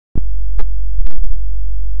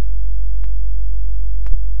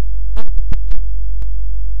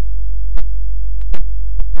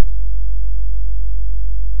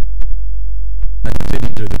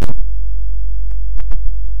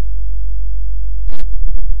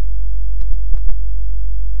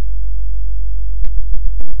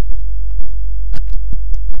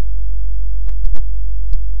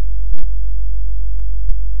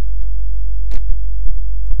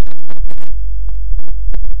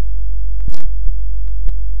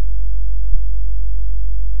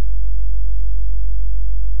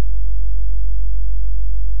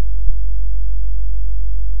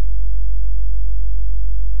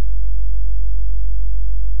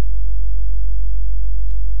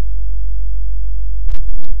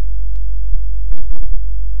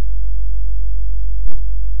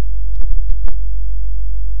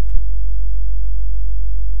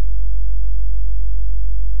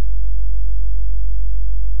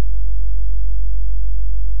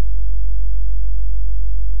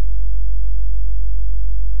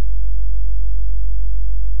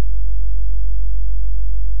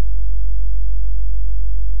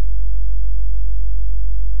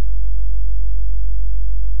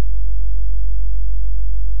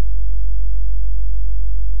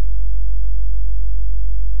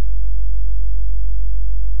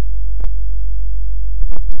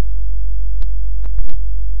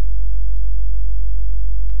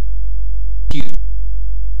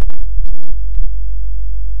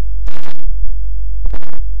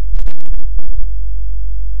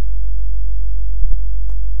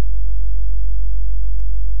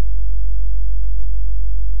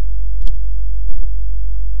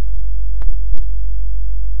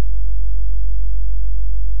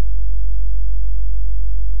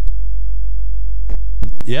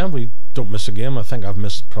yeah, we don't miss a game. I think I've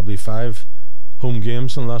missed probably 5 home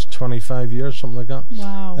games in the last 25 years, something like that.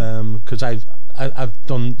 Wow. Because I've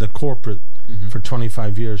done the corporate for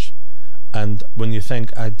 25 years, and when you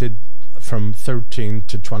think I did from 13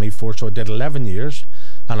 to 24, so I did 11 years,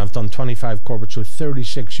 and I've done 25 corporate, so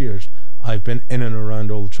 36 years. I've been in and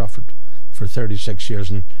around Old Trafford for 36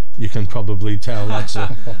 years, and you can probably tell that's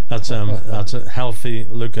a healthy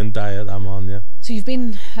looking diet I'm on. Yeah. So you've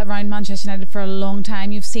been around Manchester United for a long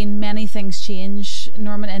time. You've seen many things change,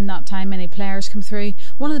 Norman, in that time. Many players come through.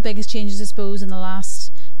 One of the biggest changes, I suppose, in the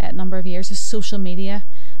last number of years is social media,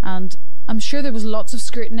 and I'm sure there was lots of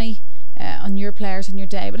scrutiny on your players in your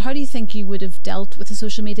day, but how do you think you would have dealt with the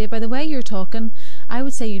social media? By the way you're talking, I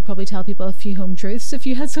would say you'd probably tell people a few home truths if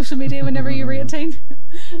you had social media whenever you were 18.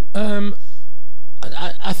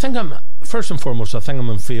 I think first and foremost, I think I'm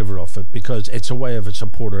in favour of it, because it's a way of a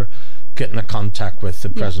supporter getting a contact with the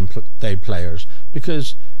present day players,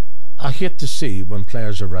 because I hate to see when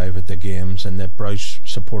players arrive at the games and they brush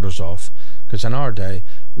supporters off, because in our day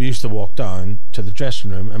we used to walk down to the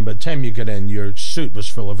dressing room, and by the time you get in, your suit was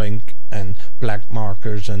full of ink and black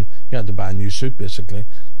markers, and you had to buy a new suit basically,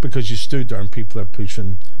 because you stood there and people are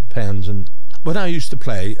pushing pens. And when I used to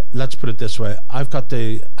play, let's put it this way, I've got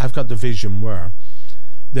the vision where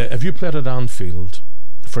if you played at Anfield,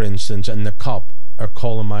 for instance, and the cop are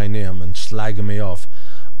calling my name and slagging me off,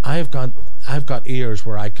 I've got ears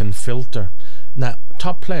where I can filter. Now,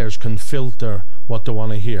 top players can filter what they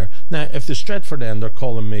want to hear. Now, if the Stretford end are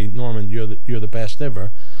calling me, Norman, you're the best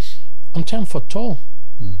ever, I'm 10 foot tall.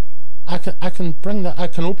 I can bring that. I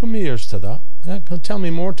can open my ears to that. Tell me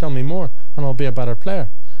more, and I'll be a better player.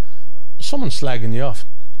 Someone slagging you off,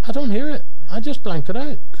 I don't hear it. I just blank it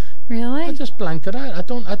out. Really? I just blank it out. I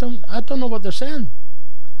don't know what they're saying.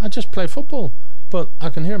 I just play football, but I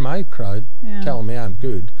can hear my crowd telling me I'm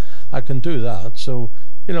good. I can do that. So,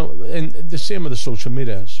 you know, and the same with the social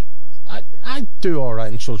media. I do all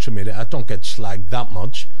right in social media. I don't get slagged that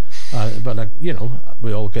much, but you know,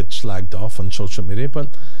 we all get slagged off on social media. But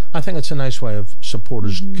I think it's a nice way of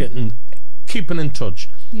supporters keeping in touch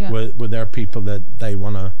with their people that they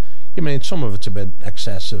want to. I mean, some of it's a bit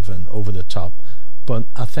excessive and over the top, but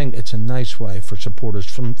I think it's a nice way for supporters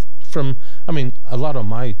from. I mean, a lot of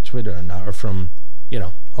my Twitter now are from, you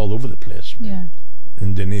know, all over the place. Yeah.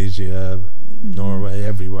 Indonesia, Norway,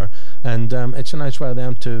 everywhere, and it's a nice way of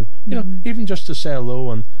them to, you know, even just to say hello,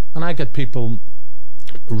 and I get people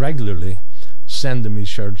regularly sending me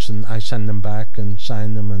shirts, and I send them back and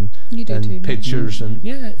sign them, and pictures, and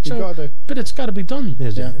but it's got to be done,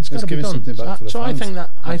 is it? It's got to be done. So I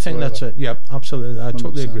think that's it. Yeah, absolutely. I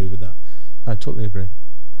totally agree with that. I totally agree.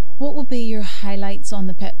 What would be your highlights on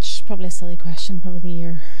the pitch? Probably a silly question. Probably the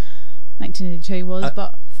year 1982 was,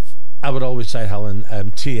 but I would always say, Helen,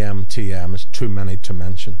 TM is too many to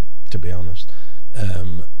mention, to be honest.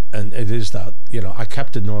 And it is that, you know, I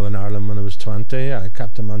captained Northern Ireland when I was 20. I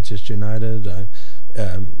captained Manchester United. I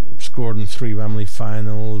scored in 3 Wembley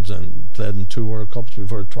finals and played in 2 World Cups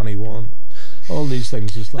before 21. All these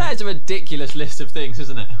things is like, that is a ridiculous list of things,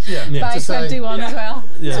 isn't it? Yeah. By 21 as well.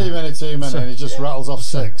 Yeah. Too many, and it just rattles off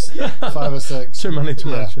 6, 5 or 6. Too many to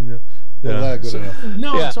mention. Yeah. Well, they're good enough.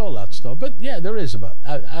 No, it's all that stuff. But yeah, there is about.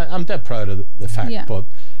 I'm dead proud of the fact, but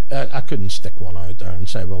I couldn't stick one out there and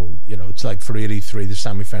say, well, you know, it's like for 83, the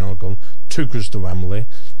semi-final goal took us to Wembley,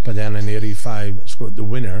 but then in 85, scored the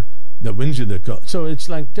winner that wins you the cup. So it's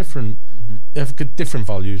like different. They've got different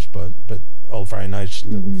values, but all very nice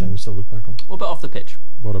little things to look back on. What about off the pitch?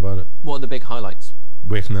 What about it? What are the big highlights?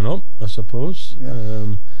 Waking up, I suppose.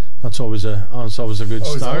 Yeah. That's always a good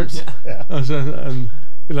start. Yeah. And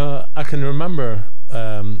you know, I can remember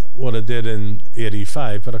what I did in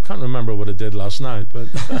 85, but I can't remember what I did last night. But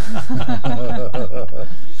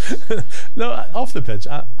no, off the pitch,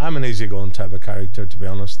 I'm an easygoing type of character, to be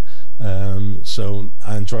honest. So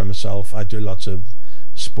I enjoy myself. I do lots of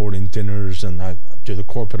sporting dinners, and I do the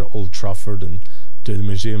corporate at Old Trafford and do the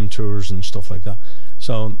museum tours and stuff like that.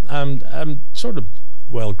 So I'm sort of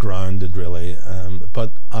well grounded, really,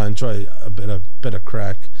 but I enjoy a bit of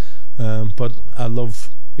crack. But I love,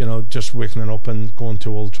 you know, just waking up and going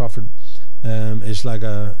to Old Trafford. It's like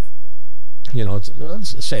a, you know,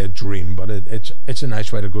 let's say a dream, but it's a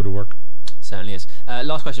nice way to go to work. Certainly is.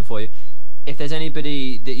 Last question for you: if there's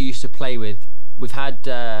anybody that you used to play with, we've had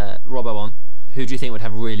Robbo on. Who do you think would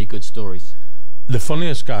have really good stories? The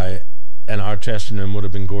funniest guy in our dressing room would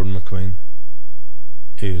have been Gordon McQueen.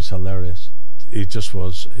 He was hilarious. He just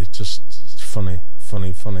was. It's just funny.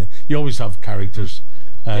 You always have characters,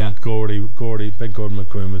 and Gordy, big Gordon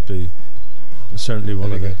McQueen would be certainly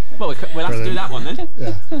one of them. Well, we'll have to do that one then.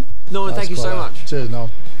 Yeah. Norman, thank you so much. Cheers, Noel.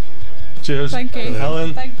 Cheers. Thank you.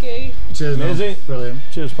 Helen. Thank you. Cheers, Neil. Amazing. Brilliant.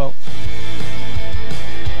 Cheers, pal.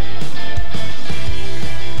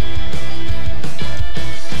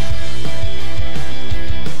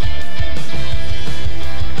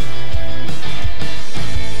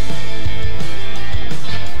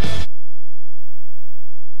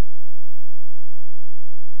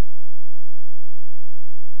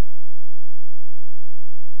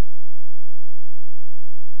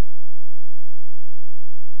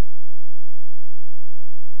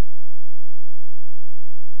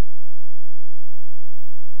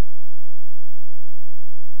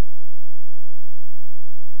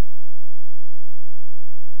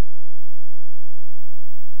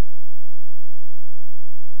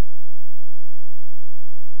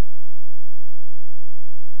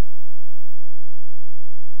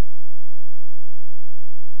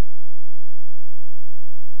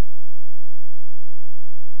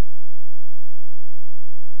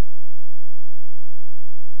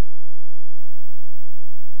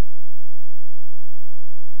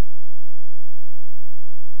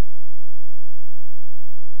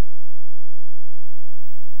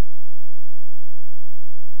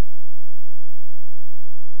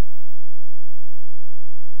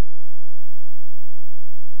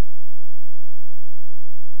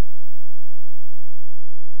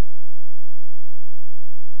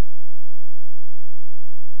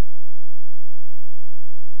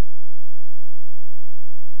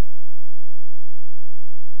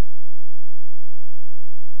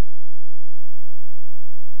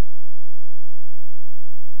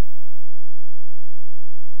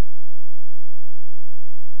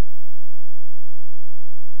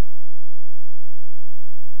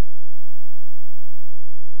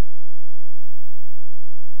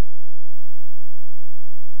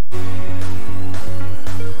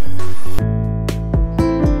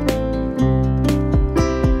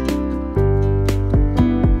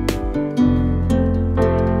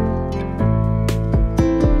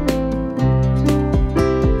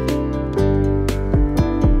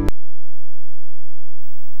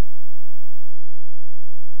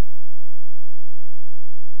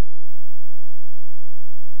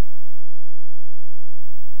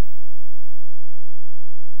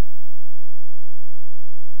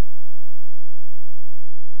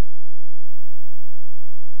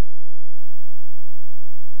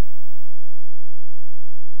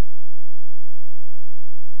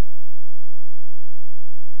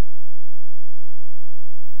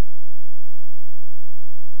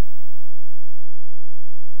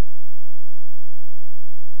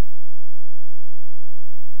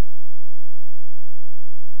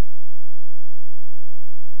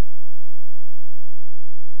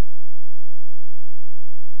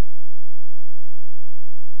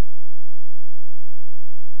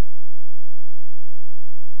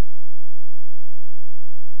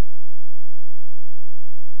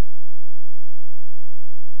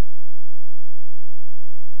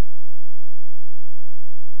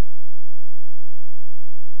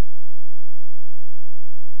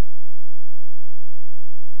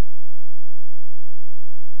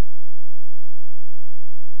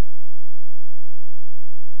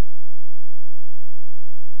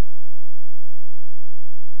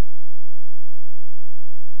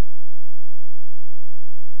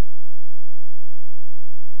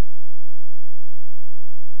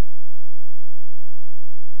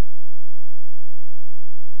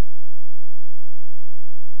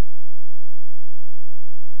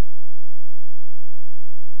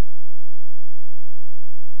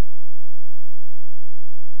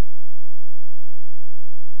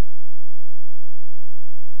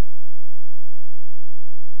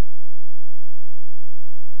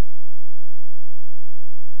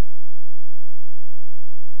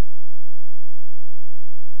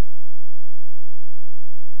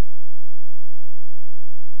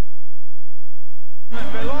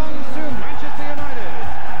 belongs to Manchester United.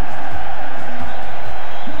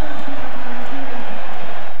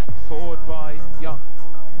 Forward by Young,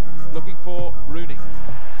 looking for Rooney.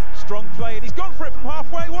 Strong play, and he's gone for it from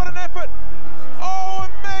halfway. What an effort! Oh,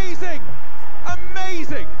 amazing!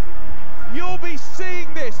 Amazing! You'll be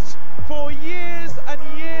seeing this for years and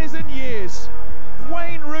years and years.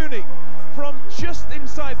 Wayne Rooney from just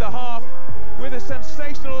inside the half with a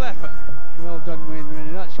sensational effort. Well done, Wayne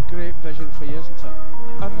Rooney. That's great vision for you, isn't it?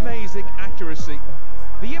 Amazing accuracy.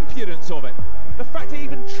 The impudence of it. The fact he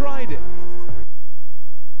even tried it.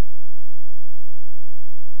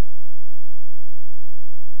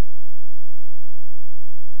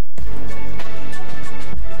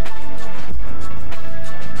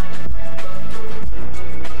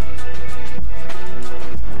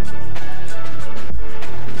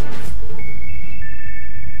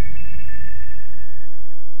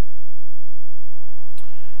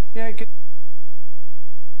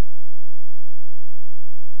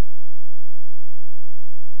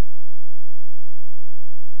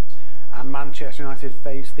 Manchester United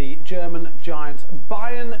face the German giants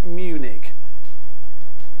Bayern Munich.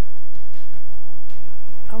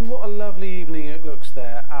 And what a lovely evening it looks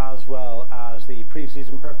there, as well as the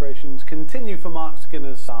pre-season preparations continue for Mark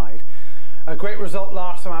Skinner's side. A great result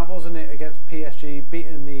last time out, wasn't it, against PSG,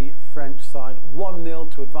 beating the French side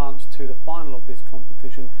 1-0 to advance to the final of this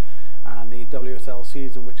competition. And the WSL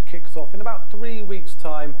season, which kicks off in about 3 weeks'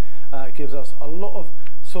 time, gives us a lot of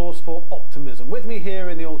source for optimism. With me here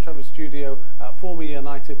in the Old Trafford studio, former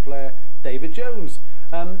United player David Jones.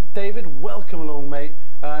 David, welcome along, mate.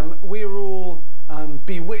 We were all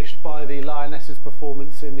bewitched by the Lionesses'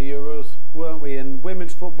 performance in the Euros, weren't we? And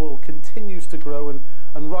women's football continues to grow,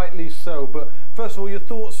 and rightly so. But first of all, your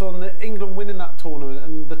thoughts on England winning that tournament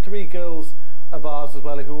and the three girls of ours as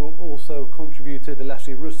well who also contributed: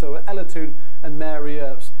 Leslie Russo, Ella Toone and Mary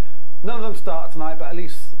Earps. None of them start tonight, but at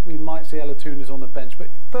least we might see Ella Toone is on the bench. But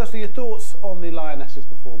firstly, your thoughts on the Lionesses'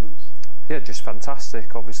 performance? Yeah, just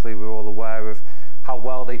fantastic. Obviously, we're all aware of how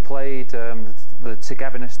well they played, the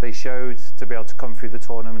togetherness they showed to be able to come through the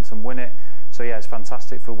tournament and win it. So yeah, it's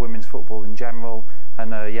fantastic for women's football in general,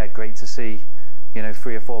 and yeah, great to see, you know,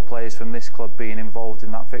 3 or 4 players from this club being involved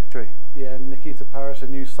in that victory. Yeah, Nikita Paris, a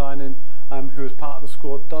new signing, who is part of the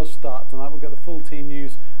squad, does start tonight. We'll get the full team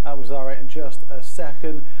news with Zara in just a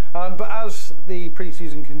second. But as the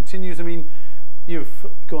pre-season continues, I mean, you've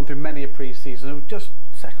gone through many a pre-season, just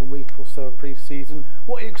second week or so of pre-season.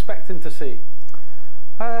 What are you expecting to see?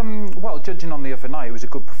 Well, judging on the other night, it was a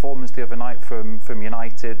good performance the other night from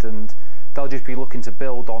United, and they'll just be looking to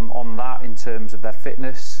build on that in terms of their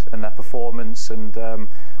fitness and their performance. And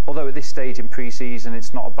although at this stage in pre-season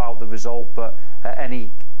it's not about the result, but at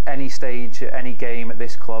any stage, any game at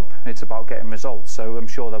this club, it's about getting results. So I'm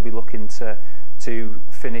sure they'll be looking to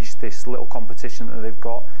finish this little competition that they've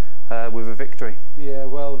got with a victory. Yeah,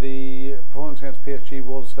 well, the performance against PSG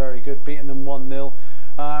was very good, beating them 1-0.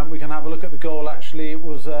 We can have a look at the goal. Actually, it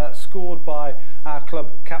was scored by our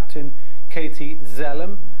club captain Katie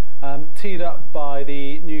Zellem, teed up by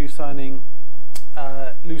the new signing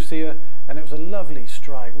Lucia, and it was a lovely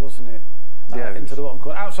strike, wasn't it? Yeah, into the bottom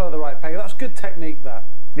corner, outside of the right peg. That's good technique, that.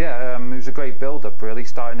 Yeah, it was a great build-up, really,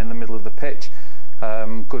 starting in the middle of the pitch.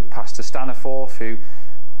 Good pass to Staniforth, who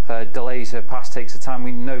delays her pass, takes her time.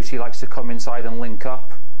 We know she likes to come inside and link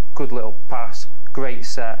up. Good little pass, great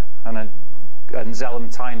set, and Zellem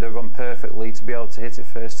timed her run perfectly to be able to hit it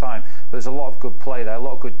first time. But there's a lot of good play there, a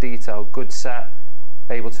lot of good detail, good set,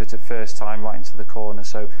 able to hit it first time right into the corner.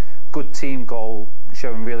 So good team goal,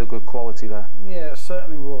 showing really good quality there. Yeah, it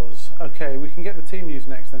certainly was. Okay, we can get the team news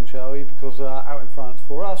next then, shall we? Because out in France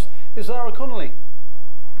for us is Zara Connolly.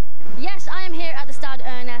 Yes, I am here at the Stade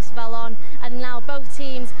Ernest Vallon, and now both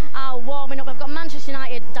teams are warming up. I've got Manchester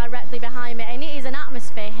United directly behind me, and it is an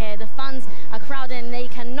atmosphere here. The fans are crowding and they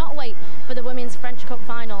cannot wait for the Women's French Cup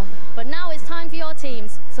final. But now it's time for your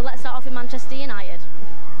teams, so let's start off with Manchester United.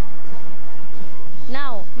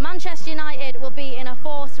 Now, Manchester United will be in a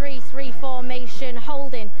 4-3-3 formation,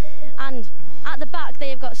 holding, and at the back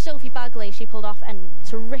they have got Sophie Bagley. She pulled off a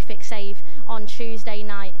terrific save on Tuesday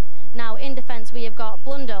night. Now in defence we have got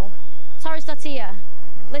Blundell, Torres Dottir,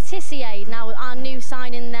 Laetitia, now our new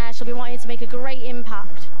signing there. She'll be wanting to make a great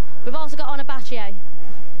impact. We've also got Onabache.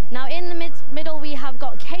 Now in the middle we have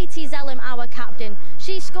got Katie Zellem, our captain.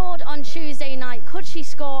 She scored on Tuesday night. Could she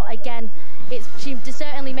score again? She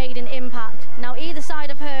certainly made an impact. Now either side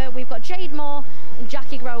of her we've got Jade Moore and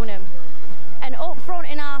Jackie Groenham. And up front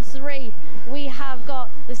in our 3 we have got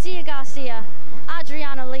Lucia Garcia,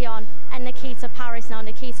 Adriana Leon and Nikita Paris. Now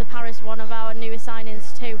Nikita Paris, one of our newest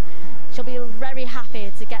signings too. She'll be very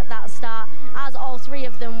happy to get that start, as all 3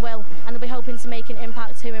 of them will, and they'll be hoping to make an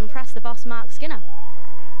impact to impress the boss Mark Skinner.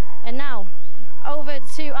 And now over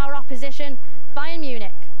to our opposition, Bayern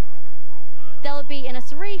Munich. They'll be in a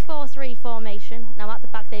 3-4-3 formation. Now at the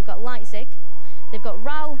back they've got Leipzig, they've got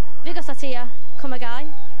Raul, Vigosatia,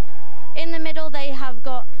 Kumagai. In the middle they have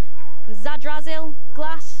got Zadrazil,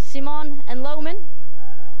 Glass, Simon and Lohman.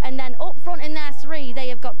 And then up front in their 3 they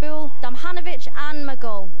have got Bull, Damjanovic and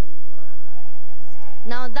Magull.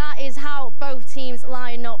 Now that is how both teams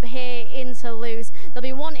line up here in Toulouse. They'll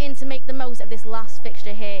be wanting to make the most of this last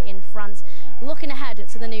fixture here in France. Looking ahead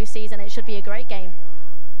to the new season, it should be a great game.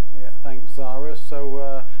 Yeah, thanks Zara.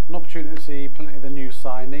 So an opportunity to see plenty of the new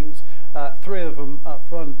signings. 3 of them up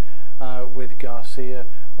front with Garcia,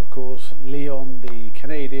 of course, Leon, the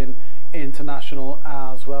Canadian international,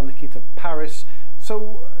 as well, Nikita Paris.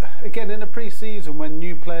 So again, in a pre-season when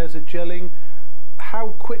new players are gelling, how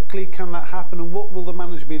quickly can that happen, and what will the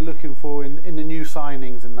manager be looking for in the new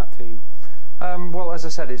signings in that team? Well, as I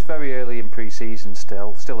said, it's very early in pre-season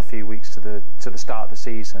still a few weeks to the start of the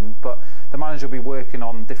season, but the manager will be working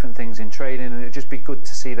on different things in training, and it'll just be good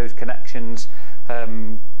to see those connections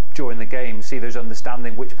during the game, see those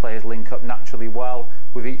understanding which players link up naturally well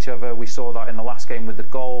with each other. We saw that in the last game with the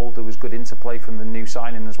goal. There was good interplay from the new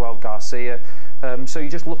signing as well, Garcia. So you're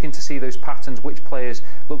just looking to see those patterns, which players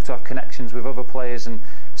look to have connections with other players, and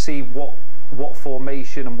see what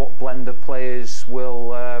formation and what blend of players will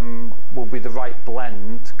be the right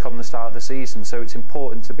blend come the start of the season. So it's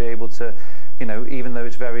important to be able to, you know, even though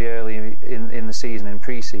it's very early in the season, in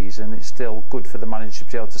pre-season, it's still good for the manager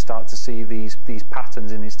to be able to start to see these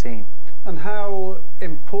patterns in his team. And how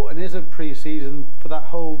important is a pre-season for that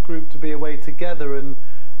whole group to be away together and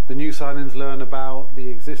the new signings learn about the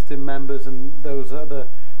existing members and those other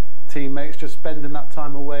teammates, just spending that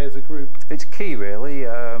time away as a group? It's key, really.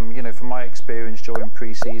 You know, from my experience during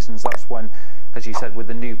pre-seasons, that's when, as you said, with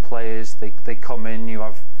the new players, they come in, you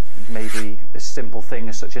have maybe a simple thing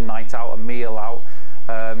as such a night out, a meal out.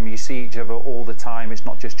 You see each other all the time. It's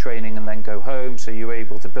not just training and then go home, so you're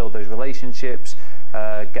able to build those relationships,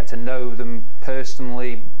 get to know them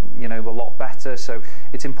personally, you know, a lot better. So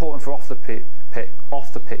it's important for off the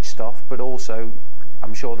pitch stuff, but also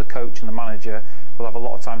I'm sure the coach and the manager will have a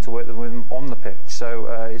lot of time to work with them on the pitch. So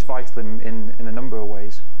it's vital in a number of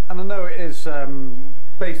ways. And I know it is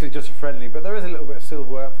basically just a friendly, but there is a little bit of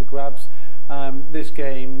silverware up for grabs. This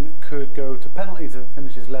game could go to penalties if it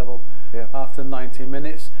finishes level after 90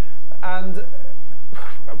 minutes. And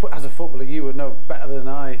as a footballer, you would know better than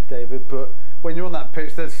I, David, but when you're on that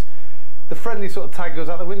pitch, there's the friendly sort of tag goes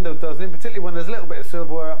out the window, doesn't it? Particularly when there's a little bit of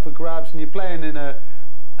silverware up for grabs and you're playing in a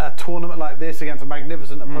tournament like this against a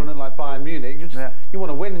magnificent opponent like Bayern Munich. You want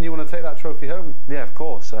to win and you want to take that trophy home. Yeah, of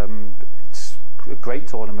course. It's a great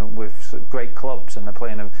tournament with great clubs, and they're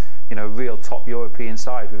playing a real top European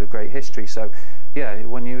side with a great history. So yeah,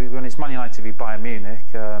 when it's Man United v Bayern Munich,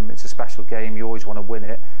 it's a special game. You always want to win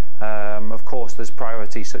it. Of course, there's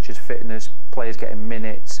priorities such as fitness, players getting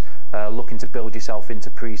minutes, looking to build yourself into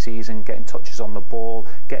pre-season, getting touches on the ball,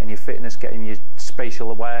 getting your fitness, getting your spatial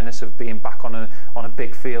awareness of being back on a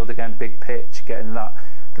big field again, big pitch, getting that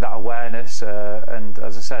awareness, and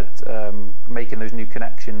as I said, making those new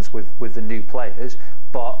connections with the new players.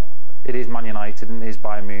 But it is Man United and it is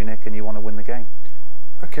Bayern Munich, and you want to win the game.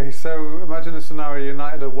 Okay, so imagine a scenario: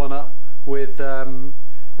 United are 1-up with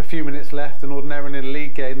a few minutes left, and ordinarily in a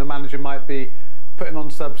league game, the manager might be putting on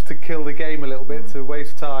subs to kill the game a little bit, to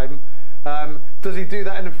waste time. Does he do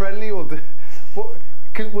that in a friendly, or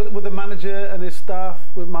would the manager and his staff,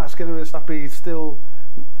 with Mark Skinner and his staff, be still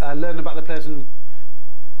learning about the players and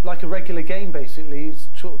like a regular game, basically,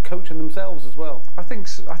 sort of coaching themselves as well? I think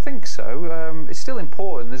so. It's still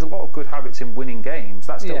important. There's a lot of good habits in winning games.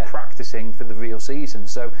 That's still practicing for the real season.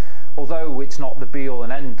 So although it's not the be-all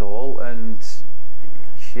and end-all, and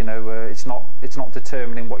you know, it's not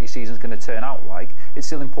determining what your season's going to turn out like, it's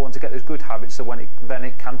still important to get those good habits, so when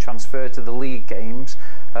it can transfer to the league games,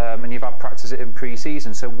 and you've had practice it in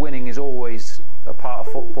pre-season. So winning is always a part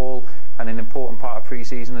of football and an important part of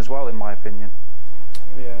pre-season as well, in my opinion.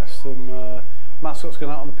 Yeah, some mascots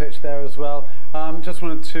going out on the pitch there as well. Just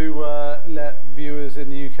wanted to let viewers in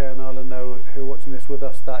the UK and Ireland know who are watching this with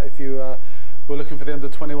us that if you we're looking for the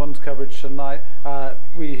under-21s coverage tonight,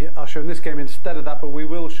 we are showing this game instead of that, but we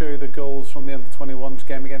will show you the goals from the under-21s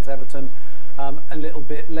game against Everton a little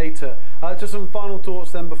bit later. Just some final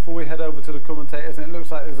thoughts then before we head over to the commentators. And it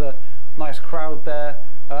looks like there's a nice crowd there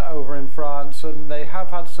over in France, and they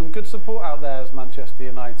have had some good support out there as Manchester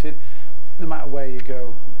United. No matter where you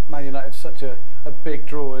go, Man United's such a big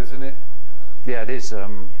draw, isn't it? Yeah, it is.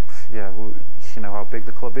 Yeah, well, you know how big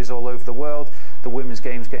the club is all over the world. The women's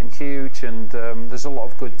game's getting huge, and there's a lot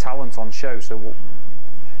of good talent on show. So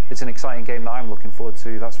it's an exciting game that I'm looking forward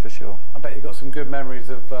to. That's for sure. I bet you've got some good memories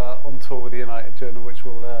of on tour with the United Journal, which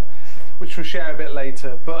we'll share a bit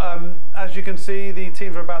later. But as you can see, the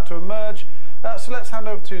teams are about to emerge. So let's hand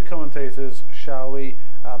over to commentators, shall we?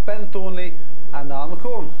 Ben Thornley and Niall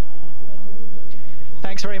McCorn.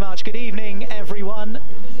 Thanks very much. Good evening, everyone.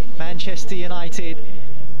 Manchester United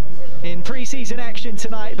in pre-season action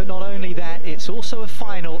tonight, but not only that, it's also a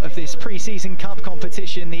final of this pre-season cup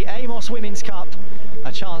competition, the Amos Women's Cup,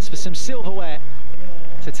 a chance for some silverware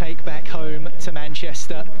to take back home to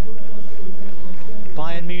Manchester.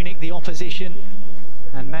 Bayern Munich, the opposition,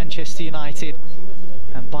 and Manchester United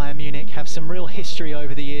and Bayern Munich have some real history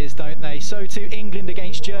over the years, don't they? So too England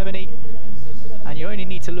against Germany, and you only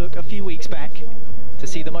need to look a few weeks back to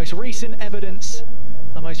see the most recent evidence,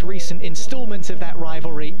 the most recent instalment of that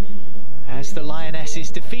rivalry, as the Lionesses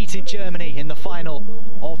defeated Germany in the final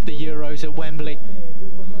of the Euros at Wembley.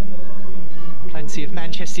 plenty of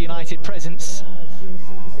Manchester United presence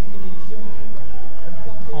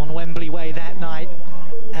on Wembley Way that night.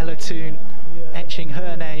 Ella Toone etching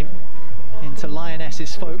her name into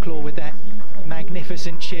Lionesses folklore with that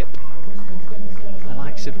magnificent chip. The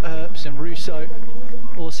likes of Earps and Rousseau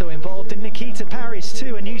also involved, and Nikita Paris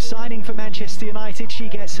too, a new signing for Manchester United. She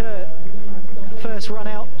gets her first run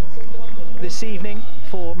out this evening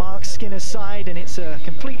for Mark Skinner's side, and it's a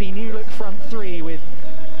completely new look front three with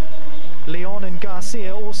Leon and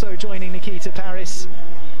Garcia also joining Nikita Paris.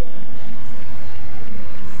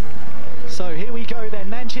 So here we go then,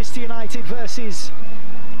 Manchester United versus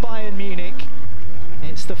Bayern Munich.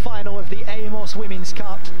 It's the final of the Amos Women's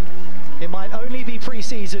Cup. It might only be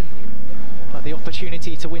pre-season, but the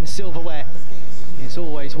opportunity to win silverware is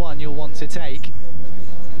always one you'll want to take.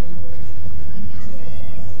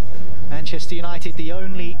 Manchester United, the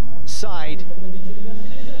only side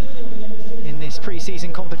in this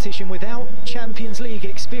pre-season competition without Champions League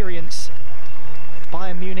experience.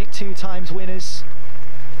 Bayern Munich 2 times winners.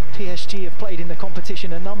 PSG have played in the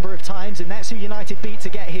competition a number of times, and that's who United beat to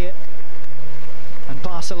get here. And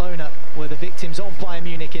Barcelona were the victims of Bayern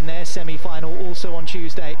Munich in their semi-final also on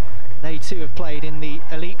Tuesday. They too have played in the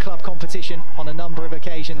elite club competition on a number of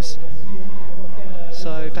occasions.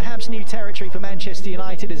 So perhaps new territory for Manchester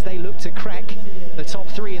United as they look to crack the top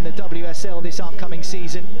 3 in the WSL this upcoming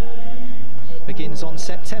season. Begins on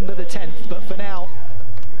September the 10th, but for now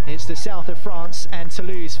it's the south of France and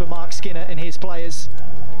Toulouse for Mark Skinner and his players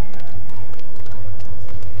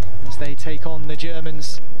as they take on the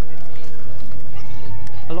Germans.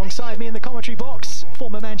 Alongside me in the commentary box,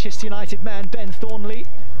 former Manchester United man Ben Thornley.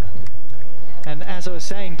 And as I was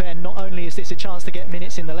saying, Ben, not only is this a chance to get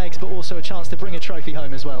minutes in the legs, but also a chance to bring a trophy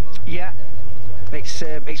home as well. Yeah,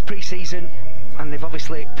 it's pre-season, and they've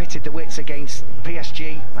obviously pitted the wits against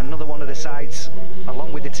PSG, another one of the sides,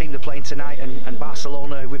 along with the team they're playing tonight, and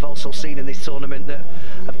Barcelona, who we've also seen in this tournament, that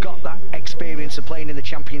have got that experience of playing in the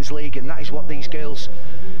Champions League, and that is what these girls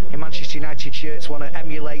in Manchester United shirts want to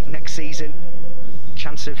emulate next season.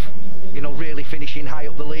 Chance of, you know, really finishing high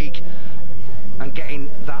up the league and getting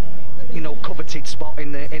that, you know, coveted spot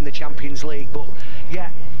in the Champions League. But yeah,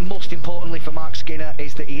 most importantly for Mark Skinner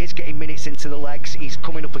is that he is getting minutes into the legs. He's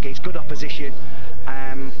coming up against good opposition,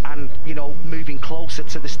 and you know, moving closer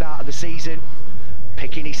to the start of the season,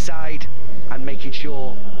 picking his side and making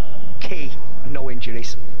sure key no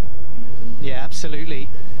injuries. Yeah, absolutely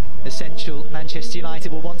essential. Manchester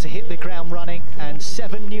United will want to hit the ground running, and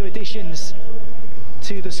 7 new additions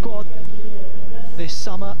to the squad this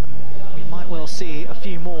summer. We might well see a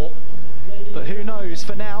few more, but who knows.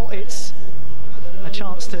 For now, it's a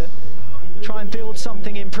chance to try and build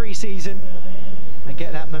something in pre-season and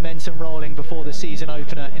get that momentum rolling before the season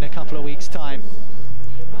opener in a couple of weeks' time.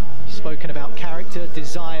 You've spoken about character,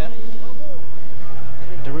 desire,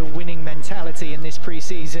 and a real winning mentality in this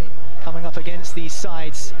pre-season, coming up against these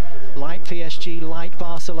sides like PSG, like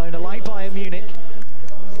Barcelona, like Bayern Munich.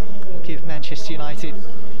 Give Manchester United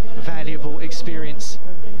valuable experience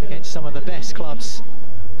against some of the best clubs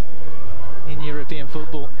in European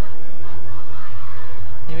football.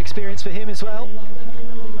 New experience for him as well.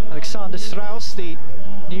 Alexander Strauss, the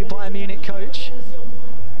new Bayern Munich coach.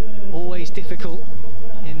 Always difficult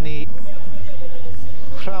in the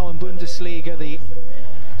Frauen-Bundesliga, the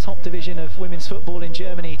top division of women's football in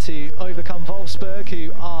Germany, to overcome Wolfsburg,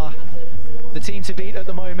 who are the team to beat at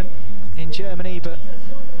the moment in Germany. But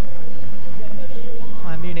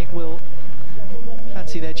Bayern Munich will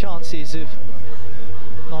fancy their chances of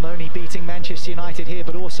not only beating Manchester United here,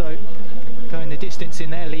 but also going the distance in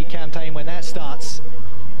their league campaign when that starts.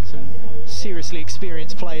 Some seriously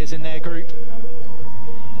experienced players in their group.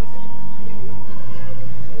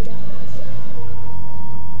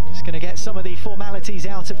 Just going to get some of the formalities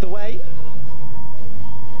out of the way.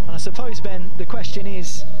 And I suppose, Ben, the question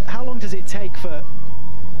is, how long does it take for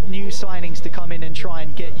new signings to come in and try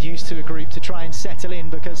and get used to a group, to try and settle in?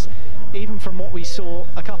 Because even from what we saw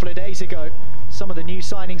a couple of days ago, some of the new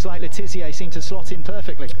signings like Letizier seem to slot in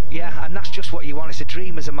perfectly. Yeah, and that's just what you want. It's a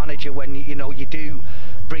dream as a manager when you know you do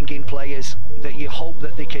bring in players that you hope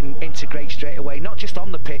that they can integrate straight away, not just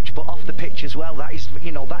on the pitch but off the pitch as well. That is,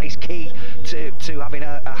 you know, that is key to having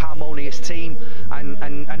a harmonious team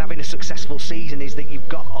and having a successful season, is that you've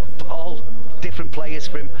got all different players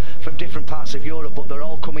from different parts of Europe, but they're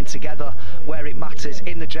all coming together where it matters,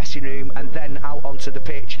 in the dressing room and then out onto the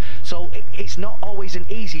pitch. So it's not always an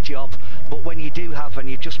easy job, but when you do have, and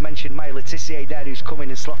you've just mentioned Maya Letizier there, who's come in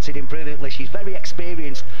and slotted in brilliantly. She's very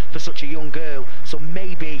experienced for such a young girl, so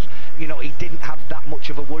maybe, you know, he didn't have that much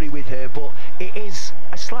of a worry with her, but it is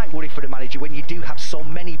a slight worry for the manager when you do have so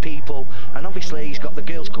many people, and obviously he's got the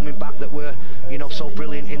girls coming back that were, you know, so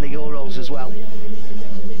brilliant in the Euros as well.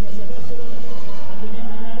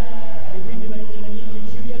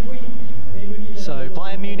 So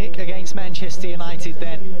Bayern Munich against Manchester United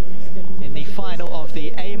then in the final of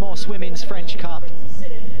the Amos Women's French Cup.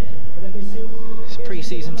 This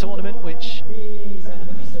pre-season tournament, which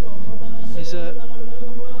is a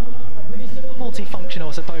multifunctional,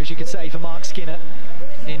 I suppose you could say, for Mark Skinner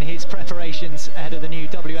in his preparations ahead of the new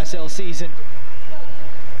WSL season.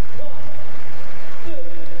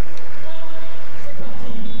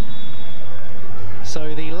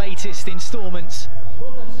 So the latest instalment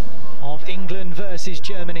of England versus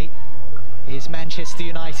Germany is Manchester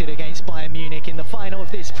United against Bayern Munich in the final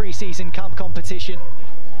of this pre-season cup competition.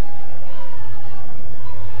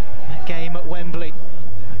 That game at Wembley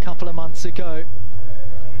a couple of months ago,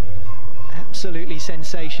 absolutely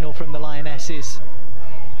sensational from the Lionesses,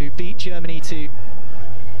 who beat Germany to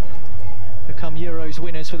become Euros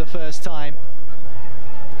winners for the first time.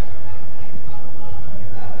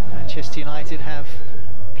 Manchester United have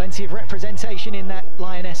plenty of representation in that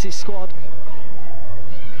Lionesses squad,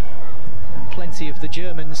 and plenty of the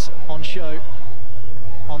Germans on show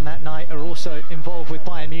on that night are also involved with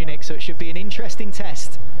Bayern Munich, so it should be an interesting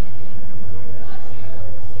test.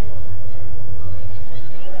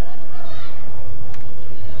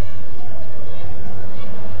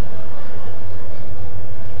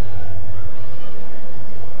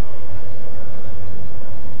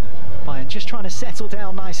 Bayern just trying to settle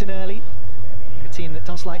down nice and early. A team that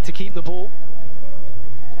does like to keep the ball.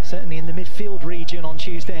 Certainly in the midfield region on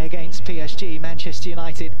Tuesday against PSG, Manchester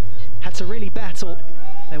United had to really battle.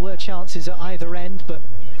 There were chances at either end, but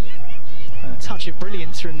a touch of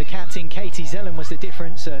brilliance from the captain, Katie Zellem, was the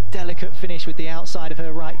difference. A delicate finish with the outside of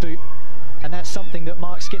her right boot. And that's something that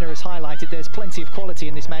Mark Skinner has highlighted. There's plenty of quality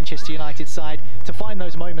in this Manchester United side to find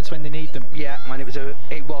those moments when they need them. Yeah, man, it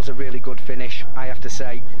was a really good finish, I have to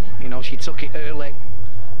say. You know, she took it early,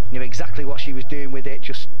 knew exactly what she was doing with it,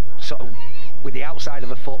 just sort of with the outside of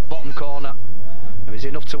her foot, bottom corner. It was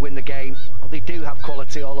enough to win the game. Well, they do have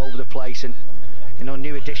quality all over the place, and you know,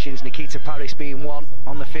 new additions, Nikita Paris being one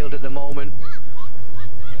on the field at the moment.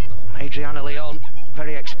 Adriana Leon,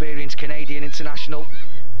 very experienced Canadian international.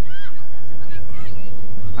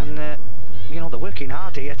 And you know, they're working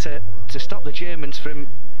hard here to stop the Germans from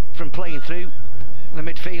playing through the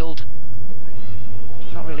midfield.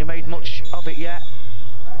 Not really made much of it yet.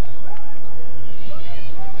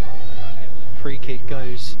 Free kick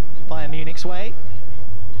goes Bayern Munich's way.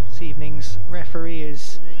 This evening's referee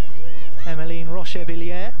is Emmeline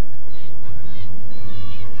Rochebillier.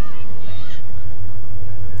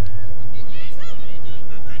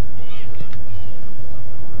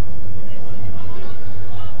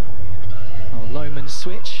 Lohman's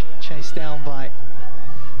switch, chased down by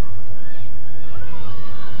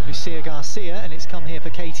Lucia Garcia, and it's come here for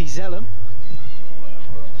Katie Zellem.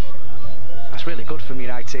 That's really good from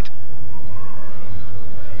United.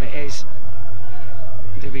 It is.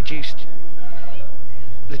 They reduced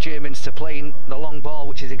the Germans to playing the long ball,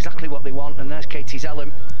 which is exactly what they want, and there's Katie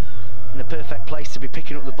Zellem in the perfect place to be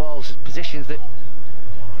picking up the balls, positions that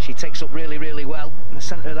she takes up really, really well in the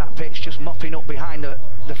centre of that pitch, just mopping up behind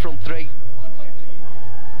the front three.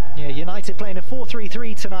 Yeah, United playing a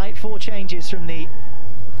 4-3-3 tonight, 4 changes from the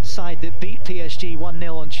side that beat PSG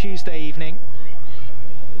 1-0 on Tuesday evening.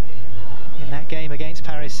 In that game against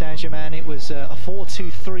Paris Saint-Germain, it was a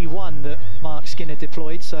 4-2-3-1 that Mark Skinner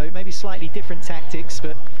deployed, so maybe slightly different tactics,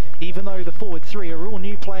 but even though the forward three are all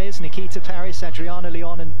new players, Nikita Paris, Adriana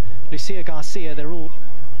Leon and Lucia Garcia, they're all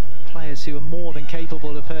players who are more than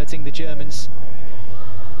capable of hurting the Germans.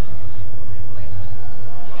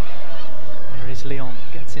 There is Leon,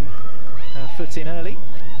 getting her foot in early.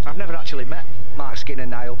 I've never actually met Mark Skinner,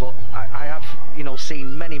 Niall, but I have, you know,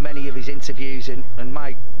 seen many of his interviews, and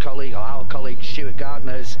my colleague, or our colleague Stuart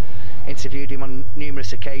Gardner, has interviewed him on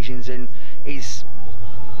numerous occasions, and his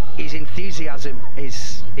enthusiasm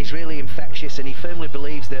is really infectious, and he firmly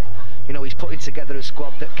believes that, you know, he's putting together a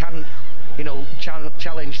squad that can, you know,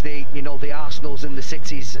 challenge the, you know, the Arsenals and the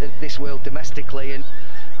Cities of this world domestically, and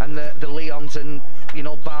the Lyons and, you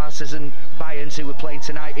know, Barca's and Bayerns who were playing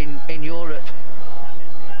tonight in Europe.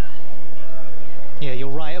 Yeah, you're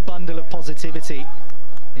right, a bundle of positivity,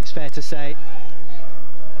 it's fair to say.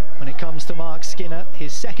 When it comes to Mark Skinner,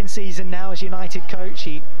 his second season now as United coach,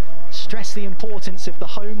 he stressed the importance of the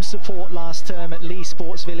home support last term at Lee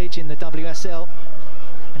Sports Village in the WSL,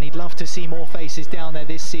 and he'd love to see more faces down there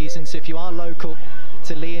this season. So if you are local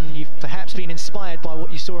to Lee and you've perhaps been inspired by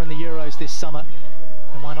what you saw in the Euros this summer,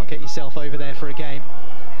 then why not get yourself over there for a game?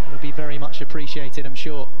 It'll be very much appreciated, I'm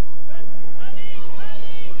sure.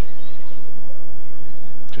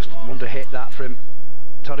 Just wonder hit that from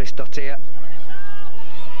Torres Dottir.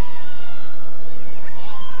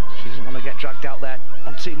 She doesn't want to get dragged out there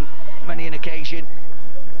on too many an occasion.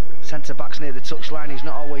 Centre-back's near the touchline, he's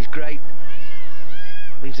not always great.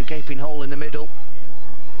 Leaves a gaping hole in the middle.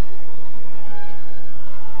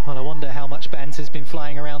 Well, I wonder how much banter's been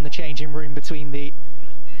flying around the changing room between the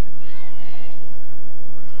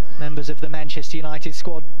members of the Manchester United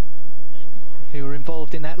squad who were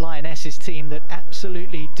involved in that Lionesses team that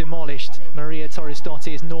absolutely demolished Maria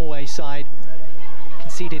Torres-Dottir's Norway side.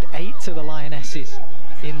 Conceded 8 to the Lionesses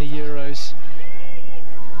in the Euros.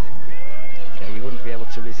 Yeah, you wouldn't be able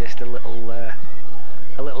to resist a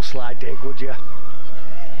little slide dig, would you?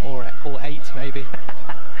 Or 8 maybe.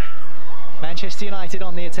 Manchester United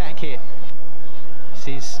on the attack here. This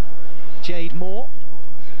is Jade Moore.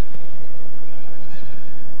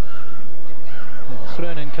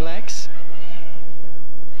 Groenen collects.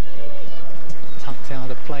 Tucked out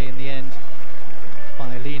of play in the end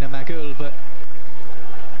by Lina Magul, but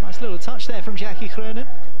nice little touch there from Jackie Groenen.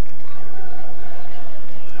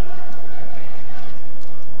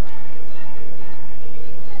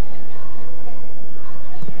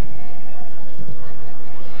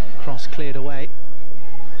 Cross cleared away.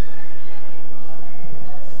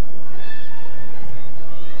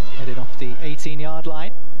 Headed off the 18-yard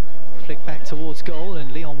line. Flick back towards goal,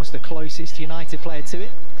 and Leon was the closest United player to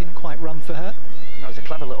it. Didn't quite run for her. That was a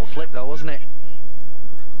clever little flick though, wasn't it?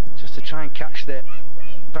 Just to try and catch the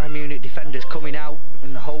Bayern Munich defenders coming out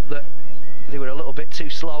in the hope that they were a little bit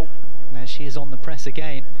too slow. And there she is on the press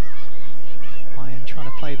again. Bayern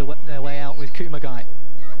trying to play their way out with Kumagai.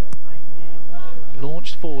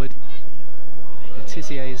 Launched forward.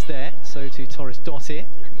 Tizier is there, so to Torres Dottir.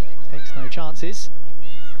 Takes no chances.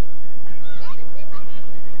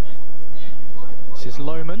 This is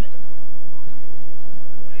Lohman.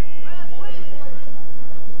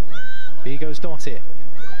 Viggo's Dottir.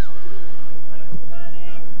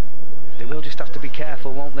 They will just have to be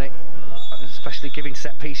careful, won't they? Especially giving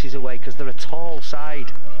set pieces away, because they're a tall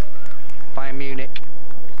side, Bayern Munich.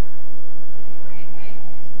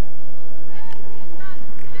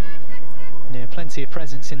 Yeah, plenty of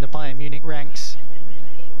presence in the Bayern Munich ranks.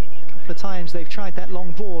 A couple of times they've tried that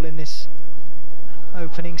long ball in this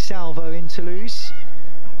opening salvo in Toulouse.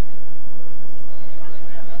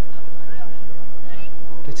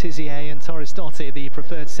 Tizier and Torres Dottir, the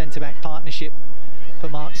preferred centre-back partnership for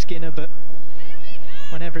Mark Skinner, but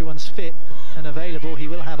when everyone's fit and available, he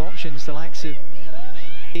will have options. The likes of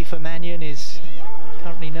Aoife Mannion is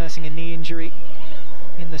currently nursing a knee injury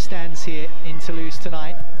in the stands here in Toulouse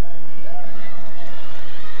tonight.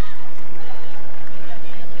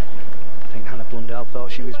 I think Hannah Blundell thought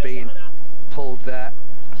she was being pulled there.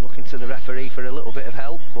 I was looking to the referee for a little bit of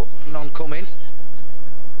help, but none coming.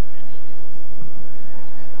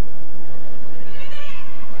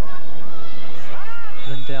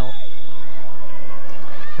 Blundell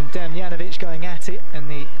and Damjanovic going at it, and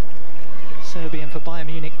the Serbian for Bayern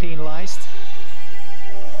Munich penalised.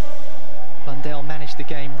 Blundell managed the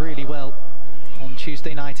game really well on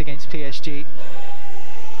Tuesday night against PSG.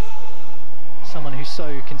 Someone who's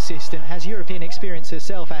so consistent, has European experience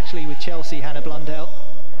herself actually with Chelsea, Hannah Blundell.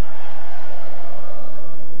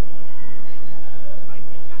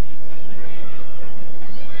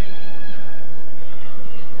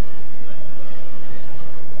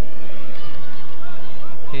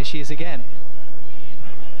 Here she is again.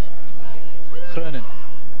 Groenen,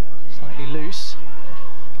 slightly loose.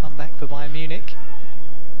 Come back for Bayern Munich.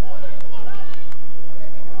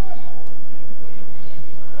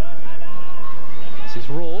 This is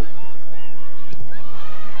Rawl.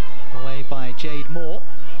 Away by Jade Moore.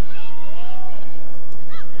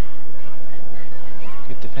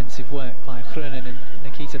 Good defensive work by Groenen, and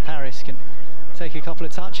Nikita Paris can take a couple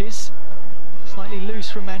of touches. Slightly loose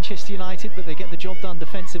from Manchester United, but they get the job done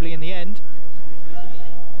defensively in the end.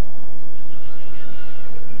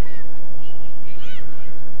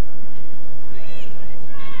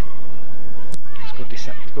 It's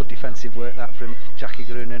good defensive work that from Jackie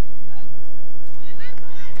Groenen.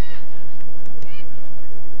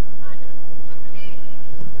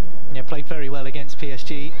 Yeah, played very well against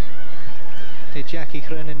PSG. Did Jackie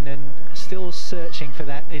Groenen, and still searching for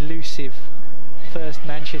that elusive first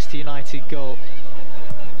Manchester United goal.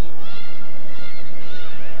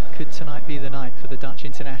 Could tonight be the night for the Dutch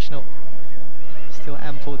international? Still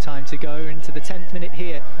ample time to go into the 10th minute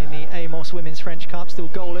here in the Amos Women's French Cup. Still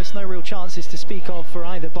goalless, no real chances to speak of for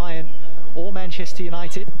either Bayern or Manchester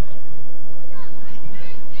United.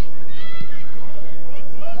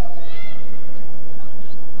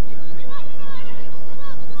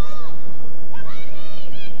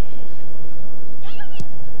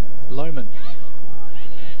 Lohman.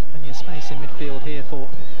 Plenty of space in midfield here for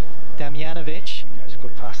Damjanovic. Yeah, it's a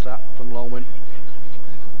good pass that from Lohman.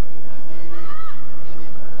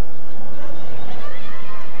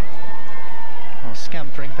 Oh,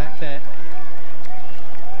 scampering back there.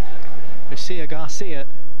 Lucia Garcia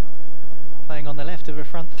playing on the left of her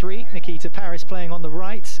front three. Nikita Paris playing on the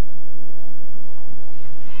right.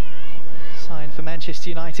 Signed for Manchester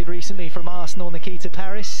United recently from Arsenal, Nikita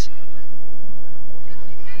Paris.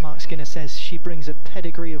 Mark Skinner says she brings a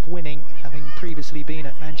pedigree of winning, having previously been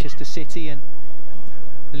at Manchester City and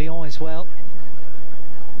Lyon as well.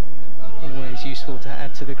 Always useful to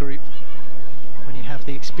add to the group when you have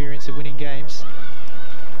the experience of winning games.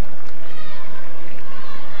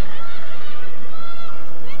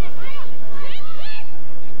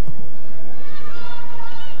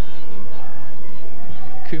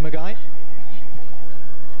 Kumagai.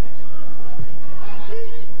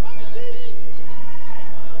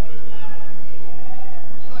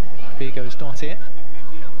 Vigo's not it.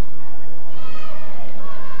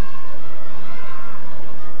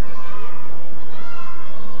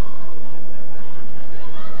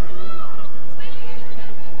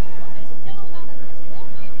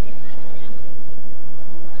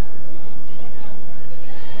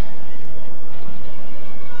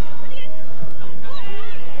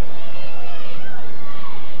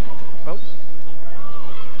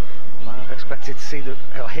 Expected to see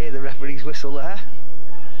or hear the referee's whistle there.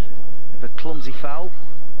 A clumsy foul.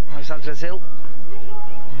 Nice Brazil.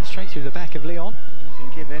 Straight through the back of Lyon.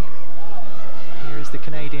 Nothing given. Here is the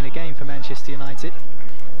Canadian again for Manchester United.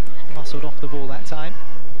 Muscled off the ball that time.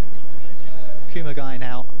 Kumagai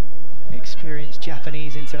now, experienced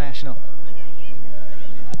Japanese international.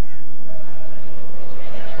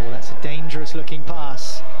 Oh, that's a dangerous looking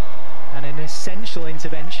pass. And an essential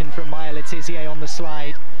intervention from Maya Letizier on the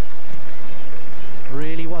slide.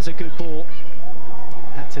 Really was a good ball.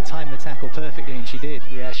 Had to time the tackle perfectly, and she did.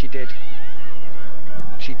 Yeah, she did.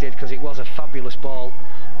 She did, because it was a fabulous ball.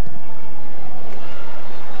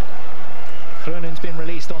 Kronen's been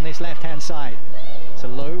released on this left-hand side. It's a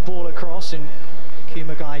low ball across, and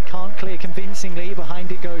Kumagai can't clear convincingly.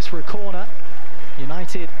 Behind it goes for a corner.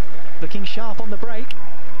 United looking sharp on the break.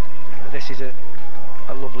 This is a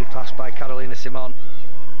lovely pass by Carolina Simon.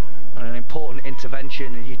 And an important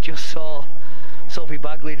intervention, and you just saw Sophie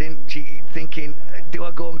Bagley, didn't she, thinking, do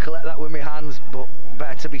I go and collect that with my hands? But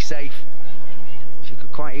better to be safe. She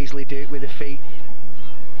could quite easily do it with her feet.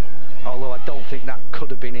 Although I don't think that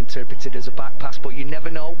could have been interpreted as a back pass, but you never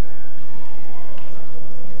know.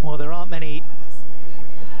 Well, there aren't many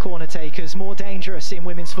corner takers more dangerous in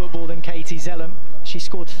women's football than Katie Zellum. She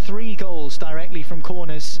scored 3 goals directly from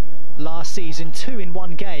corners last season, 2 in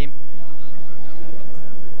one game.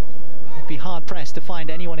 Be hard pressed to find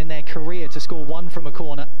anyone in their career to score 1 from a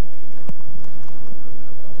corner.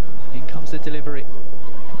 In comes the delivery.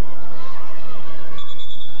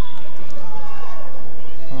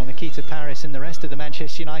 Well, Nikita Paris and the rest of the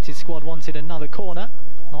Manchester United squad wanted another corner,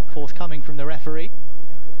 not forthcoming from the referee.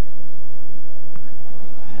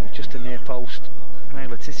 Yeah, just a near post. Now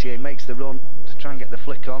Letizier makes the run to try and get the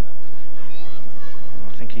flick on.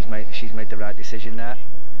 I think she's made the right decision there.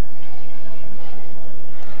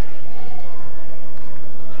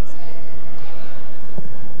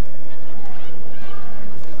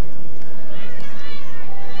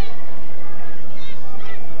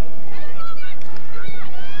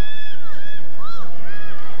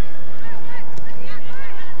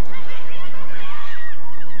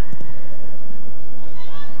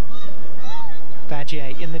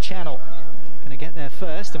 In the channel, going to get there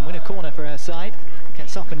first and win a corner for her side.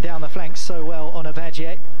 Gets up and down the flanks so well on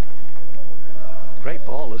Abadje. Great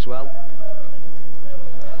ball as well.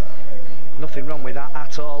 Nothing wrong with that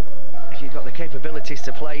at all. If you've got the capabilities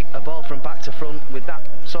to play a ball from back to front with that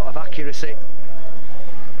sort of accuracy,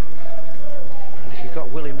 and if you've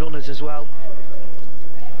got willing runners as well,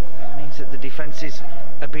 it means that the defences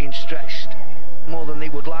are being stretched more than they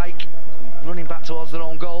would like, running back towards their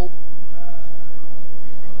own goal.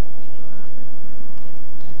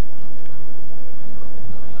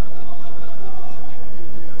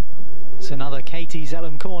 It's another Katie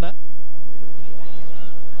Zellum corner.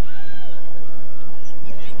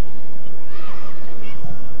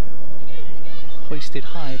 Hoisted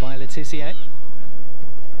high by Letizier.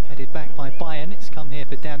 Headed back by Bayern. It's come here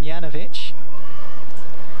for Damjanovic.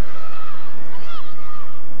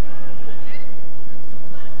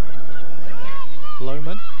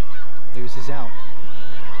 Lohman loses out.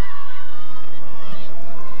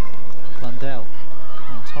 Blundell.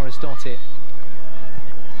 Oh, Torres Dottir.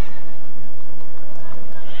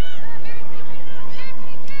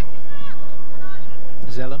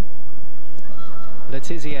 Zellum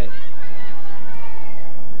Tizier.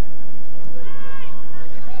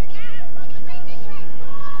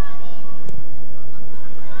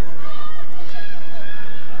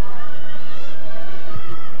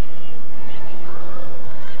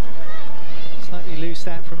 Slightly loose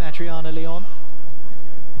that from Adriana Leon.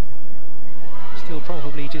 Still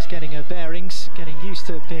probably just getting her bearings, getting used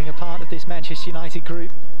to being a part of this Manchester United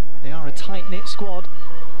group. They are a tight-knit squad.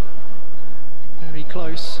 Very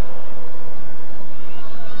close.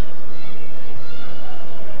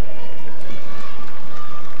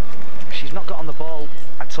 She's not got on the ball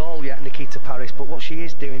at all yet, Nikita Paris, but what she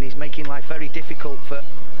is doing is making life very difficult for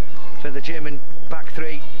the German back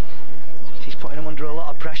three. She's putting them under a lot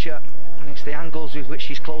of pressure, and it's the angles with which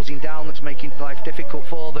she's closing down that's making life difficult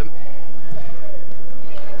for them.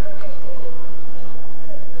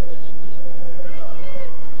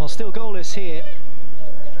 Well, still goalless here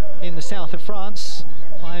in the south of France.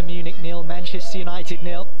 Bayern Munich 0, Manchester United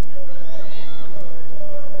 0.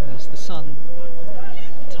 As the sun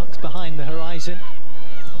tucks behind the horizon.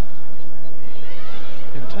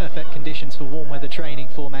 In perfect conditions for warm weather training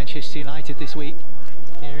for Manchester United this week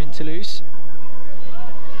here in Toulouse.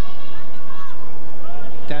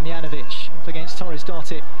 Damjanovic up against Torres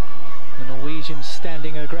Dottir. The Norwegian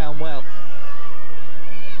standing her ground well.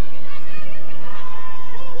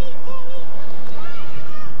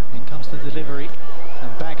 In comes the delivery,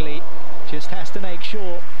 and Bagley just has to make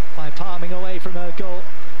sure by palming away from her goal.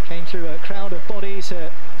 Came through a crowd of bodies,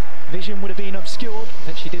 her vision would have been obscured,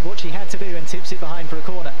 but she did what she had to do and tips it behind for a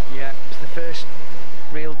corner. Yeah, it's the first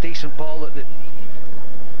real decent ball that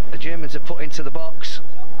the Germans have put into the box.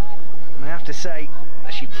 And I have to say,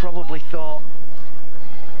 she probably thought,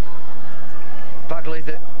 Bagley,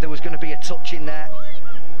 that there was going to be a touch in there,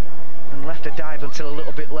 and left her dive until a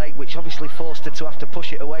little bit late, which obviously forced her to have to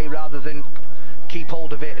push it away rather than keep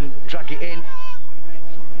hold of it and drag it in.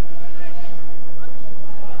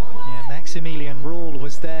 Yeah, Maximilian Rühl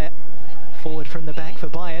was there, forward from the back for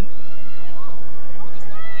Bayern.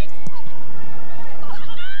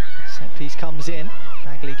 Set piece comes in,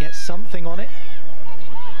 Bagley gets something on it.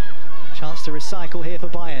 Chance to recycle here for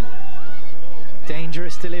Bayern.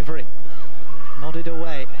 Dangerous delivery, nodded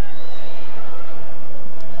away.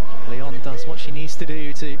 Leon does what she needs to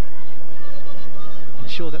do to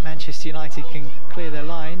ensure that Manchester United can clear their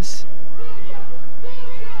lines.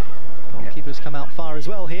 Goalkeepers come out far as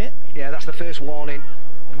well here. Yeah, that's the first warning.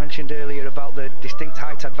 I mentioned earlier about the distinct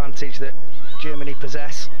height advantage that Germany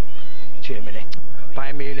possess. Germany.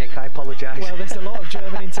 Bayern Munich, I apologise. Well, there's a lot of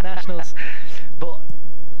German internationals. But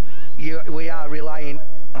we are relying,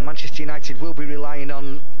 and Manchester United will be relying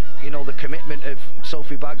on, you know, the commitment of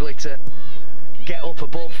Sophie Bagley to get up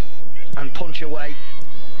above and punch away.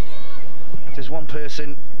 If there's one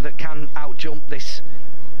person that can outjump this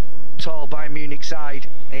tall Bayern Munich side,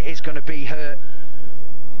 it is going to be her.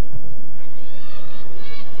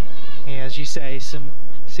 Yeah, as you say, some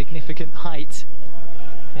significant height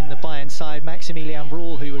in the Bayern side. Maximilian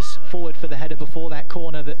Rühl, who was forward for the header before that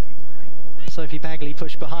corner that Sophie Bagley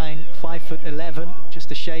pushed behind, 5'11",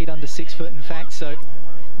 just a shade under 6 foot in fact, so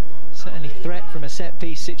certainly threat from a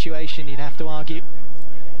set-piece situation, you'd have to argue.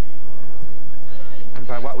 And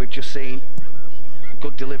by what we've just seen,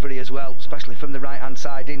 good delivery as well, especially from the right-hand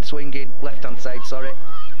side, in swinging, left-hand side, sorry.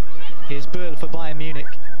 Here's Böhl for Bayern Munich.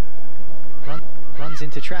 Runs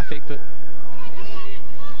into traffic, but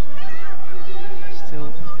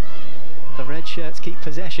still the red shirts keep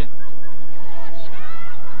possession.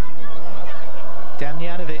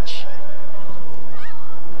 Damjanovic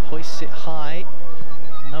hoists it high.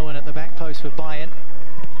 No one at the back post for Bayern.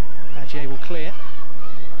 Badje will clear.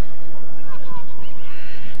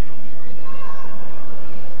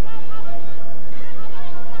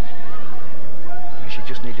 She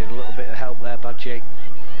just needed a little bit of help there, Badje. You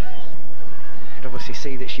could obviously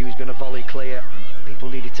see that she was going to volley clear. People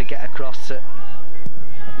needed to get across to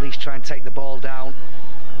at least try and take the ball down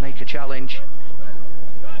and make a challenge.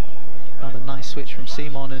 Another nice switch from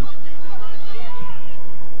Simon, and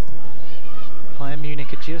Bayern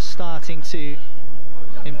Munich are just starting to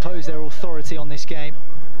impose their authority on this game,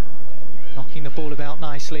 knocking the ball about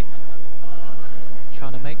nicely,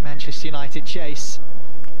 trying to make Manchester United chase.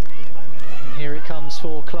 And here it comes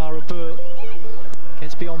for Clara Böhl.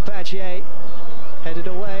 Gets beyond Badje, headed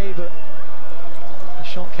away, but the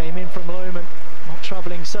shot came in from Lohmann, not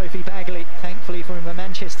troubling Sophie Bagley, thankfully from a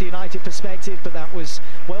Manchester United perspective, but that was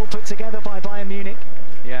well put together by Bayern Munich.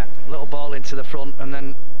 Yeah, little ball into the front, and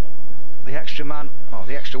then the extra man, or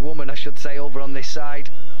the extra woman I should say, over on this side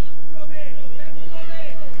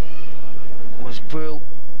was Böhl.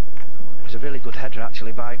 It was a really good header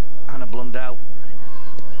actually by Anna Blundell.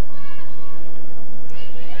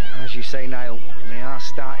 as you say, Niall, they are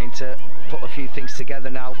starting to put a few things together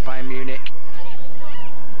now, Bayern Munich.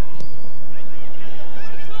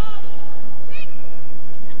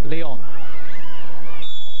 Leon.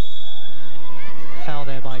 Foul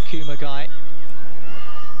there by Kumagai.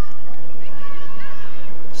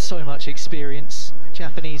 So much experience.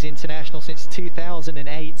 Japanese international since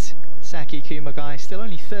 2008. Saki Kumagai, still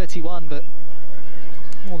only 31, but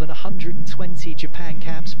more than 120 Japan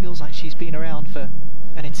caps. Feels like she's been around for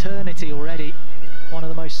an eternity already. One of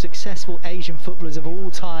the most successful Asian footballers of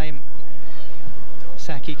all time.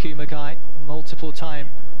 Saki Kumagai, multiple-time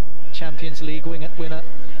Champions League winner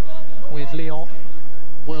with Lyon,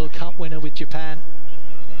 World Cup winner with Japan.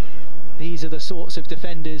 These are the sorts of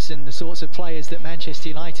defenders and the sorts of players that Manchester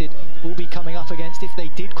United will be coming up against if they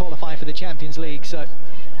did qualify for the Champions League. So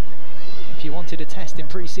if you wanted a test in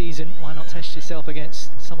pre-season, why not test yourself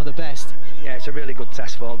against some of the best? Yeah, it's a really good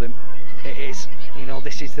test for them. It is. You know,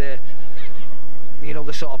 this is the, you know,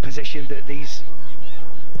 the sort of position that these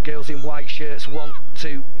girls in white shirts want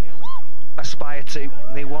to aspire to.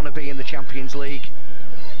 They want to be in the Champions League.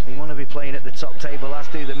 They want to be playing at the top table, as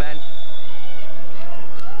do the men.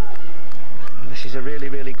 And this is a really,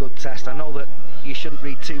 really good test. I know that you shouldn't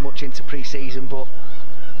read too much into pre-season, but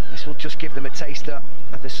this will just give them a taster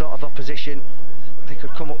of the sort of opposition they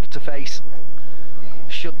could come up to face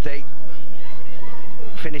should they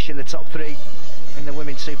finish in the top 3 in the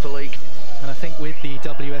Women's Super League. And I think with the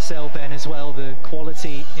WSL, Ben, as well, the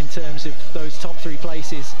quality in terms of those top 3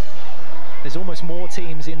 places, there's almost more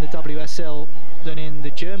teams in the WSL than in the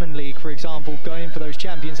German league, for example, going for those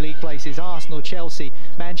Champions League places. Arsenal, Chelsea,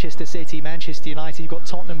 Manchester City, Manchester United. You've got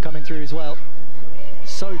Tottenham coming through as well.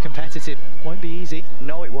 So competitive. Won't be easy.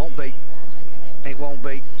 No, it won't be. It won't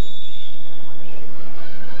be.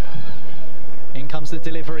 In comes the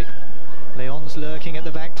delivery. Leon's lurking at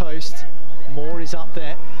the back post. Moore is up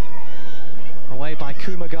there. Away by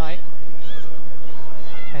Kumagai.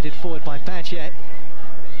 Headed forward by Badget.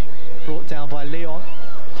 Brought down by Leon.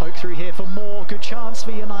 Poke through here for Moore. Good chance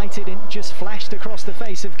for United. It just flashed across the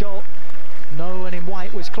face of goal. No one in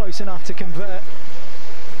white was close enough to convert.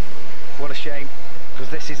 What a shame, because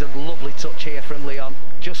this is a lovely touch here from Leon.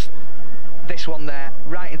 Just this one there,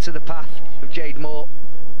 right into the path of Jade Moore.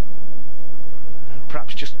 And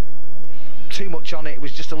perhaps just too much on it. It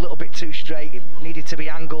was just a little bit too straight. It needed to be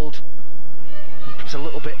angled. Perhaps a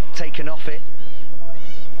little bit taken off it.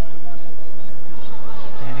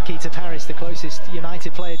 And Nikita Paris, the closest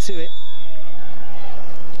United player to it,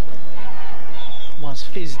 was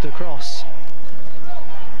fizzed across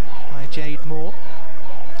by Jade Moore.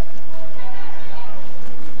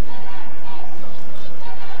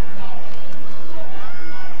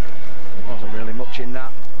 Wasn't really much in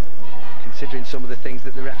that, considering some of the things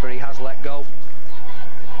that the referee has let go.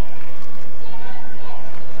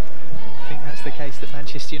 I think that's the case that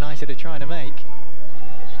Manchester United are trying to make.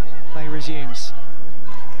 Play resumes.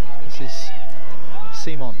 This is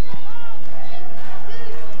Simon.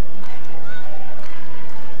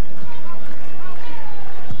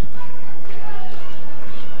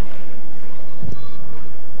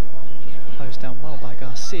 Closed down well by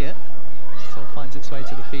Garcia. Still finds its way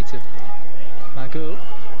to the feet of Magul.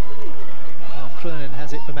 Well, Clunan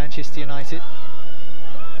has it for Manchester United.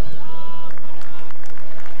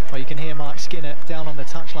 Well, you can hear Mark Skinner down on the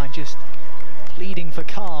touchline just pleading for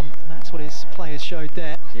calm. That's what his players showed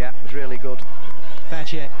there. Yeah, it was really good.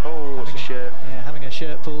 Badget. Oh, it's a shirt. Yeah, having her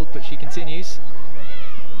shirt pulled, but she continues.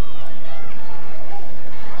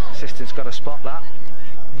 Assistant's got to spot that.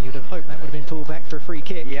 And you'd have hoped that would have been pulled back for a free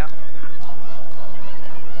kick. Yeah.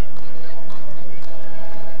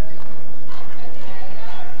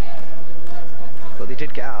 But they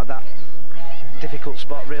did get out of that difficult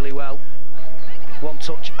spot really well. One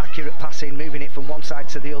touch, accurate passing, moving it from one side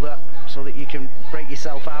to the other so that you can break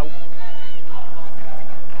yourself out.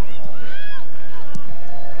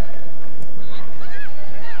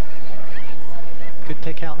 Good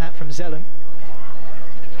pick out that from Zellum.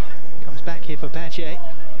 Comes back here for Badget.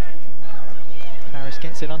 Paris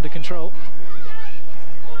gets it under control.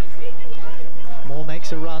 Moore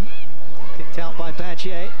makes a run. Picked out by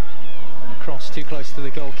Badget. And a cross too close to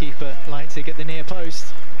the goalkeeper. Leipzig at the near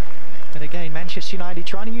post. And again, Manchester United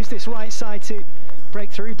trying to use this right side to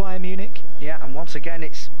break through Bayern Munich. Yeah, and once again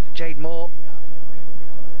it's Jade Moore.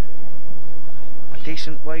 A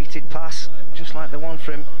decent weighted pass, just like the one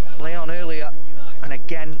from Leon earlier. And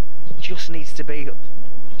again, just needs to be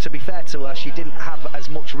fair to her, she didn't have as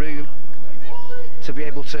much room to be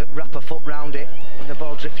able to wrap her foot round it when the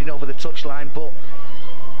ball drifting over the touchline, but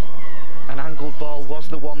an angled ball was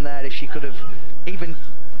the one there. If she could have even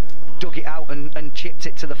dug it out and chipped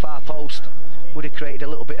it to the far post, would have created a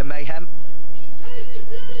little bit of mayhem.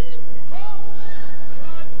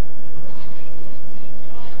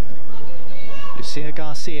 Lucia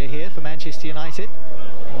Garcia here for Manchester United.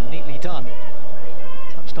 Well, neatly done.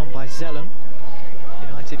 Touched on by Zellum.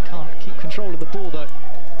 United can't keep control of the ball though.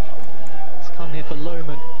 It's come here for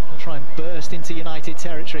Lohman and try and burst into United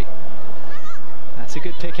territory. That's a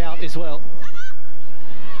good pick out as well.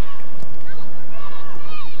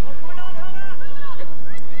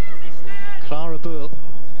 Clara Bull.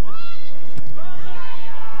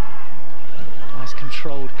 Nice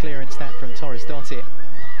controlled clearance that from Torres Dottir.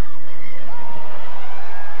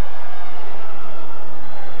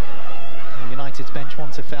 United's bench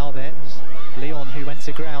wants a foul there. It was Leon who went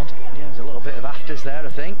to ground. Yeah, there's a little bit of afters there, I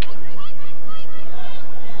think.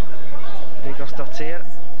 Vigos Dottir.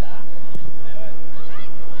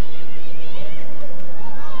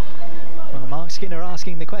 Well, Mark Skinner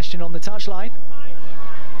asking the question on the touchline.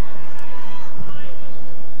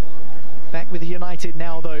 Back with United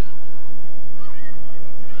now, though.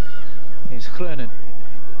 Here's Groenen.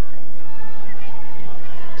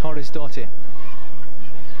 Torres Dottir.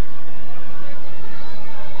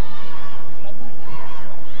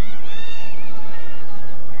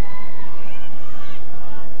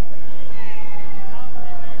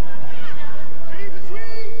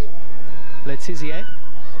 Letizier.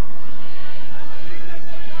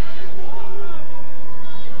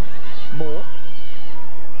 Moore.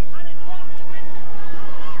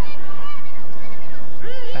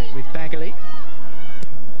 Back with Bagley.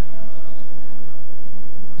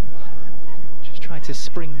 Just tried to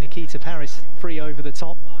spring Nikita Paris free over the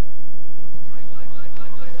top.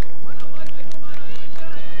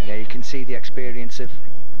 Yeah, you can see the experience of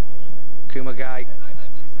Kumagai.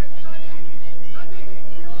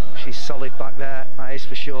 She's solid back there, that is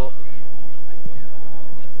for sure.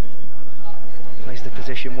 Plays the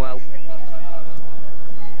position well.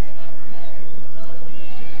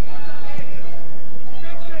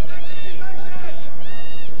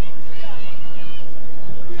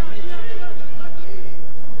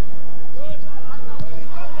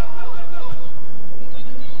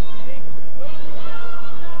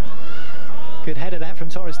 Good header that from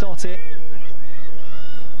Torres Dottir.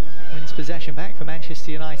 Wins possession back for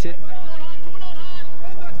Manchester United.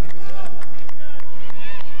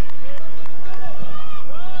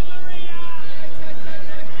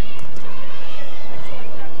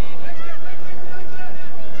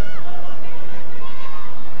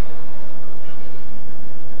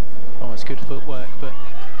 Oh, it's good footwork, but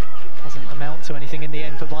doesn't amount to anything in the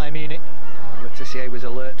end for Bayern Munich. Letizier was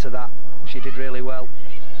alert to that. She did really well.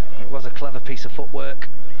 It was a clever piece of footwork.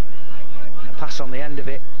 A pass on the end of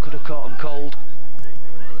it could have caught them cold.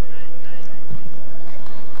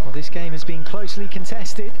 Well, this game has been closely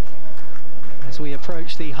contested as we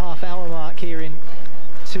approach the half-hour mark here in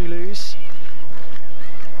Toulouse.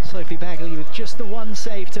 Sophie Bagley with just the one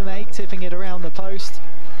save to make, tipping it around the post.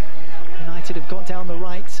 United have got down the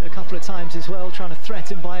right a couple of times as well, trying to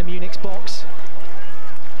threaten Bayern Munich's box.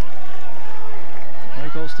 No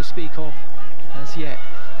goals to speak of as yet.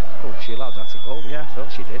 Oh, she allowed that to go. Yeah, I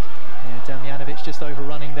thought she did. Yeah, Damjanovic just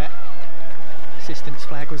overrunning that. Assistance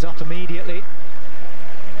flag was up immediately.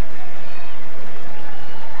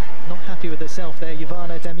 Not happy with herself there,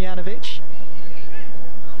 Jovana Damjanovic.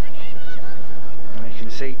 And you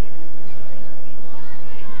can see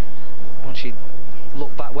once she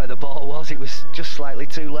looked back where the ball was, it was just slightly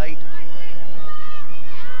too late.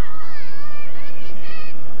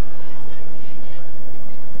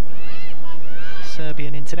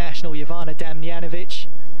 Serbian international Jovana Damjanovic,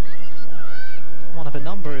 one of a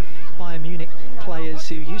number of Bayern Munich players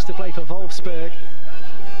who used to play for Wolfsburg,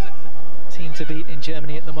 team to beat in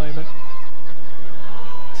Germany at the moment.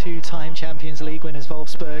 Two-time Champions League winners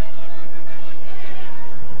Wolfsburg.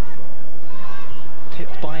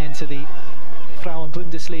 Pipped Bayern to the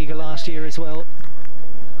Frauen-Bundesliga last year as well.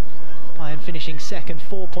 Bayern finishing second,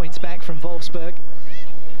 4 points back from Wolfsburg.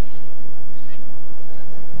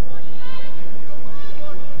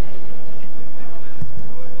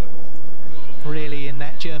 Really in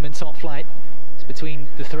that German top flight, it's between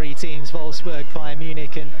the three teams, Wolfsburg, Bayern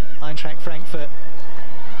Munich and Eintracht Frankfurt.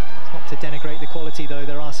 It's not to denigrate the quality though,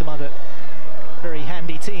 there are some other very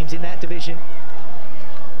handy teams in that division.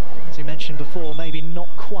 As we mentioned before, maybe not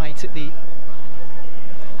quite at the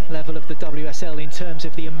level of the WSL in terms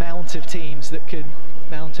of the amount of teams that can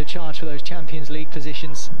mount a charge for those Champions League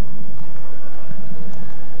positions.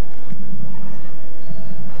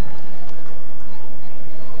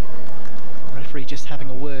 Referee just having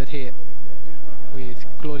a word here with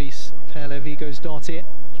Glodis Perle-Vigos Dottir.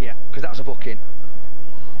 Yeah, because that was a booking.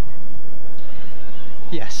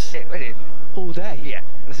 Yes. all day. Yeah,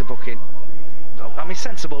 there's a booking. I mean,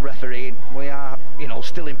 sensible refereeing. We are, you know,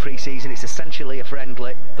 still in pre-season. It's essentially a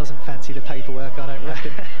friendly. Doesn't fancy the paperwork, I don't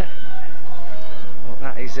reckon. Well,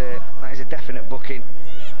 that is a definite booking.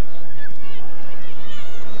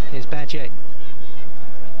 Here's Badje.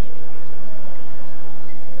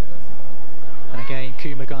 And again,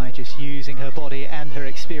 Kumagai just using her body and her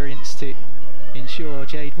experience to ensure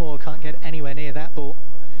Jade Moore can't get anywhere near that ball.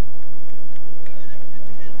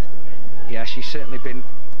 Yeah, she's certainly been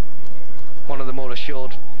one of the more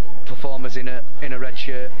assured performers in a red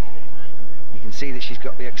shirt. You can see that she's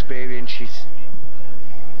got the experience. She's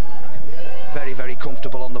very, very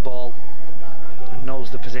comfortable on the ball and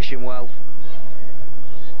knows the position well.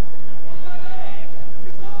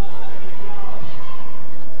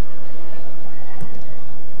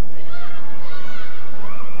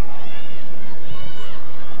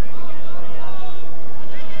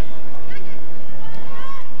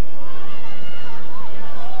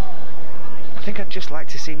 I think I'd just like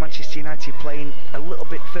to see Manchester United playing a little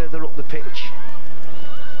bit further up the pitch.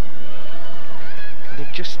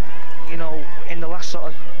 They've just, you know, in the last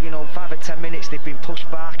sort of, 5 or 10 minutes, they've been pushed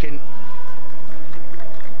back and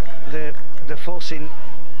they're forcing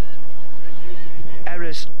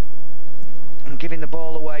errors and giving the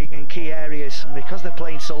ball away in key areas. And because they're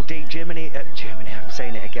playing so deep, Germany, I'm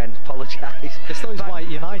saying it again, apologise. It's those white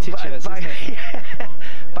United shirts, isn't it?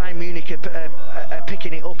 Bayern Munich are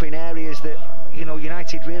picking it up in areas that,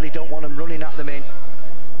 United really don't want them running at them in.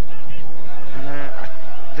 And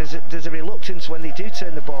there's a reluctance when they do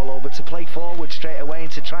turn the ball over to play forward straight away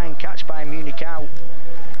and to try and catch Bayern Munich out.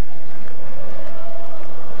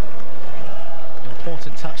 An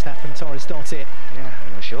important touch that from Torres Dottir. Yeah,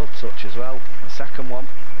 and a short touch as well, the second one.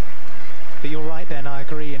 But you're right, Ben, I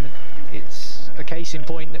agree, and it's a case in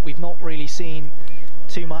point that we've not really seen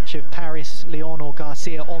too much of Paris, Leon or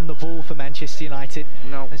Garcia on the ball for Manchester United.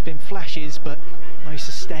 No. There's been flashes, but no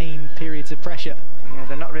sustained periods of pressure. Yeah,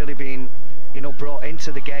 they're not really being, brought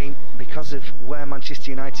into the game because of where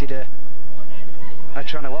Manchester United are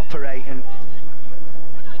trying to operate. And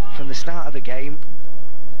from the start of the game,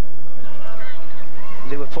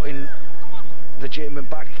 they were putting the German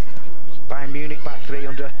Bayern Munich back three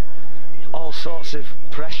under all sorts of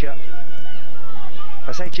pressure. If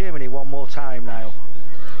I say Germany one more time, Niall.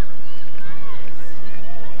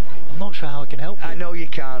 I'm not sure how I can help you. I know you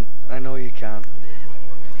can't. I know you can't.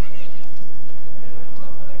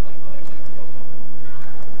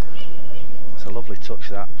 It's a lovely touch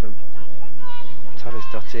that from Torres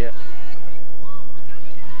Dottir.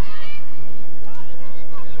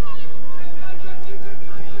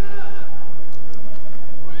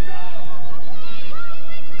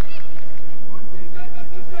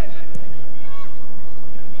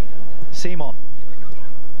 Simon.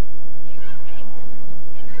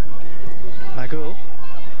 Magul.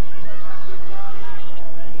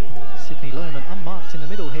 Sidney Lohman unmarked in the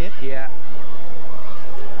middle here. Yeah.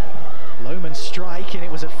 Lohman strike, and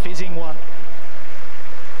it was a fizzing one.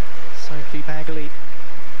 Sophie Bagley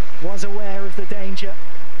was aware of the danger,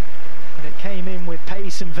 and it came in with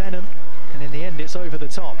pace and venom, and in the end it's over the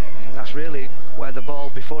top. And that's really where the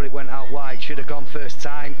ball, before it went out wide, should have gone first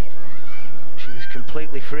time. She was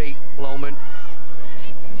completely free, Lohman.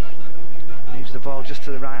 Moves the ball just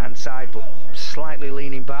to the right hand side, but slightly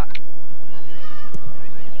leaning back.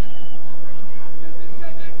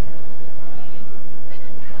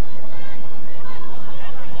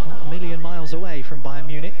 Not a million miles away from Bayern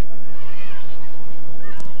Munich.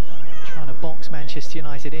 Trying to box Manchester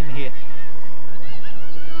United in here.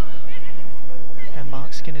 And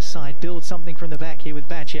Mark Skinner's side builds something from the back here with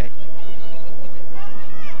Badje.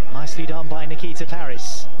 Nicely done by Nikita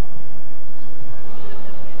Paris.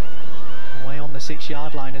 Away on the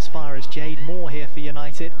 6-yard line as far as Jade Moore here for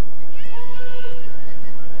United.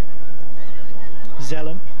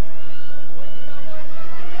 Zellum.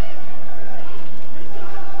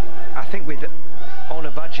 I think with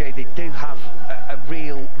Ona Badje, they do have a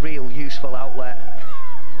real useful outlet.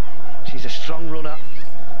 She's a strong runner.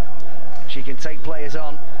 She can take players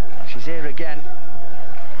on. She's here again.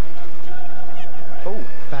 Oh,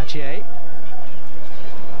 Badje.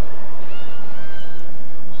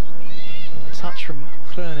 Touch from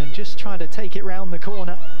Kloenen, just trying to take it round the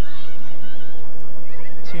corner.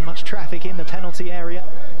 Too much traffic in the penalty area.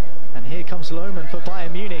 And here comes Lohman for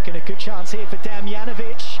Bayern Munich, and a good chance here for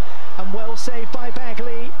Damjanovic. And well saved by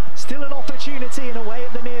Bagley. Still an opportunity, and away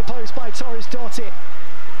at the near post by Torres Dottir.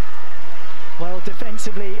 Well,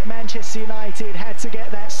 defensively, Manchester United had to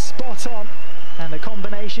get that spot on. And the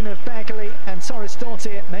combination of Bagley and Torres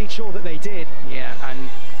Dottir made sure that they did. Yeah, and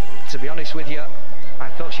to be honest with you, I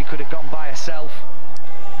thought she could have gone by herself.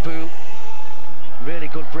 Boo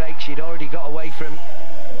good break. She'd already got away from,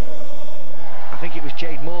 I think it was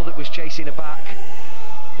Jade Moore that was chasing her back,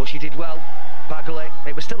 but she did well. Bagley,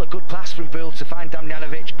 it was still a good pass from Bull to find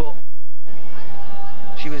Damjanovic, but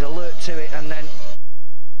she was alert to it, and then,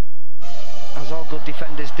 as all good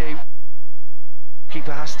defenders do,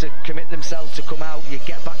 keeper has to commit themselves to come out. You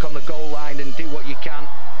get back on the goal line and do what you can.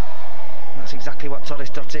 That's exactly what Torres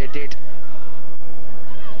Dottir did.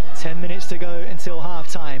 10 minutes to go until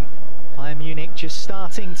half-time. Bayern Munich just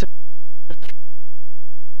starting to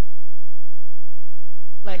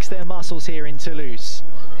flex their muscles here in Toulouse.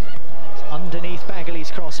 It's underneath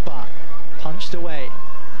Bagley's crossbar, punched away,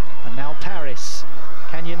 and now Paris.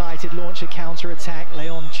 Can United launch a counter-attack?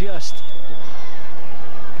 Leon just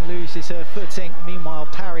loses her footing. Meanwhile,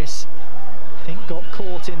 Paris, I think, got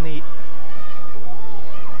caught in the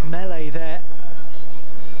melee there.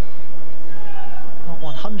 Not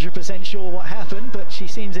 100% sure what happened, but she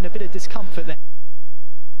seems in a bit of discomfort there.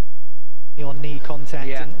 On knee contact,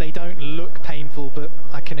 yeah. And they don't look painful, but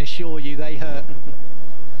I can assure you they hurt.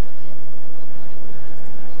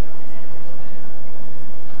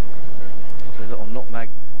 A little nutmeg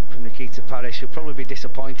from Nikita Paris. She'll probably be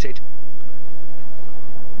disappointed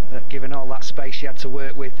that, given all that space she had to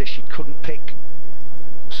work with, that she couldn't pick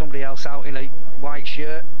somebody else out in a white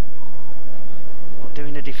shirt. Not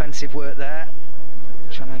doing the defensive work there,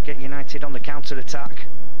 trying to get United on the counter-attack.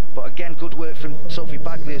 But again, good work from Sophie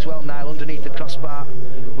Bagley as well, Niall, underneath the crossbar.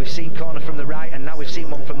 We've seen corner from the right, and now we've seen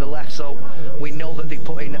one from the left, so we know that they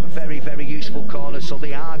put in very, very useful corners, so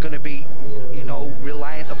they are going to be, you know,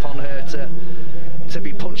 reliant upon her to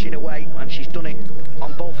be punching away, and she's done it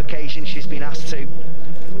on both occasions she's been asked to.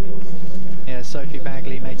 Yeah, Sophie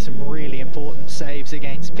Bagley made some really important saves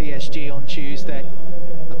against PSG on Tuesday.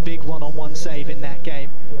 A big one-on-one save in that game,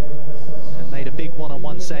 and made a big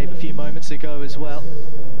one-on-one save a few moments ago as well.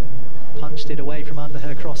 Punched it away from under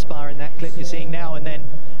her crossbar in that clip you're seeing now, and then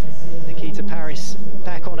Nikita Paris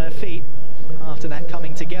back on her feet after that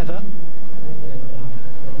coming together.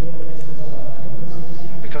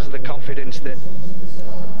 Because of the confidence that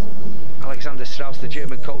Alexander Strauss, the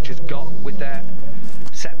German coach, has got with their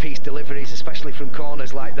set-piece deliveries, especially from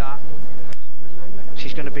corners like that,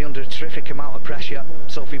 she's going to be under a terrific amount of pressure,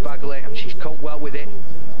 Sophie Bagley, and she's coped well with it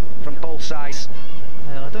from both sides.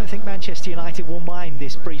 Well, I don't think Manchester United will mind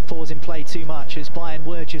this brief pause in play too much, as Bayern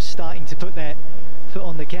were just starting to put their foot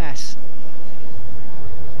on the gas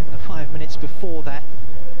in the 5 minutes before that.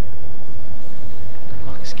 And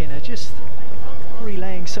Mark Skinner just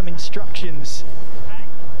relaying some instructions.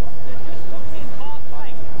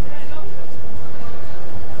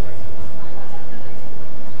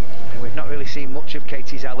 And we've not really seen much of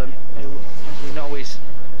Katie Zellem, who, as we know, is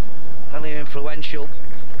fairly influential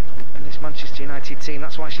in this Manchester United team.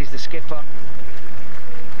 That's why she's the skipper.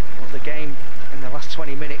 But the game in the last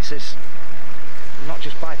 20 minutes has not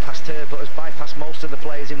just bypassed her, but has bypassed most of the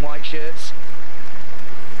players in white shirts.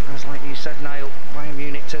 As like you said, Niall, Bayern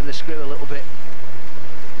Munich turned the screw a little bit.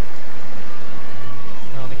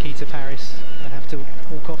 Well, Nikita Paris will have to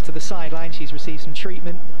walk off to the sideline. She's received some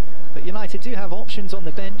treatment, but United do have options on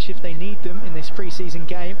the bench if they need them in this pre-season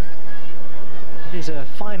game. It is a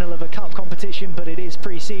final of a cup competition, but it is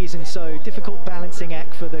pre-season, so difficult balancing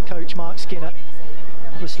act for the coach Mark Skinner.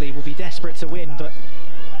 Obviously will be desperate to win, but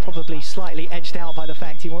probably slightly edged out by the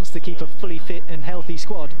fact he wants to keep a fully fit and healthy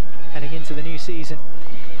squad heading into the new season.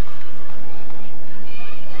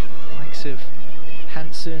 Likes of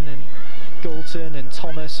Hansen and Galton and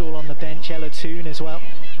Thomas all on the bench, Ella Toon as well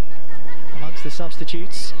amongst the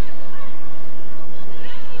substitutes.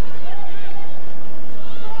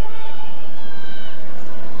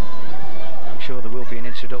 Sure there will be an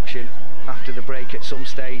introduction after the break at some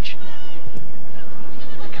stage,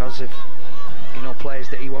 because of, you know, players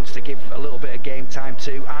that he wants to give a little bit of game time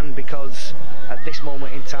to, and because at this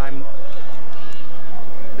moment in time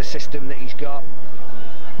the system that he's got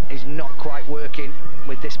is not quite working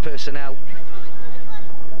with this personnel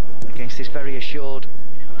against this very assured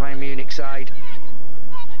Bayern Munich side.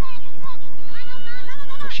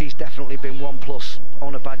 But she's definitely been 1+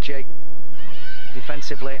 Ona Badje,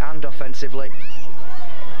 defensively and offensively.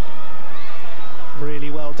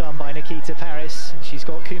 Really well done by Nikita Paris. She's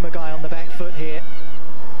got Kumagai on the back foot here,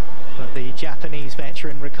 but the Japanese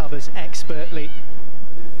veteran recovers expertly.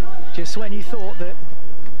 Just when you thought that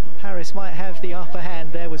Paris might have the upper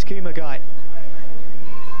hand, there was Kumagai.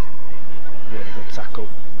 Really good tackle,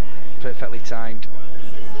 perfectly timed.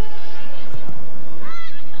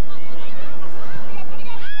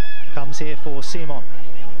 Comes here for Simon.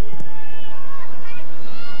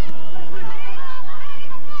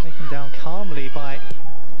 Taken down calmly by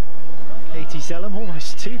Katie Zellem,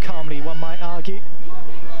 almost too calmly one might argue.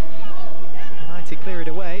 United clear it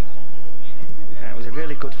away. Yeah, it was a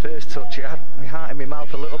really good first touch. It had my heart in my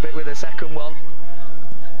mouth a little bit with the second one.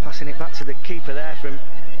 Passing it back to the keeper there from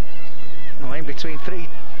in between three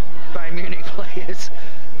Bayern Munich players.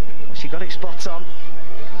 She got it spot on.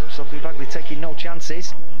 Sophie Bagley taking no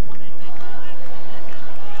chances.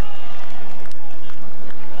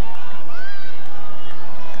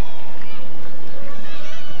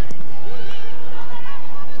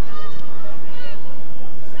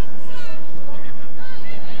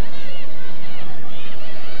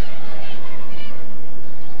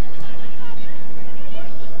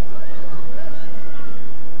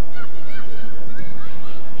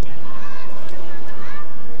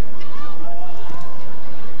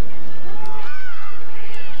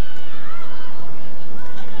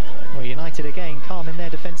 United again calm in their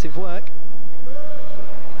defensive work.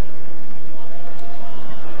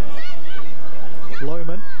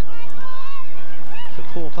 Lohman. It's a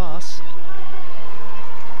poor pass.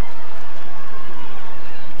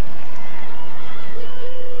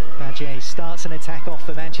 Badger starts an attack off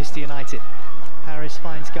for Manchester United. Paris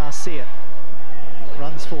finds Garcia.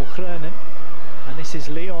 Runs for Groenen. And this is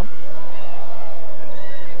Leon.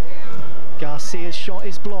 Garcia's shot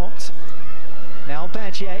is blocked. Now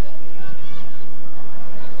Badger.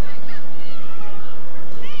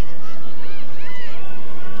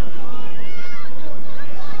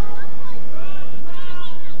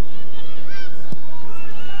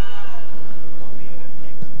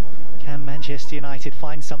 Can Manchester United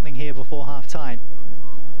find something here before half-time?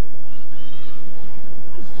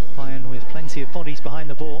 Bayern with plenty of bodies behind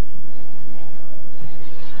the ball.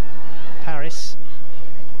 Paris.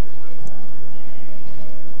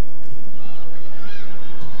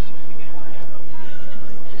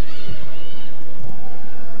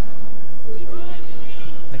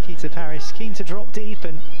 Nikita Paris keen to drop deep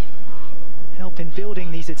and help in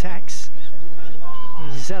building these attacks.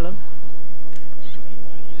 Here's Zellum.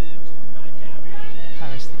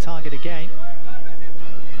 Paris the target again.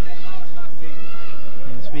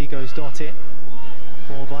 Here's Vigo's Dottir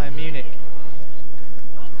for Bayern Munich.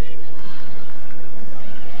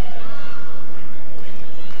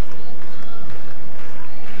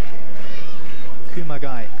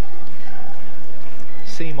 Kumagai.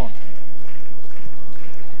 Simon.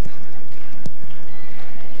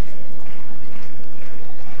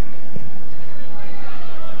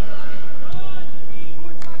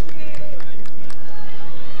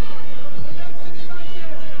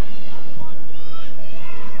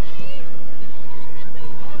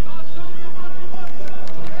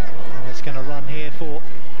 For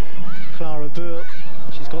Clara Bourg.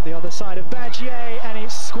 She's got the other side of Badger and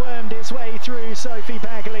it's squirmed its way through Sophie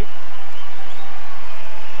Bagley.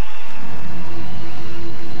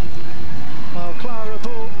 Well, Clara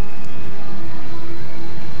Bourg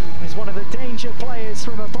is one of the danger players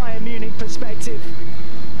from a Bayern Munich perspective,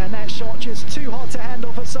 and that shot just too hot to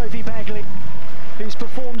handle for Sophie Bagley, who's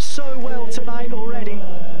performed so well tonight already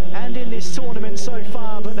and in this tournament so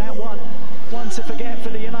far, but that one to forget for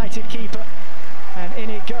the United keeper. And in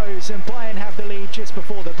it goes, and Bayern have the lead just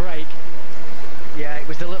before the break. Yeah, it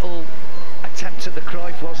was the little attempt at the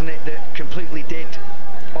Cruyff, wasn't it, that completely did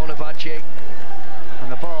honour Badger.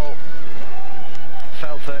 And the ball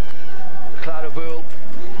fell for Clara Bourg.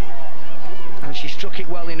 And she struck it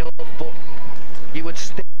well enough, but you would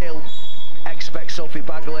still expect Sophie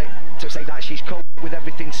Bagley to say that she's coped with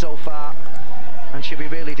everything so far. And she'll be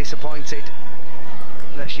really disappointed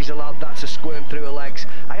that she's allowed that to squirm through her legs.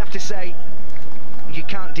 I have to say, you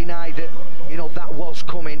can't deny that, you know, that was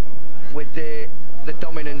coming with the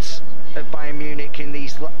dominance of Bayern Munich in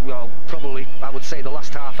these, well, probably, I would say, the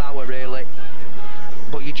last half hour, really.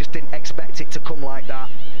 But you just didn't expect it to come like that.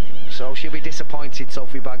 So she'll be disappointed,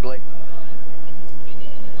 Sophie Bagley.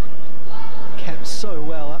 Kept so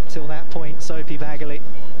well up till that point, Sophie Bagley.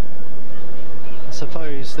 I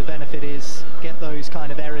suppose the benefit is get those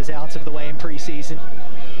kind of errors out of the way in pre-season.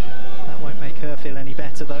 That won't make her feel any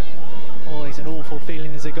better, though. Always an awful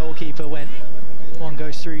feeling as a goalkeeper when one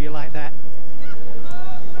goes through you like that.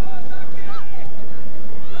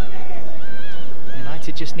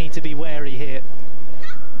 United just need to be wary here.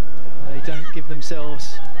 They don't give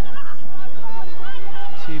themselves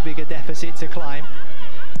too big a deficit to climb.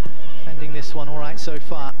 Defending this one all right so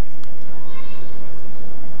far.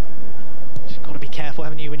 Just got to be careful,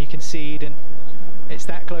 haven't you, when you concede and it's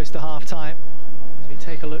that close to half-time. As we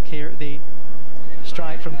take a look here at the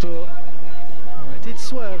strike from Bourg. Well, it did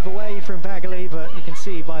swerve away from Bagley, but you can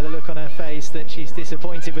see by the look on her face that she's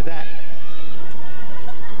disappointed with that.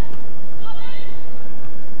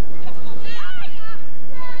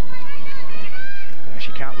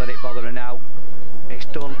 She can't let it bother her now. It's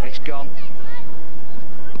done, it's gone.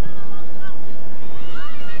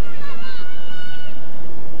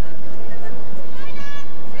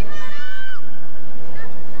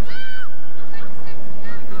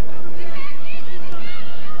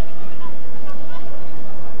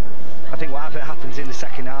 happens in the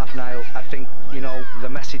second half, Niall, I think, you know, the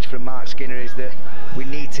message from Mark Skinner is that we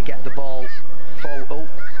need to get the ball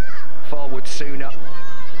forward sooner.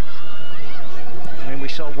 I mean, we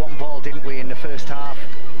saw one ball, didn't we, in the first half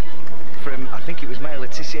from, I think it was Maël Le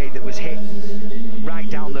Tissier, that was hit right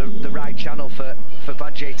down the right channel for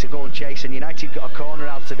Badje to go and chase, and United got a corner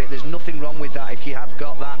out of it. There's nothing wrong with that if you have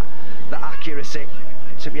got that accuracy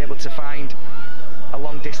to be able to find a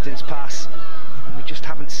long distance pass, and we just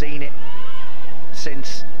haven't seen it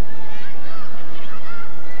since.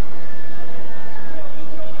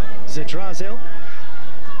 Zadrazil,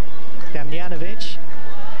 Damjanovic,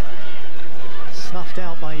 snuffed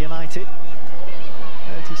out by United.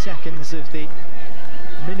 30 seconds of the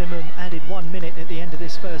minimum added 1 minute at the end of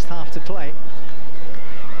this first half to play.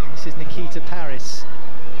 This is Nikita Paris,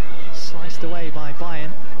 sliced away by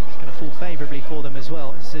Bayern. It's going to fall favourably for them as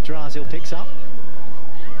well. Zadrazil picks up.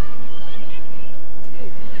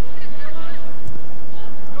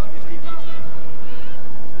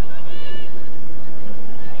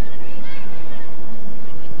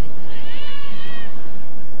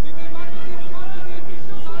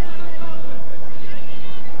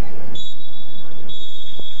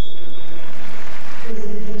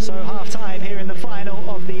 So half-time here in the final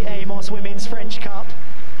of the Amos Women's French Cup.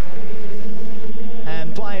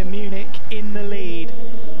 And Bayern Munich in the lead.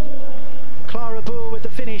 Clara Boer with the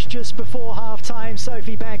finish just before half-time.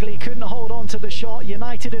 Sophie Bagley couldn't hold on to the shot.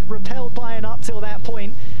 United had repelled Bayern up till that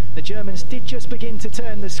point. The Germans did just begin to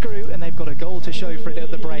turn the screw, and they've got a goal to show for it at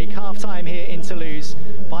the break. Half-time here in Toulouse.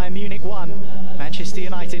 Bayern Munich 1, Manchester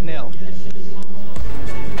United 0.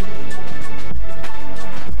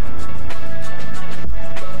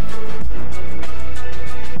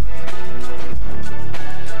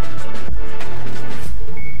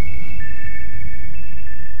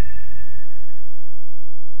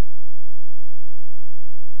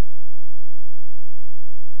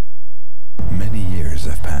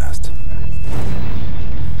 Have passed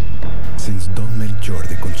since Don Melchor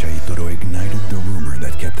de Conchaitoro ignited the rumor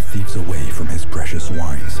that kept thieves away from his precious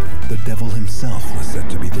wines. The devil himself was said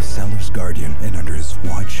to be the cellar's guardian, and under his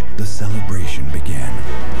watch the celebration began.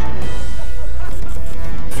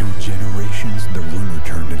 Through generations, the rumor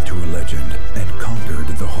turned into a legend and conquered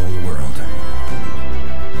the whole world.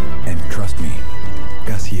 And trust me,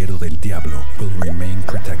 Casiero del Diablo will remain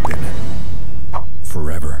protected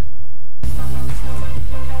forever.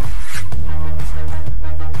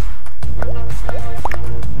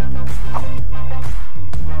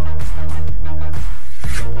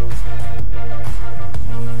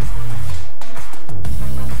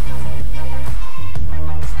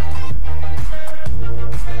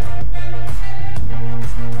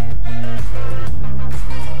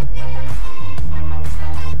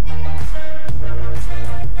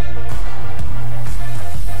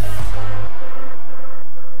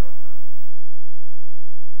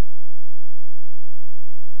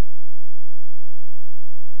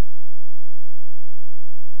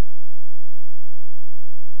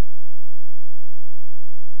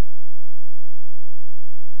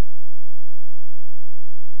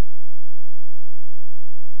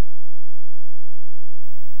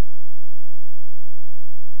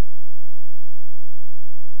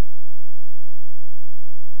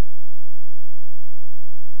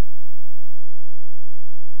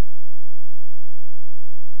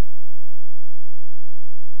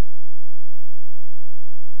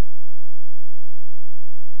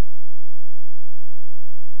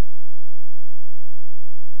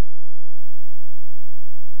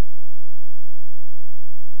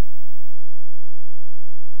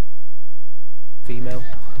 Female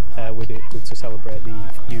to celebrate the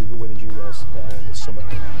Women's Euros this summer.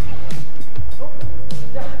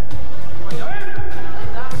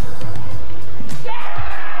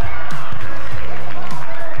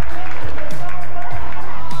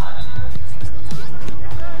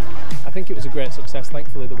 I think it was a great success.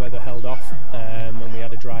 Thankfully the weather held off and we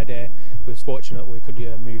had a dry day. We was fortunate we could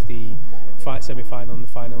move the semi-final and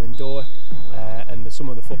the final indoor, and some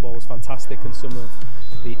of the football was fantastic, and some of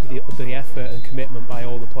the effort and commitment by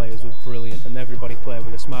all the players was brilliant, and everybody played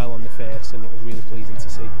with a smile on their face, and it was really pleasing to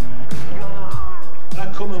see. When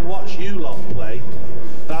I come and watch you lot play,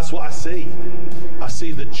 that's what I see. I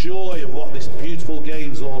see the joy of what this beautiful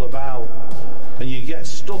game's all about. And you get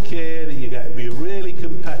stuck in and you get be really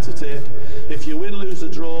competitive. If you win, lose, or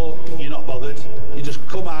draw, you're not bothered. You just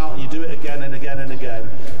come out and you do it again and again and again.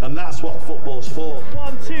 And that's what football's for.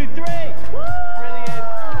 1, 2, 3. Brilliant.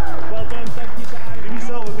 Well done. Thank you for having me. Give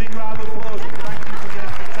yourself a big round of applause. Thank you for the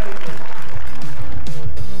entertainment.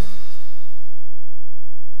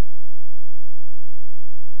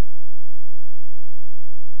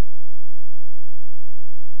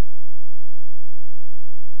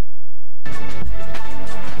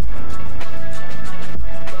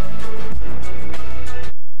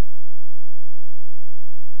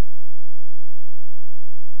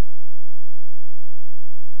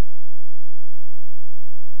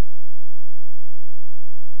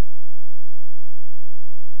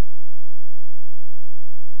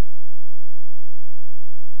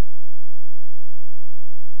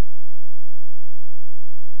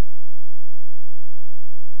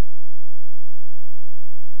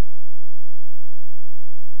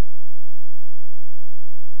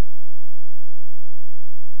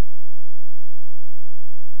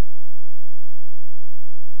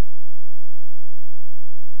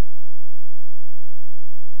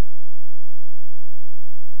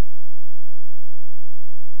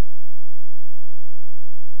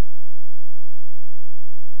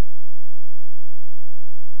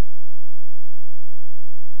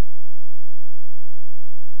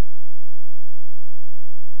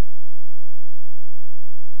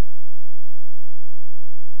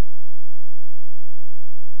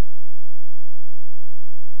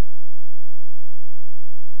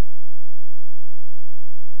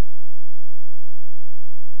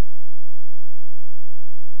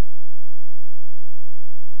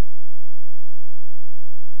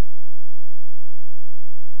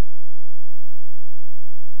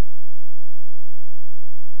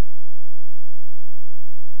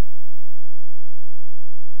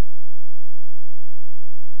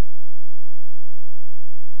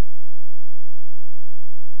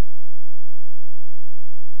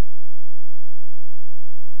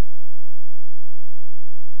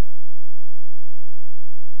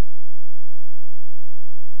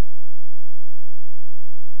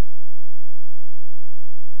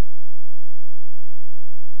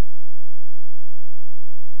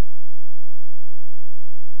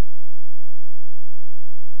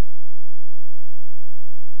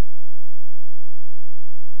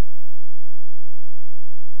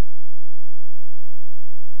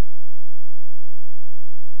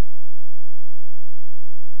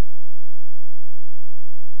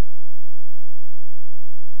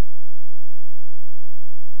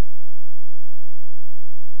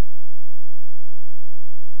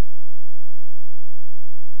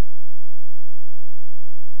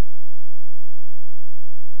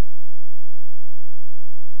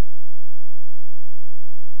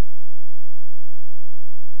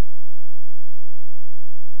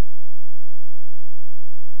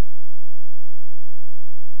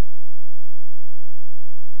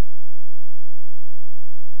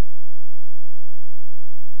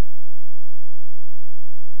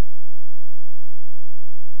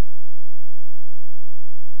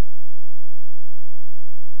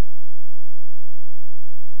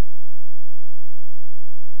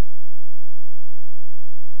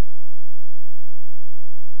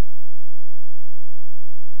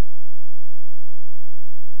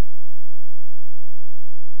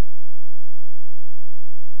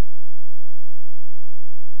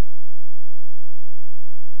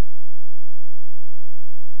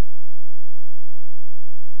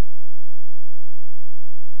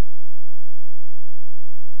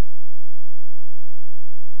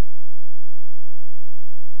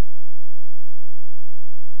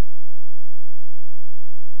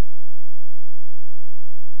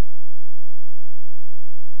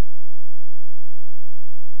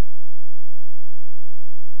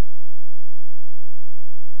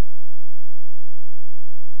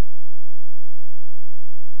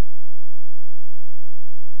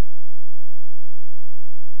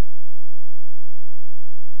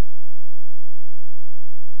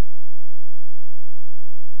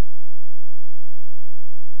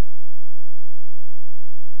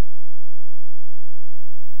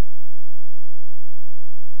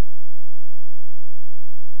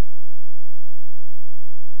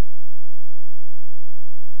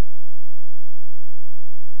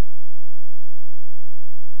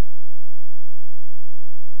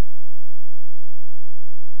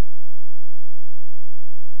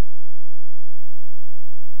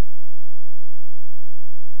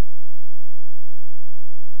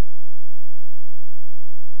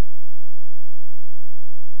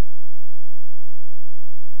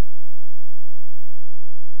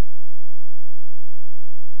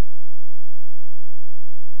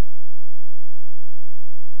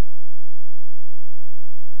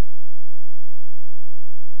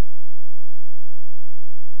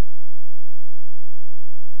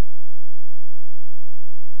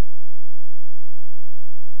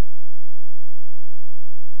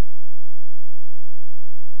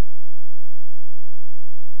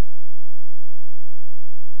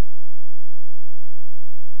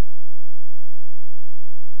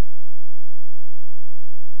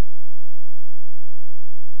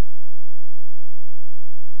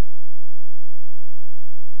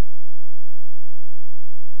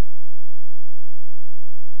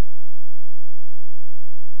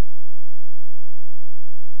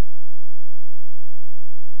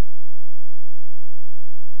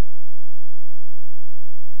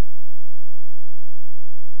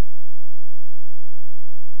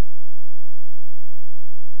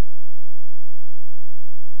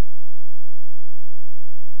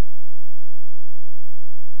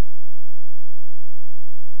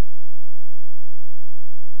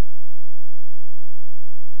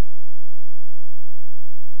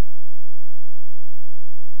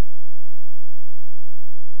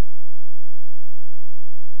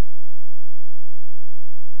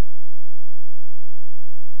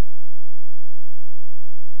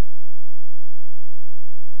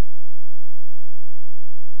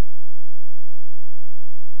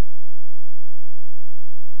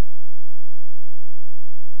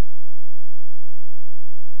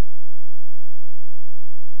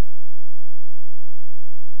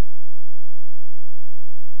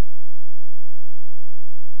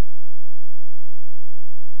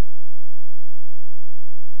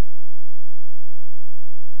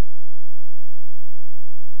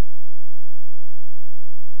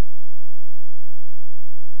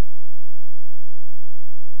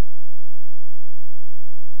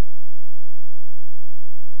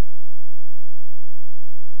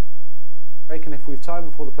 and if we've time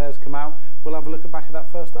before the players come out, we'll have a look back at that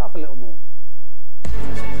first half a little more.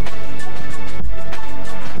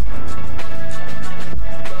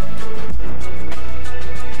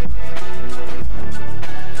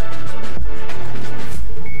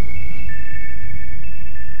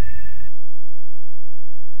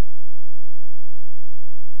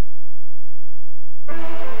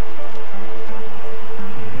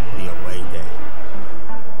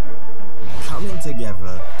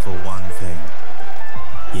 Together for one thing,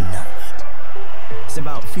 united. It's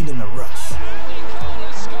about feeling a rush,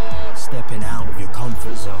 stepping out of your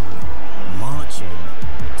comfort zone, marching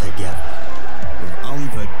together with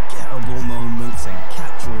unforgettable moments and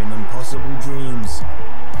capturing impossible dreams.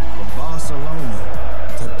 From Barcelona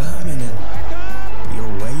to Birmingham, the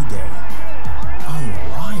away day,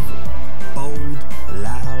 unrivaled, bold,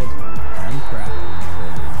 loud and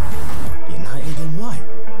proud. United in white,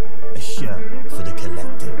 a shirt for the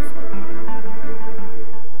collective.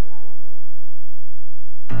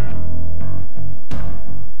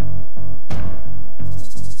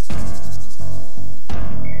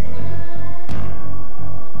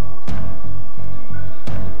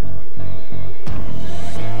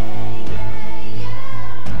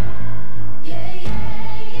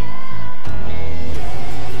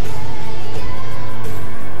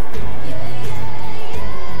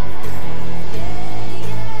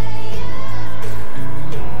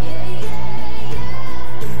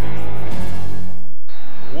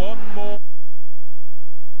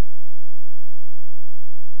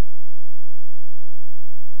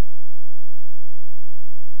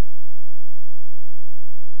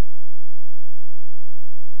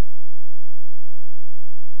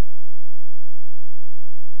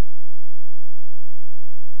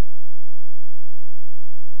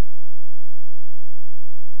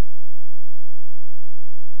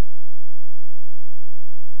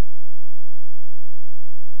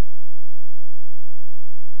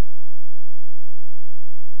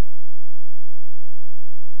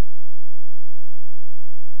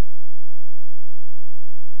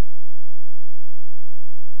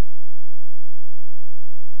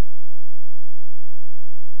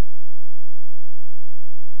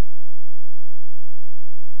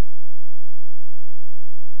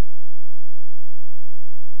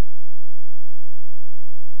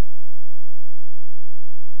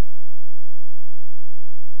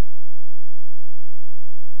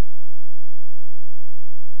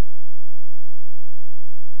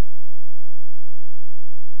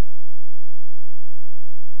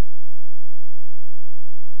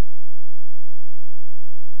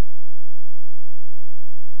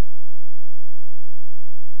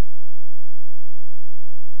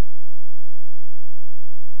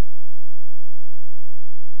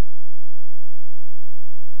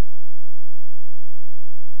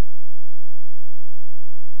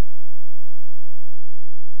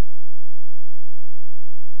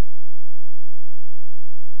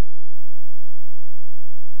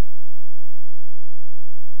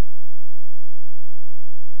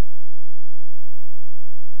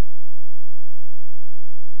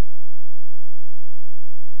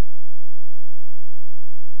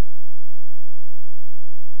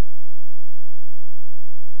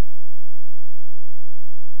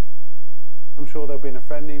 I'm sure they'll be in a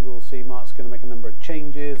friendly. We'll see Mark's going to make a number of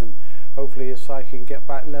changes and hopefully his side can get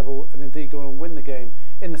back level and indeed go on and win the game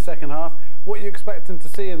in the second half. What are you expecting to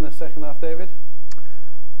see in the second half, David?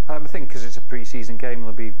 I think because it's a pre-season game,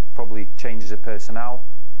 there'll be probably changes of personnel.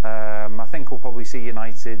 I think we'll probably see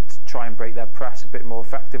United try and break their press a bit more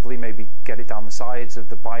effectively, maybe get it down the sides of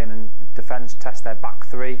the Bayern defence, test their back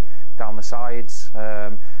three down the sides,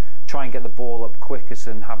 try and get the ball up quicker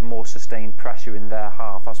and have more sustained pressure in their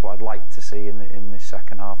half. That's what I'd like to see in this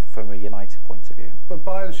second half from a United point of view. But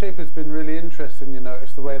Bayern's shape has been really interesting, you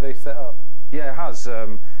notice, the way they set up. Yeah, it has.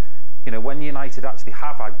 You know, when United actually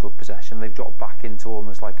have had good possession, they've dropped back into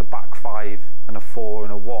almost like a back five and a 4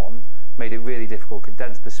 and a 1, made it really difficult,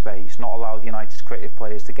 condensed the space, not allowed United's creative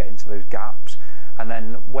players to get into those gaps. And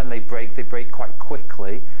then when they break quite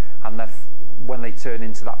quickly, and when they turn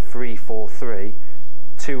into that 3-4-3,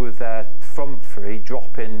 two of their front three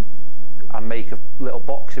drop in and make a little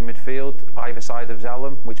box in midfield either side of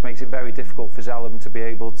Zellum, which makes it very difficult for Zellum to be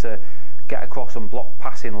able to get across and block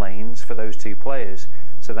passing lanes for those two players.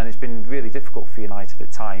 So then it's been really difficult for United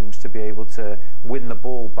at times to be able to win the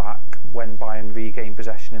ball back when Bayern regain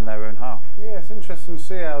possession in their own half. Yeah, it's interesting to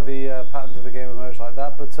see how the patterns of the game emerge like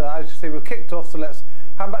that. But as you see, we're kicked off, so let's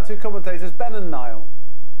hand back to commentators Ben and Niall.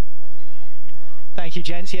 Thank you,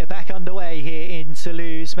 gents. Yeah, back underway here in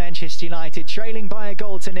Toulouse. Manchester United trailing by a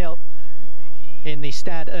 1-0 in the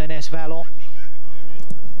Stade Ernest Vallon.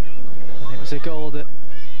 And then was a goal that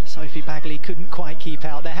Sophie Bagley couldn't quite keep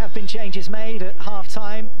out. There have been changes made at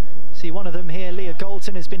half-time. See one of them here, Leah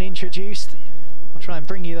Galton has been introduced. I'll try and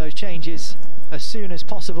bring you those changes as soon as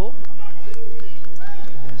possible.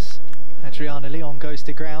 As Adriana Leon goes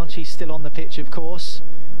to ground, she's still on the pitch of course,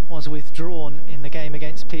 was withdrawn in the game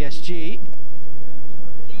against PSG.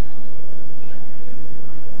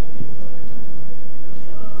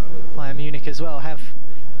 Bayern Munich as well have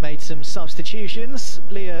made some substitutions.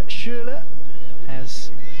 Leah Schürrle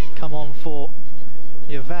has come on for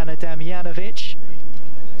Jovana Damjanovic.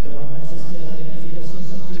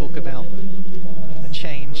 Talk about a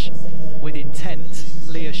change with intent.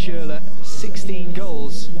 Leah Schürrle, 16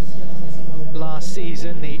 goals last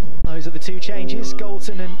season. Those are the two changes.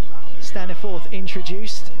 Galton and Staniforth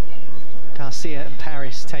introduced. Garcia and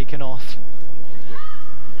Paris taken off.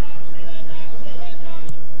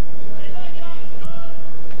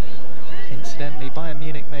 Incidentally, Bayern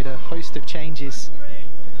Munich made a host of changes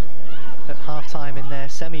at half-time in their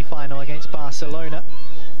semi-final against Barcelona.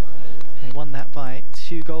 They won that by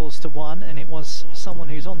 2-1, and it was someone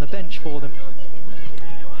who's on the bench for them,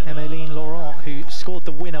 Emmeline Laurent, who scored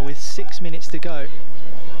the winner with 6 minutes to go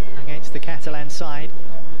against the Catalan side.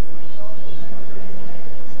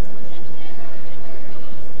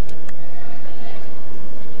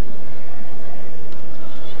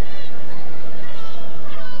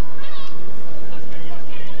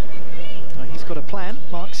 He's got a plan,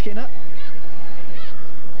 Mark Skinner.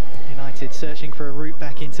 United searching for a route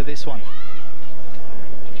back into this one.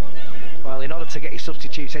 Well, in order to get his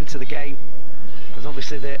substitutes into the game, because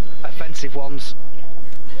obviously the offensive ones,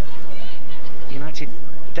 United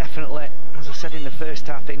definitely, as I said in the first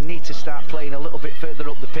half, they need to start playing a little bit further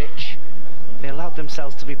up the pitch. They allowed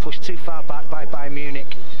themselves to be pushed too far back by Bayern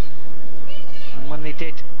Munich, and when they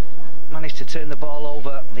did manage to turn the ball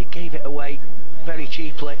over, they gave it away very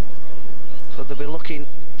cheaply. So they'll be looking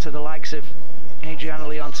to the likes of Adriana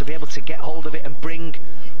Leon to be able to get hold of it and bring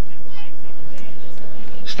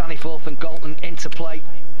Staniforth and Galton into play.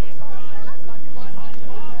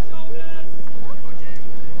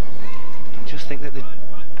 I just think that the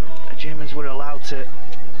Germans were allowed to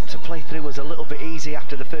play through us a little bit easy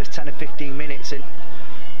after the first 10 or 15 minutes, and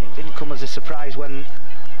it didn't come as a surprise when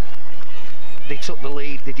they took the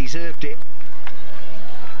lead. They deserved it.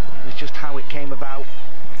 It was just how it came about,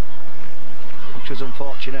 which was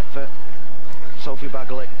unfortunate for Sophie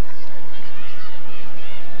Bagley.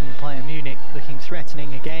 And Bayern Munich looking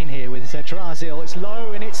threatening again here with Zadrazil. It's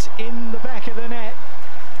low and it's in the back of the net.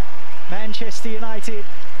 Manchester United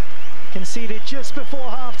conceded just before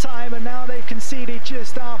half-time, and now they've conceded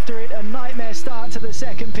just after it. A nightmare start to the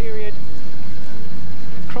second period.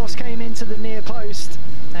 Cross came into the near post,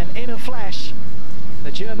 and in a flash,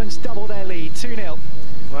 the Germans double their lead, 2-0.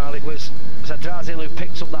 Well, it was Zadrazil who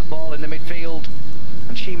picks up that ball in the midfield,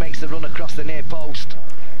 and she makes the run across the near post.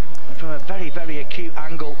 And from a very, very acute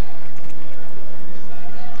angle.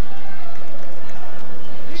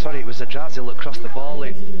 Sorry, it was Zadrazil that crossed the ball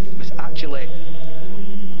in. It was actually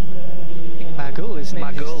Magul, isn't it?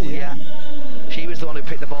 Magul, yeah. She was the one who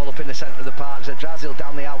picked the ball up in the centre of the park. Zadrazil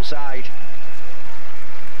down the outside.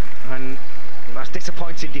 And that's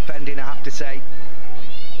disappointing defending, I have to say.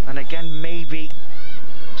 And again, maybe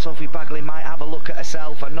Sophie Bagley might have a look at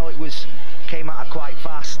herself. I know it came at her quite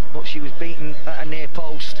fast, but she was beaten at a near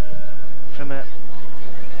post from a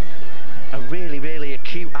really, really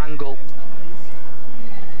acute angle.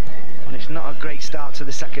 And it's not a great start to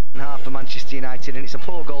the second half for Manchester United, and it's a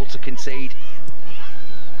poor goal to concede.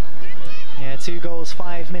 Yeah, 2 goals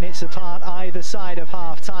 5 minutes apart either side of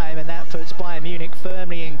half-time, and that puts Bayern Munich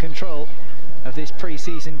firmly in control of this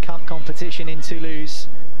pre-season cup competition in Toulouse.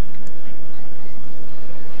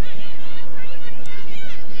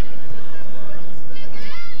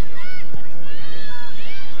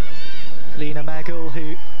 Lena Magul,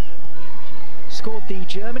 who scored the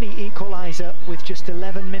Germany equaliser with just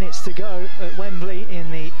 11 minutes to go at Wembley in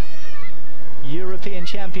the European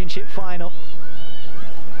Championship final.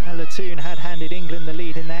 Ella Toon had handed England the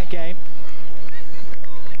lead in that game.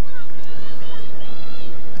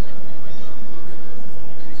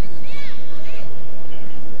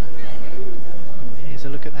 And here's a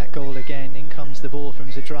look at that goal again. In comes the ball from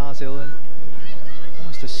Zadrazil, and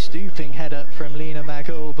almost a stooping header from Lena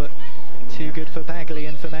Magul, but too good for Bagley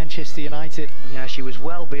and for Manchester United. Yeah, she was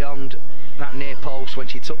well beyond that near post when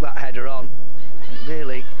she took that header on. It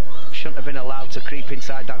really shouldn't have been allowed to creep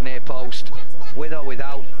inside that near post, with or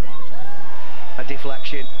without a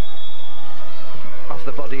deflection off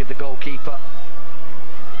the body of the goalkeeper.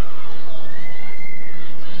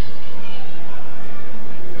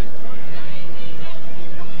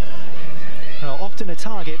 Well, off often a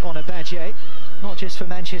target on a Badger, not just for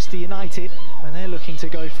Manchester United when they're looking to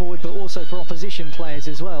go forward, but also for opposition players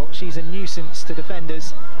as well. She's a nuisance to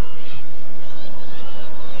defenders.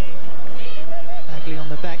 Bagley on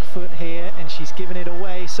the back foot here, and she's given it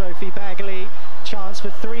away. Sophie Bagley, chance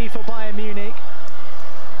for 3 for Bayern Munich.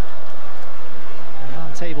 They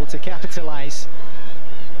aren't able to capitalise.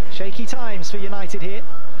 Shaky times for United here.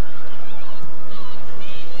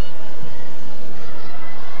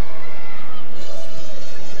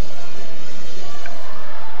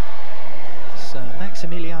 It's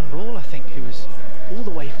Maximilian Rohl, I think, who was all the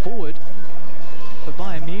way forward for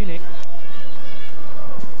Bayern Munich.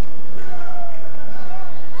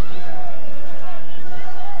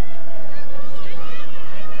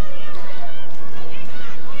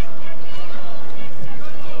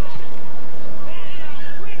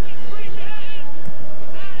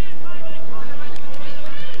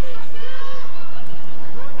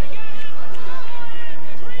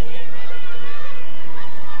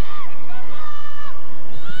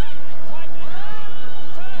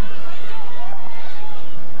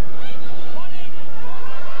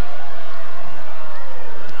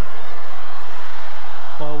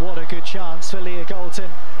 Chance for Leah Galton.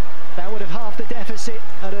 That would have halved the deficit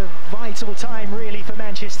at a vital time really for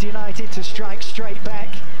Manchester United to strike straight back.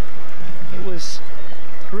 It was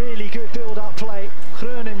really good build-up play.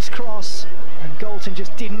 Groenen's cross, and Galton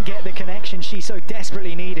just didn't get the connection she so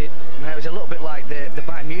desperately needed. It was a little bit like the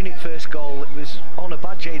Bayern Munich first goal. It was on a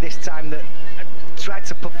Badger this time that tried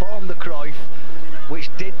to perform the Cruyff, which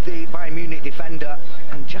did the Bayern Munich defender,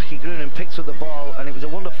 and Jackie Groenen picked up the ball, and it was a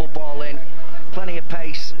wonderful ball in, plenty of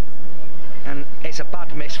pace. And it's a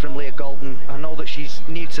bad miss from Leah Galton. I know that she's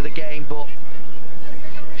new to the game, but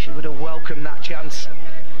she would have welcomed that chance,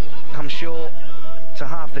 I'm sure, to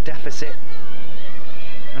halve the deficit.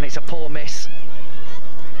 And it's a poor miss.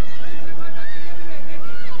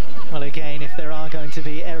 Well, again, if there are going to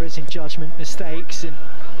be errors in judgment, mistakes, and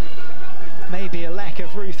maybe a lack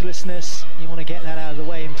of ruthlessness, you want to get that out of the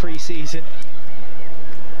way in pre-season.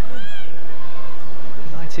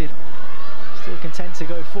 United still content to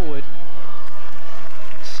go forward.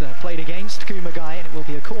 Played against Kumagai, and it will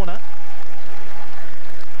be a corner.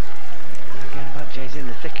 Again, Badger's in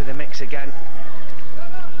the thick of the mix again.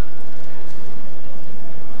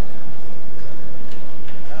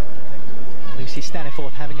 Lucy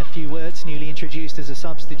Staniforth having a few words, newly introduced as a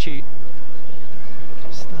substitute.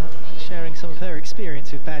 Just sharing some of her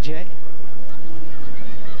experience with Badger.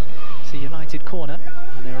 It's a United corner,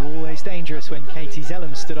 and they were always dangerous when Katie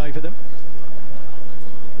Zellum stood over them.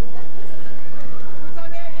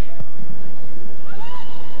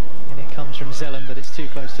 Comes from Zellum, but it's too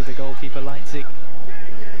close to the goalkeeper, Leipzig.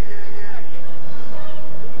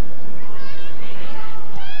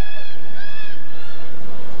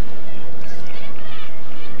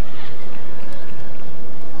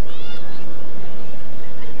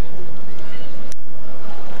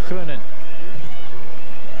 Groenen.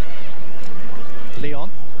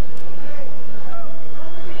 Leon.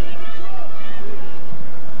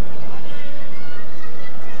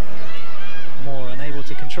 Moore unable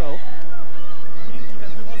to control.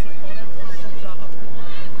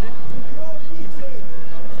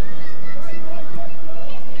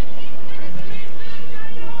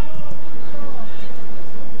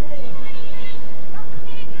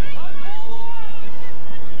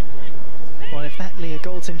 Leah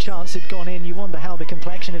Galton chance had gone in, you wonder how the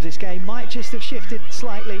complexion of this game might just have shifted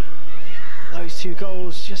slightly. Those 2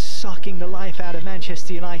 goals just sucking the life out of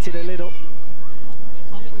Manchester United a little.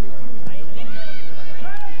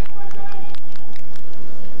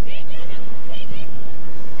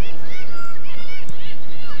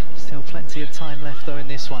 Still plenty of time left though in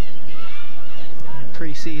this one. In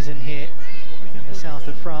pre-season here in the south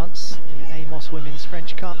of France, the Amos Women's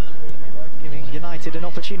French Cup, giving United an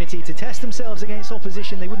opportunity to test themselves against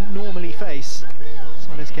opposition they wouldn't normally face, as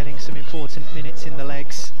well as getting some important minutes in the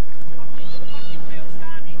legs.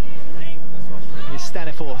 Here's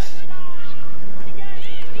Staniforth.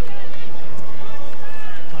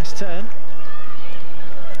 Nice turn.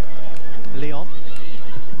 Leon.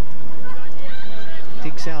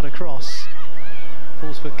 Digs out across.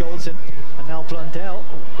 Falls for Galton, and now Blundell.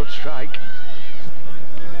 Oh, good strike.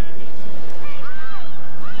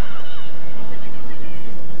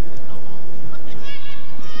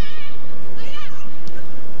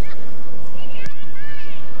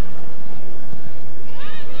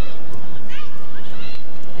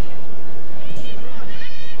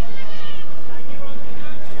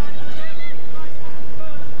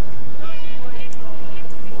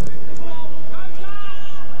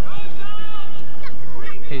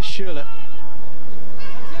 Here's Schürrle.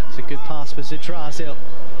 It's a good pass for Zadrazil.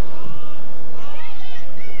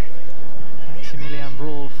 Maximilian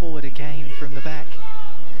Brawl forward again from the back.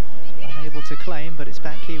 Unable to claim, but it's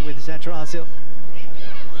back here with Zadrazil.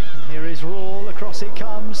 And here is Rawl, across it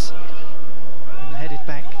comes. And headed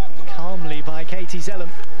back calmly by Katie Zellum.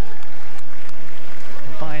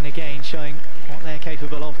 And Bayern again showing what they're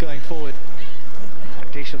capable of going forward.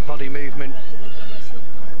 Decent body movement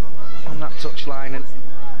on that touchline, and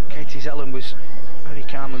Katie Zellum was very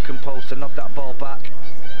calm and composed to knock that ball back.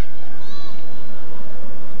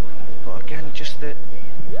 But again, just the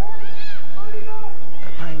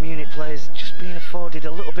Bayern Munich players just being afforded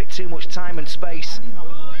a little bit too much time and space.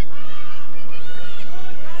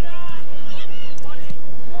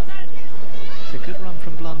 It's a good run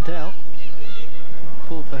from Blundell.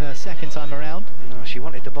 Fall for her second time around. No, she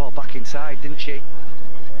wanted the ball back inside, didn't she?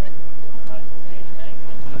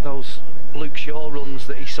 One of those Luke Shaw runs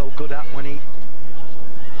that he's so good at when he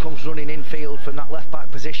comes running infield from that left back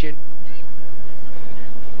position.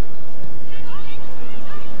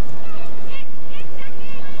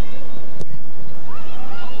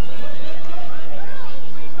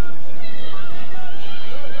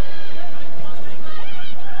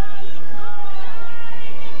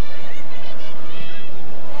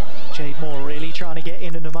 Jade Moore really trying to get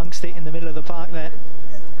in and amongst it in the middle of the park there.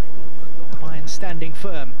 Bayern standing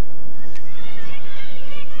firm.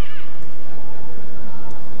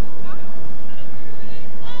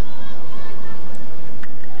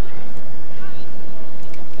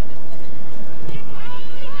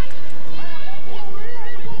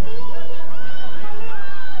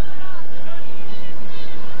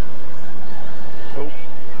 Oh,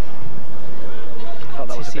 I thought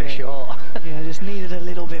that was a bit short. Yeah, just needed a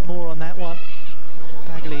little bit more on that one.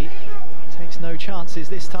 Bagley takes no chances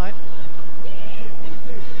this time.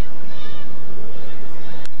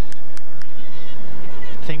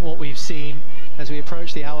 I think what we've seen as we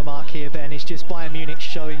approach the hour mark here, Ben, is just Bayern Munich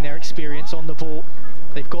showing their experience on the ball.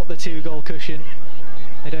 They've got the 2-goal cushion.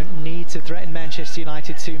 They don't need to threaten Manchester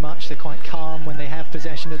United too much. They're quite calm when they have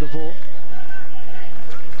possession of the ball.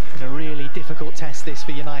 It's a really difficult test this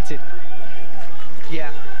for United.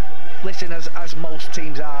 Yeah, listen, as most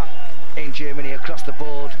teams are in Germany across the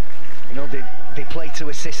board, you know, they play to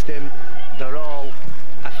a system. They're all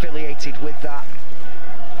affiliated with that.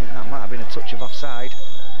 I think that might have been a touch of offside.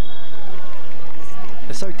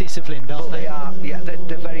 They're so disciplined, aren't they? They are, yeah,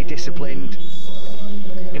 they're very disciplined.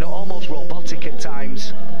 You know, almost robotic at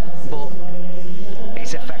times, but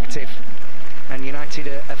it's effective. And United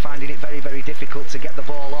are finding it very, very difficult to get the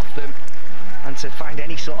ball off them and to find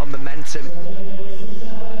any sort of momentum.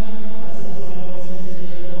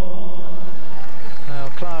 Well,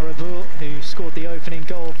 Clara Bull, who scored the opening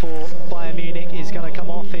goal for Bayern Munich, is going to come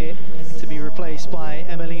off here to be replaced by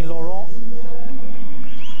Emmeline Laurent.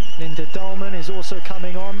 Linda Dahlmann is also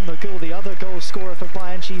coming on. McGill, the other goal scorer for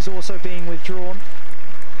Bayern, she's also being withdrawn.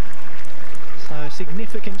 So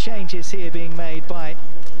significant changes here being made by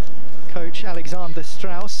coach Alexander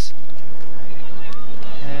Strauss.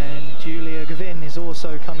 And Julia Gavin is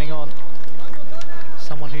also coming on.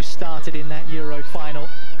 Someone who started in that Euro final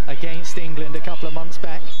against England a couple of months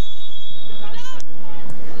back.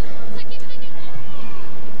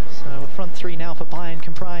 So a front three now for Bayern,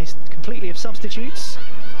 comprised completely of substitutes.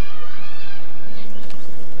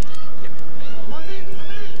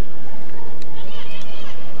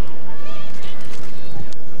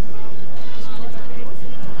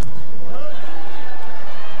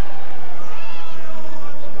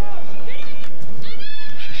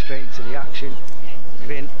 Straight into the action.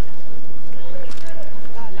 Gavin.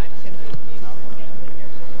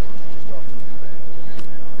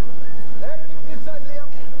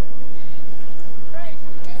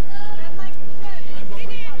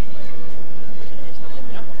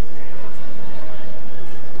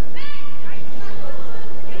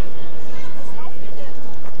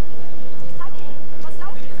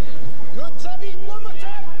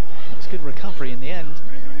 That's good recovery in the end.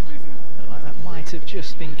 Like that might have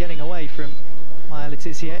just been getting away from Maya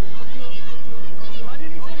Letizier. It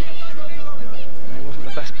wasn't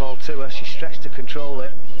the best ball to her. She stretched to control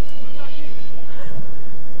it.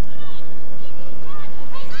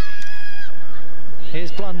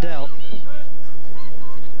 Here's Blundell.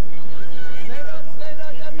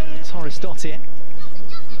 Torres Dottir.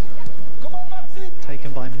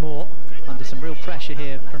 Taken by Moore. Under some real pressure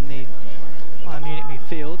here from the Bayern Munich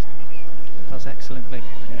midfield. Does excellently.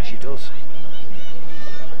 Yeah, she does.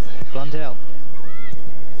 Blundell.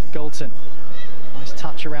 Goldson. Nice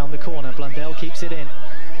touch around the corner. Blundell keeps it in.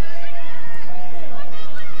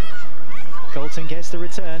 Goldson gets the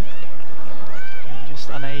return. Just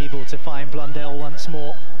unable to find Blundell once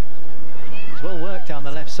more. It's well worked down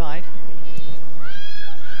the left side.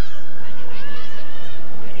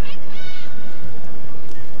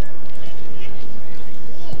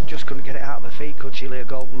 Just couldn't get it out of her feet, could she, Leah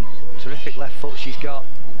Galton? Terrific left foot she's got.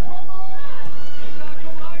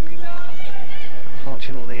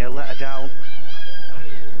 Fortunately, let her down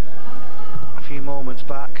a few moments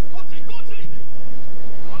back.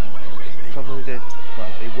 Probably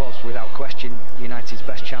well, it was without question United's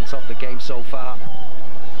best chance of the game so far.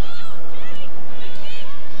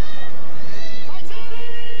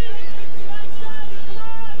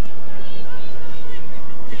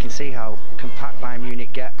 You can see how compact Bayern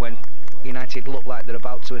Munich get when United look like they're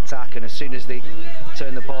about to attack, and as soon as they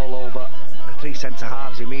turn the ball over, the three centre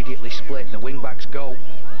halves immediately split and the wing backs go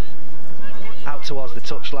out towards the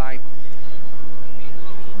touchline.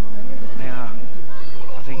 Yeah,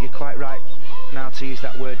 I think you're quite right now to use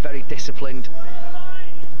that word, very disciplined.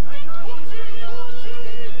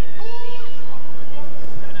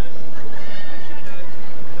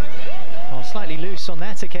 Well, slightly loose on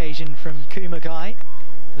that occasion from Kumagai.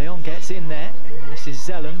 Leon gets in there, misses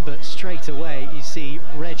Zellum, but straight away you see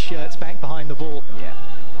red shirts back behind the ball. Yeah.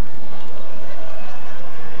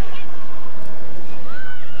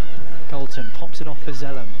 Galton pops it off for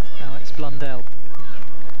Zellum. Now it's Blundell.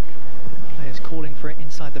 Players calling for it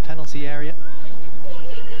inside the penalty area.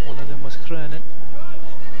 One of them was Groenen.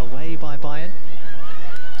 Away by Bayern.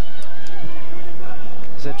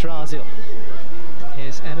 Zadrazil.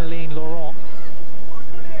 Here's Emmeline Laurent.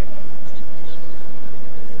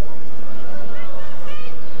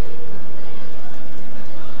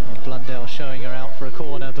 Blundell showing her out for a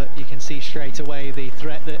corner, but you can see straight away the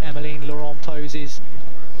threat that Emmeline Laurent poses.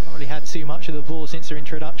 Not really had too much of the ball since her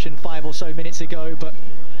introduction 5 or so minutes ago, but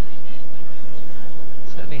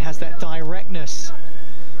certainly has that directness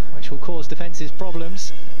which will cause defences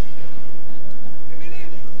problems.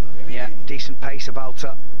 Yeah, decent pace about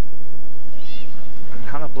her. And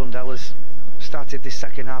Hannah Blundell has started this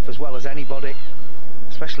second half as well as anybody,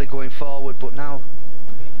 especially going forward, but now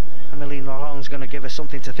Emmeline Laurent's going to give us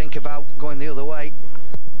something to think about going the other way.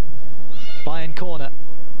 Bayern corner.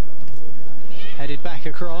 Headed back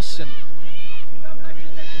across, and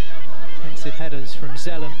defensive headers from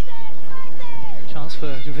Zellum. Chance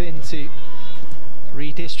for Gvin to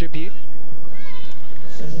redistribute.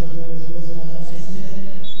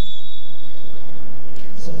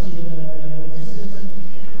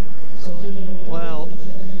 Well,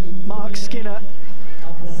 Mark Skinner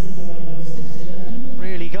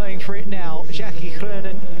really going for it now. Jackie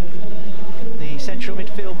Groenen, the central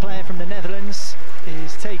midfield player from the Netherlands,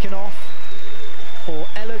 is taken off for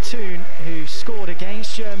Ella Toon, who scored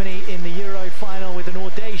against Germany in the Euro final with an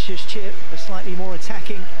audacious chip, a slightly more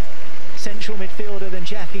attacking central midfielder than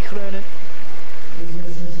Jackie Groenen.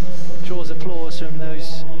 Draws applause from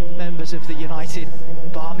those members of the United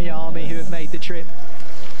Barmy Army who have made the trip.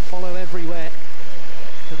 Follow everywhere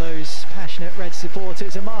for those passionate Red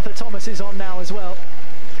supporters, and Martha Thomas is on now as well.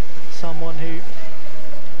 Someone who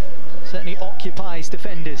certainly occupies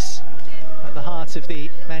defenders at the heart of the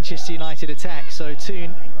Manchester United attack. So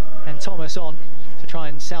Toon and Thomas on to try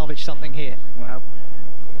and salvage something here. Well,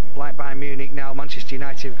 like Bayern Munich now, Manchester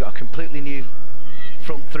United have got a completely new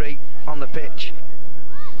front three on the pitch.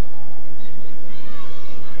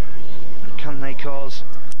 Can they cause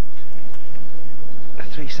the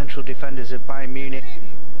three central defenders of Bayern Munich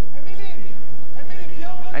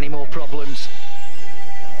any more problems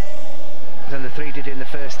than the three did in the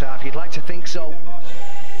first half? You'd like to think so,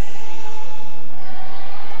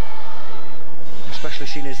 especially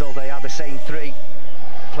seeing as though they are the same three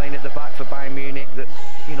playing at the back for Bayern Munich that,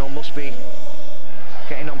 you know, must be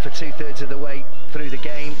getting on for 2/3 of the way through the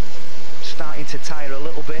game, starting to tire a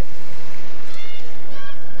little bit.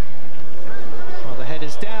 Well, the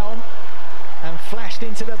header's down and flashed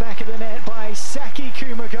into the back of the net by Saki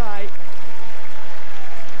Kumagai.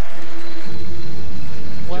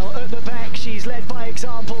 Well, at the back she's led by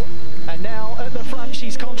example, and now at the front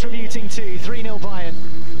she's contributing to 3-0 Bayern.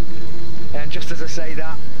 And just as I say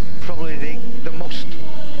that, probably the most,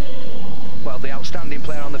 well, the outstanding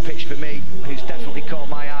player on the pitch for me, who's definitely caught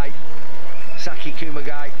my eye, Saki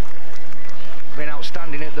Kumagai. Been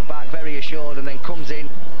outstanding at the back, very assured, and then comes in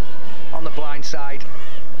on the blind side.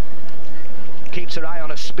 Keeps her eye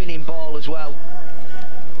on a spinning ball as well.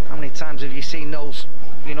 How many times have you seen those,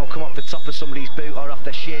 you know, come off the top of somebody's boot or off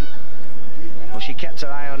their shin? Well, she kept her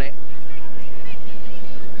eye on it,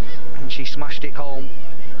 and she smashed it home.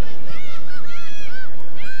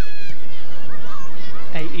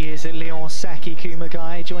 8 years at Lyon, Saki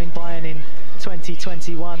Kumagai joined Bayern in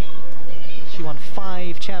 2021. She won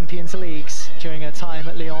 5 Champions Leagues during her time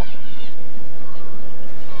at Lyon.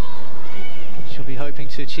 She'll be hoping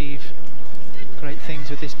to achieve great things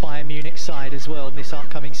with this Bayern Munich side as well in this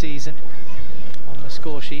upcoming season. On the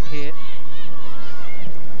score sheet here,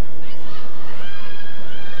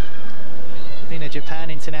 been a Japan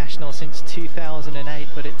international since 2008,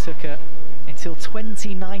 but it took her until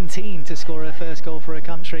 2019 to score her first goal for her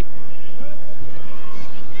country.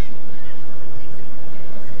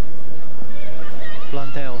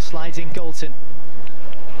 Blundell slides in Galton.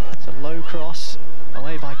 It's a low cross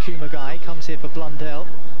away by Kumagai, comes here for Blundell.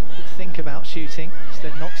 Could think about shooting,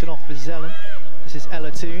 instead knocks it off for Zellum. This is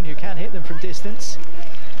Ella Toon, who can hit them from distance.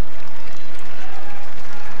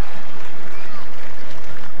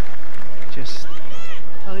 Just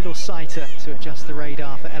a little sighter to adjust the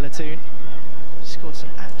radar for Ella Toon. Scored some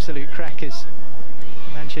absolute crackers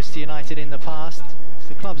for Manchester United in the past. It's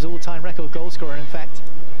the club's all-time record goal scorer, in fact,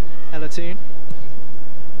 Ella Toon.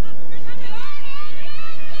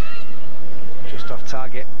 Just off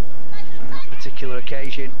target on that particular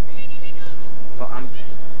occasion. But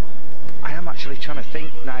I am actually trying to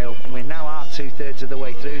think, Niall, and we now are 2/3 of the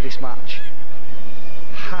way through this match.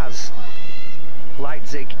 Has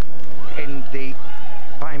Leipzig in the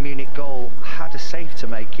Bayern Munich goal had a save to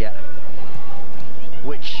make yet?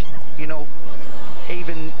 Which, you know,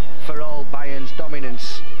 even for all Bayern's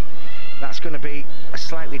dominance, that's going to be a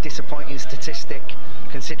slightly disappointing statistic,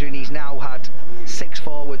 considering he's now had 6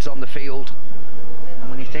 forwards on the field. And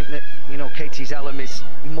when you think that, you know, Katie Zellum is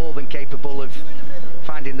more than capable of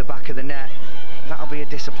finding the back of the net, that'll be a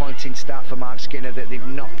disappointing start for Mark Skinner, that they've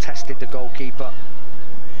not tested the goalkeeper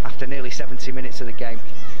after nearly 70 minutes of the game.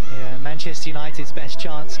 Yeah, Manchester United's best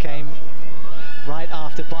chance came right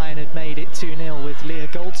after Bayern had made it 2-0 with Leah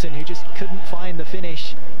Galton, who just couldn't find the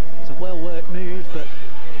finish. It was a well-worked move, but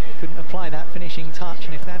couldn't apply that finishing touch,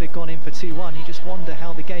 and if that had gone in for 2-1, you just wonder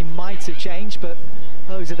how the game might have changed. But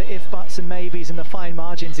those are the if, buts and maybes and the fine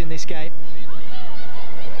margins in this game.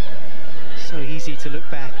 So easy to look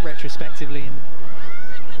back retrospectively and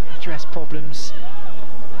address problems,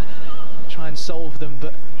 try and solve them,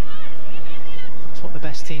 but that's what the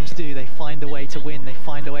best teams do. They find a way to win, they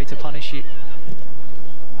find a way to punish you.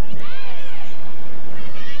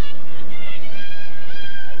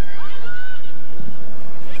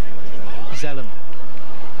 Zellum.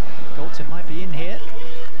 Galton might be in here.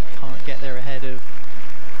 Can't get there ahead of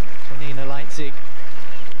Tonina Leipzig.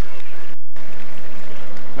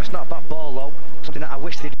 That's not a bad ball though. Something that I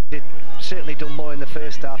wish they'd certainly done more in the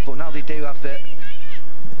first half, but now they do have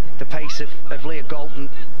the pace of Leah Galton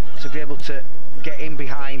to be able to get in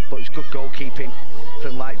behind, but it's good goalkeeping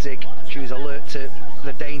from Leipzig. She was alert to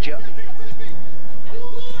the danger.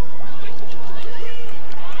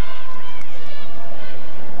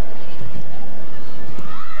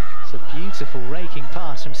 It's a beautiful raking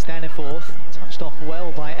pass from Staniforth, touched off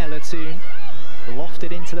well by Ella Toon,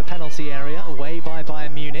 lofted into the penalty area, away by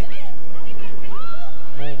Bayern Munich.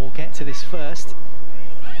 Moore will get to this first.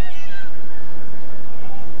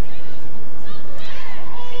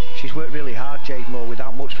 She's worked really hard, Jade Moore,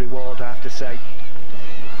 without much reward, I have to say.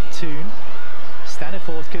 Toon.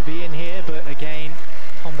 Staniforth could be in here, but again,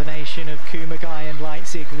 combination of Kumagai and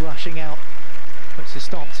Leipzig rushing out puts a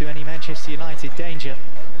stop to any Manchester United danger.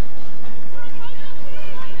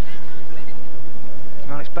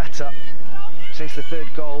 Well, it's better. Since the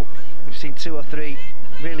third goal, we've seen 2 or 3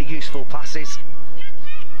 really useful passes.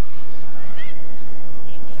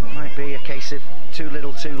 It might be a case of too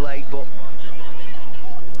little too late, but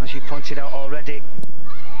as you pointed out already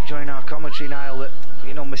during our commentary, Niall, that,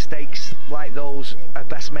 you know, mistakes like those are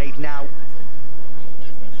best made now.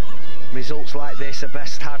 Results like this are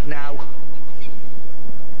best had now.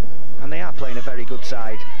 And they are playing a very good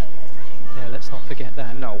side. Yeah, let's not forget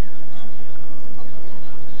that. No.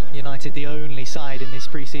 United the only side in this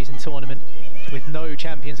pre-season tournament with no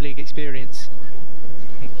Champions League experience.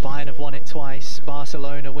 I think Bayern have won it twice,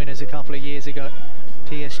 Barcelona winners a couple of years ago,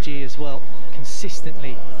 PSG as well,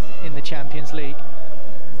 consistently in the Champions League.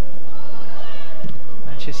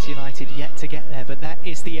 Manchester United yet to get there, but that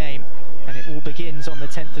is the aim, and it all begins on the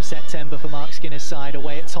 10th of September for Mark Skinner's side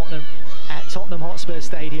away at Tottenham Hotspur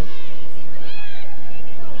Stadium.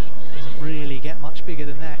 Doesn't really get much bigger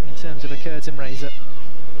than that in terms of a curtain raiser.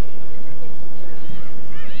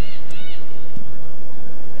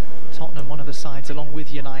 Tottenham, one of the sides along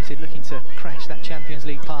with United, looking to crash that Champions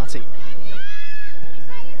League party.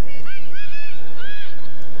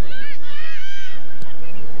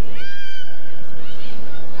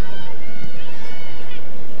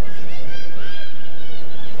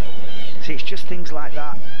 See, it's just things like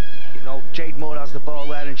that. You know, Jade Moore has the ball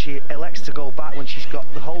there and she elects to go back when she's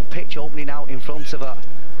got the whole pitch opening out in front of her.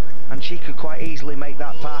 And she could quite easily make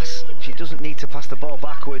that pass. She doesn't need to pass the ball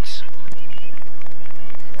backwards.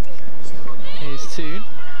 Here's Toon.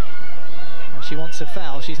 And she wants a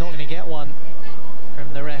foul. She's not going to get one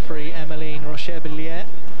from the referee, Emmeline Rochebellier.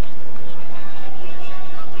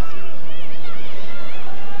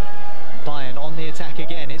 Bayern on the attack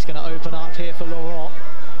again. It's going to open up here for Laurent.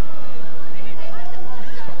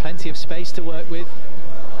 He's got plenty of space to work with.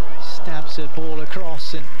 Stabs a ball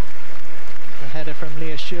across, and the header from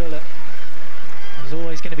Leah Schürrle is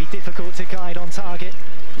always going to be difficult to guide on target.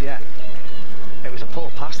 Yeah, it was a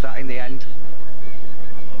poor pass that in the end.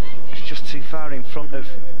 It's just too far in front of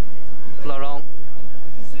Laurent.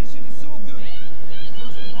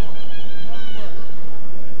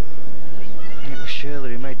 And it was Schürrle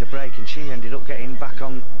who made the break, and she ended up getting back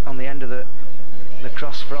on the end of the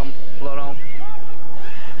cross from Laurent.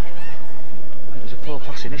 It was a poor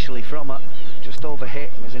pass initially from her, just overhit.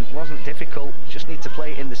 It wasn't difficult, just need to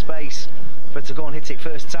play it in the space for her to go and hit it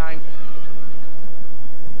first time.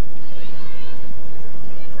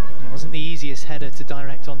 It wasn't the easiest header to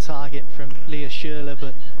direct on target from Leah Schürrle,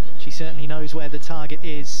 but she certainly knows where the target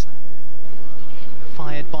is.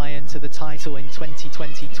 Fired Bayern to the title in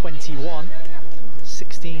 2020-21.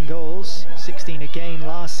 16 goals, 16 again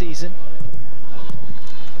last season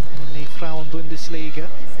in the Frauen-Bundesliga.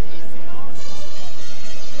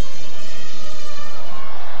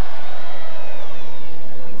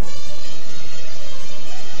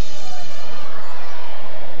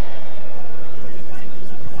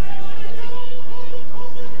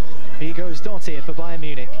 Vigosdottir for Bayern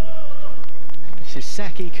Munich. This is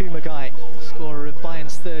Saki Kumagai, scorer of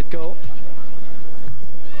Bayern's third goal.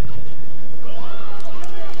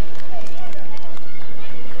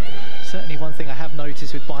 Certainly one thing I have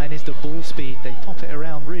noticed with Bayern is the ball speed. They pop it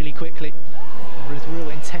around really quickly with real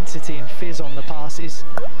intensity and fizz on the passes.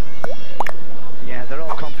 Yeah, they're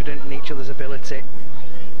all confident in each other's ability.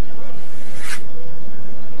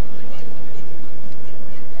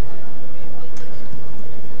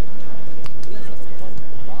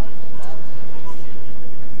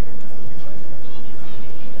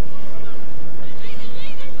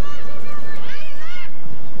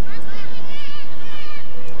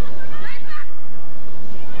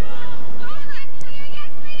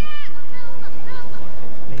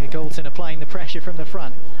 Applying the pressure from the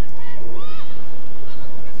front.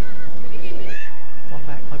 One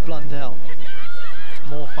back by Blundell.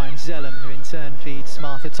 Moore finds Zellum, who in turn feeds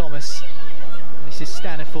Martha Thomas. This is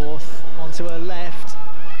Staniforth onto her left.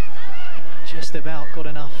 Just about got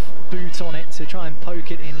enough boot on it to try and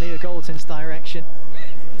poke it in Leah Galton's direction.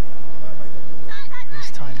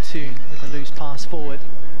 This time Toon with a loose pass forward.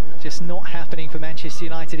 Just not happening for Manchester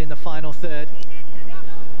United in the final third.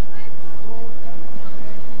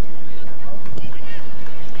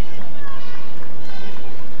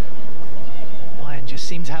 Just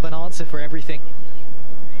seem to have an answer for everything.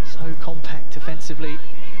 So compact defensively.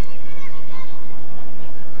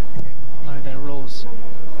 Know their roles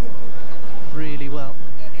really well.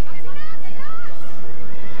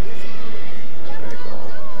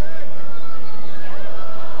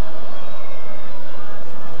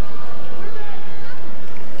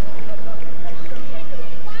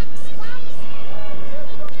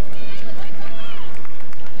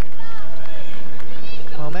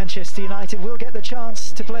 Manchester United will get the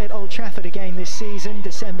chance to play at Old Trafford again this season.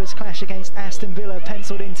 December's clash against Aston Villa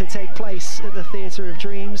penciled in to take place at the Theatre of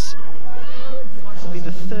Dreams. It'll be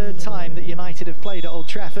the third time that United have played at Old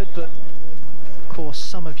Trafford, but of course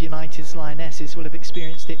some of United's Lionesses will have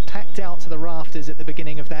experienced it packed out to the rafters at the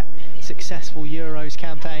beginning of that successful Euros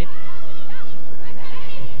campaign.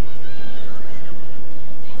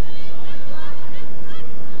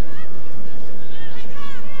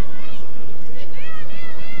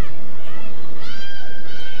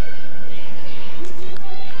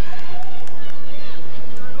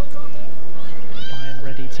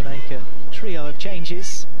 To make a trio of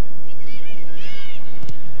changes.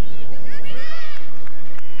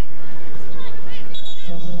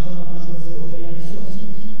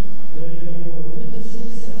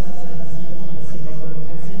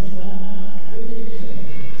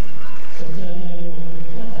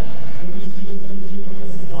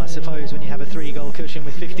 I suppose when you have a 3-goal cushion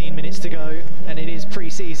with 15 minutes to go, and it is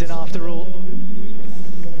pre-season after all,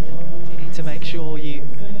 you need to make sure you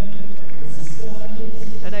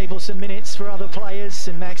enable some minutes for other players,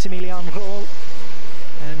 and Maximilian Roll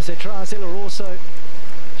and Zetrazil are also,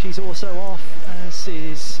 she's also off, as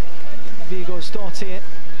is Vigosdottir.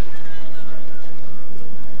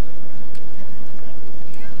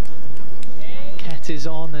 Ket is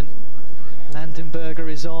on, and Landenberger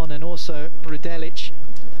is on, and also Rudelic.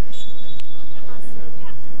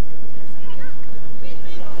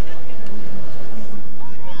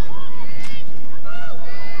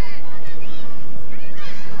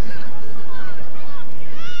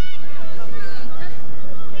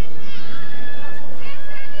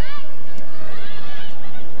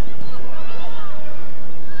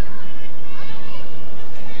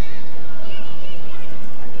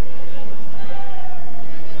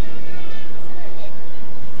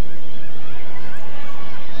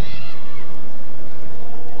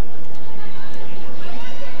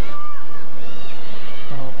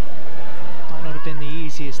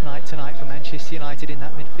 tonight for Manchester United in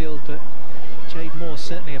that midfield, but Jade Moore's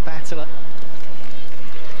certainly a battler.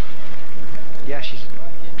 Yeah,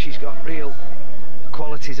 she's got real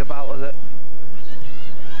qualities about her that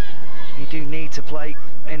you do need to play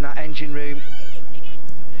in that engine room.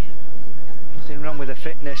 Nothing wrong with her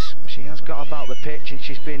fitness. She has got about the pitch, and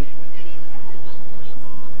she's been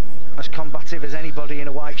as combative as anybody in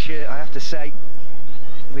a white shirt, I have to say,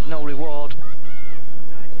 with no reward.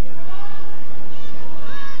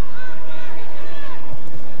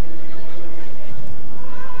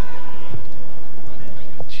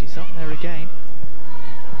 She's up there again.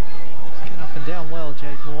 She's getting up and down well,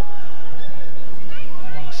 Jade Moore.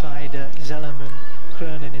 Alongside Zellum and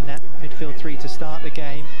Kroenen in that midfield three to start the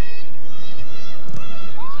game.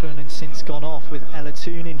 Kroenen since gone off with Ella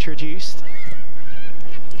Toon introduced.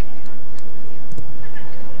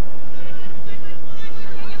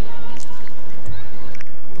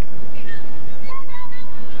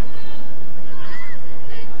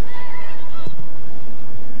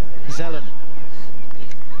 Zellum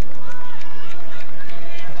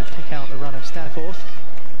trying to pick out the run of Staniforth.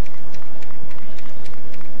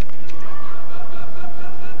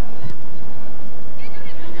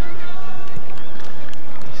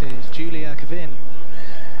 This is Julia Kvin.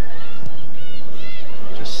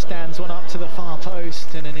 Just stands one up to the far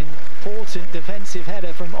post, and an important defensive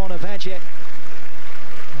header from Ona Badje.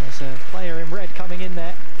 There's a player in red coming in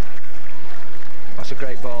there. That's a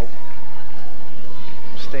great ball.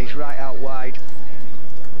 Stays right out wide,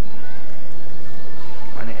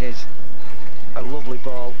 and it is a lovely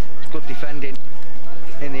ball. It's good defending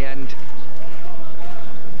in the end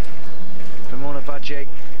from Ona Badje,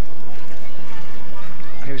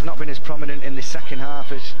 who's not been as prominent in the second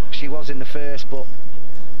half as she was in the first, but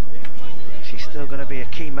she's still going to be a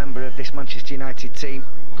key member of this Manchester United team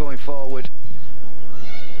going forward.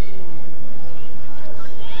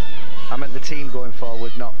 I meant the team going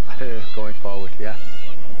forward, not her going forward, yeah?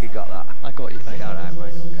 You got that? I got you, mate. All right,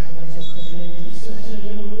 mate. Okay.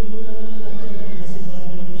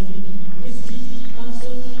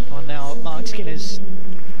 Well, now Mark Skinner's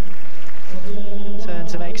turn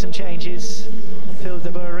to make some changes. Hilda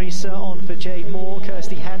Barisa on for Jade Moore.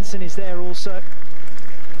 Kirsty Hansen is there also.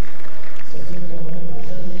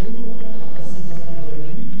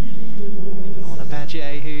 Ona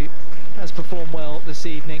Badje, who has performed well this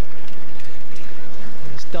evening,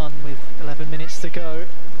 is done with 11 minutes to go.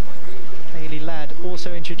 Hayley Ladd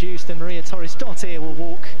also introduced, and Maria Torres-Dottir will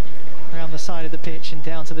walk around the side of the pitch and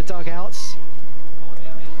down to the dugouts.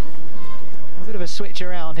 A bit of a switch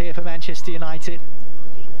around here for Manchester United.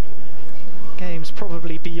 Game's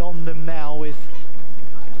probably beyond them now with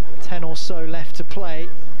 10 or so left to play.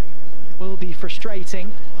 Will be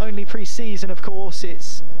frustrating. Only pre-season, of course,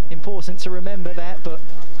 it's important to remember that, but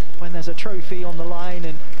when there's a trophy on the line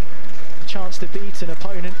and a chance to beat an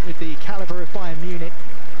opponent with the calibre of Bayern Munich,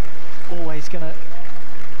 always going to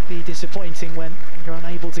be disappointing when you're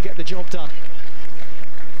unable to get the job done.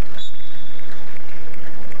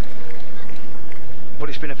 But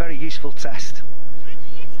it's been a very useful test,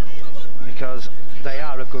 because they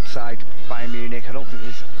are a good side, Bayern Munich. I don't think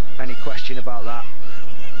there's any question about that.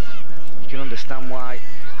 You can understand why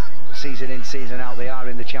season in, season out they are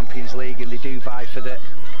in the Champions League, and they do vie for the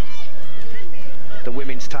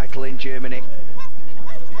women's title in Germany.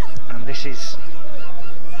 And this is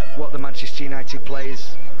what the Manchester United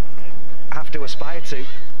players have to aspire to.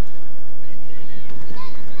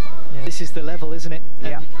 Yeah, this is the level, isn't it?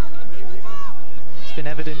 Yeah. It's been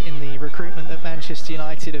evident in the recruitment that Manchester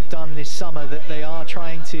United have done this summer that they are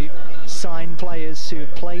trying to sign players who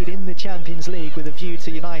have played in the Champions League with a view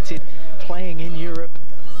to United playing in Europe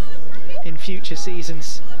in future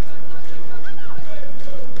seasons.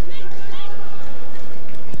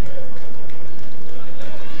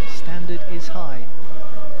 Standard is high.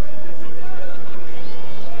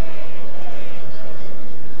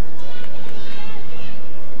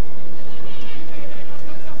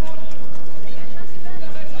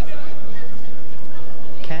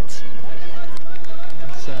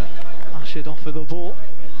 Ushered off of the ball.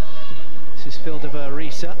 This is Hilda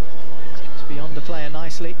Barisa. It's beyond the player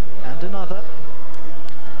nicely, and another.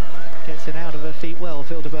 Gets it out of her feet well,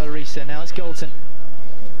 Hilda Barisa. Now it's Golton.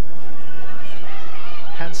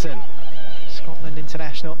 Hansen, Scotland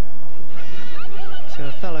international. To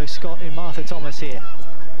a fellow Scot in Martha Thomas here.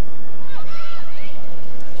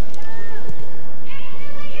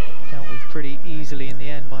 Dealt with pretty easily in the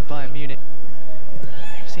end by Bayern Munich.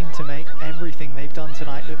 Seem to make everything they've done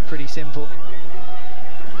tonight look pretty simple.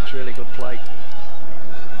 It's really good play.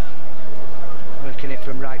 Working it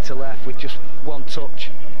from right to left with just one touch.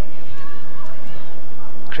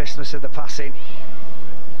 Crispness of the passing.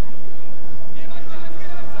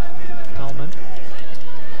 Coleman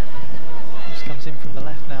just comes in from the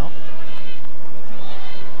left now.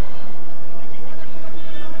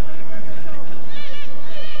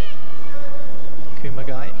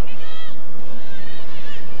 Kumagai.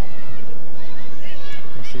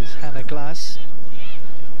 This is Hannah Glass.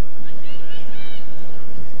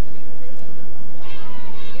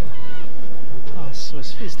 The pass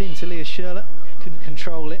was fizzed into Leah Schürrle, couldn't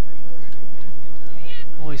control it.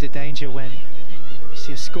 Always a danger when you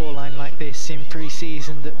see a scoreline like this in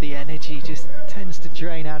pre-season, that the energy just tends to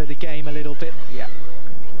drain out of the game a little bit. Yeah.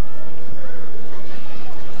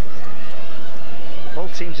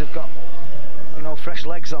 Both teams have got, you know, fresh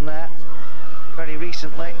legs on there very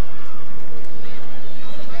recently.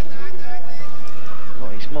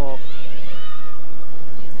 But it's more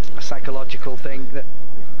a psychological thing that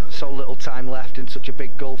so little time left and such a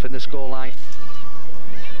big gulf in the scoreline.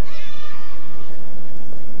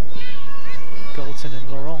 Galton and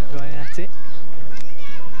Laurent going at it.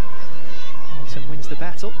 Galton wins the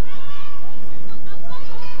battle.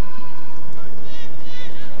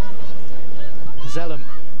 Zellum,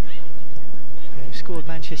 who scored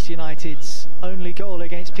Manchester United's only goal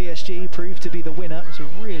against PSG, proved to be the winner. It was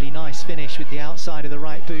a really nice finish with the outside of the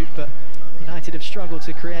right boot, but United have struggled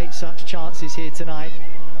to create such chances here tonight.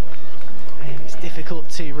 And it's difficult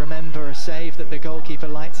to remember a save that the goalkeeper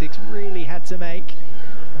Leipzig really had to make.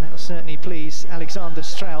 And that will certainly please Alexander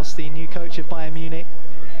Strauss, the new coach of Bayern Munich,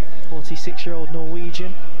 46-year-old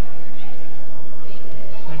Norwegian.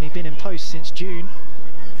 Only been in post since June.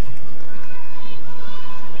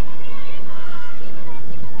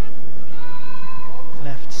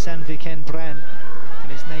 Left Sandviken Brand in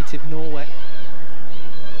his native Norway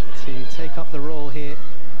to take up the role here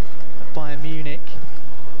at Bayern Munich.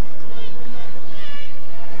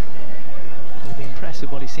 Will be impressed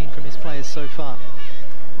with what he's seen from his players so far.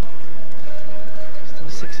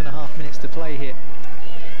 Still 6.5 minutes to play here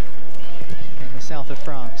in the south of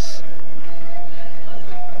France.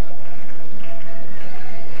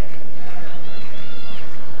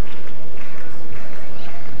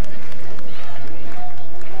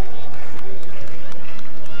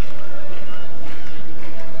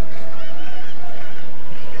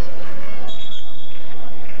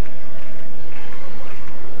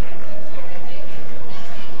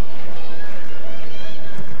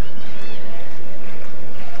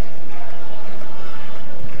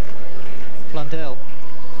 Blundell.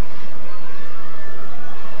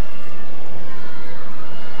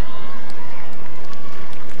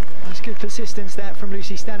 That's good persistence there from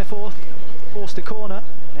Lucy Staniforth. Forced a corner.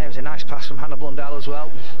 There was a nice pass from Hannah Blundell as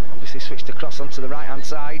well. Obviously switched across onto the right hand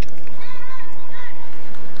side.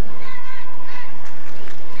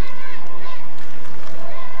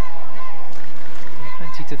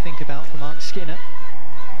 Plenty to think about for Mark Skinner.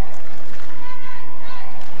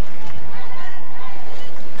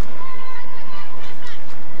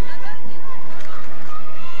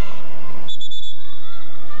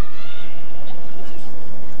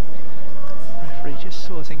 Just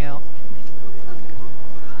sorting out.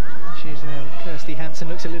 She's Kirsty Hampson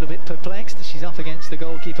looks a little bit perplexed. She's up against the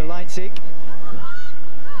goalkeeper Leipzig.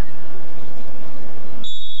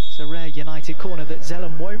 It's a rare United corner that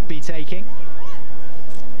Zellum won't be taking.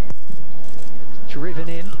 Driven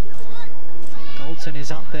in. Galton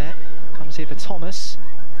is up there. Comes here for Thomas.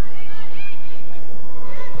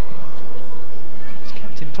 It's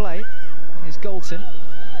kept in play. Here's Galton.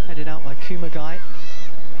 Headed out by Kumagai.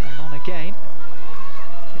 And on again.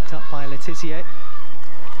 Picked up by Letizier.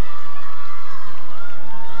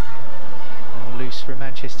 And loose for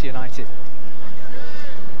Manchester United.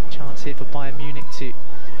 Chance here for Bayern Munich to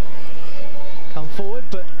come forward,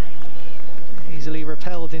 but easily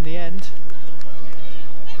repelled in the end.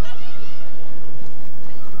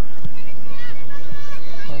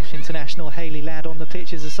 Welsh international Hayley Ladd on the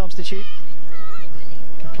pitch as a substitute.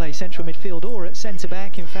 Can play central midfield or at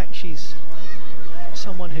centre-back. In fact, she's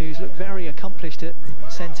someone who's looked very accomplished at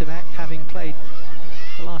centre-back, having played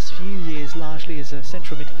the last few years largely as a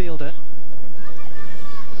central midfielder.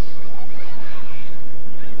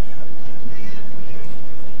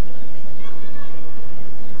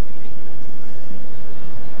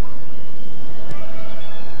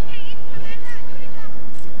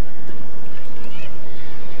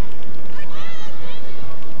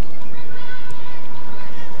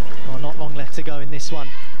 Well, not long left to go in this one.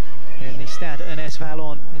 Here in the Stade Ernest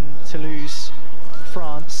Vallon in Toulouse,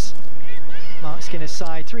 France. Mark Skinner's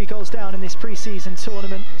side 3 goals down in this pre-season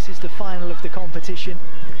tournament. This is the final of the competition.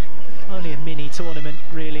 Only a mini tournament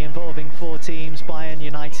really, involving 4 teams: Bayern,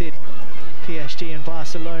 United, PSG and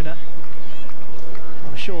Barcelona.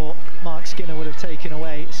 I'm sure Mark Skinner would have taken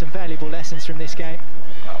away some valuable lessons from this game.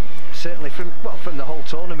 certainly from the whole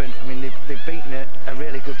tournament. I mean, they've beaten a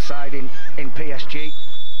really good side in PSG,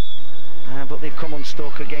 but they've come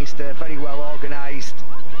unstuck against a very well organised,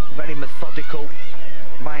 very methodical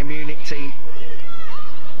Bayern Munich team.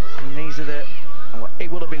 And these are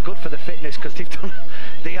it would have been good for the fitness, because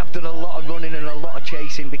they have done a lot of running and a lot of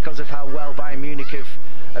chasing because of how well Bayern Munich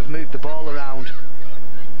have moved the ball around.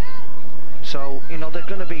 So, you know, there's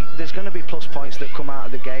going to be plus points that come out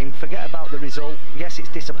of the game. Forget about the result. Yes, it's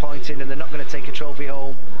disappointing and they're not going to take a trophy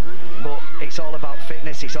home, but it's all about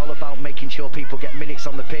fitness. It's all about making sure people get minutes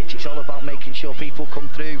on the pitch. It's all about making sure people come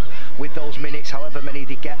through with those minutes, however many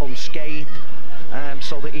they get, unscathed,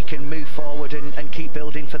 so that he can move forward and keep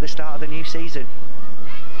building for the start of the new season.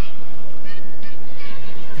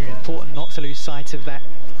 Very important not to lose sight of that.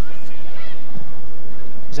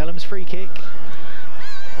 Zellem's free kick.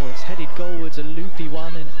 Oh, it's headed goalwards, a loopy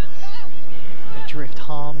one, and a drift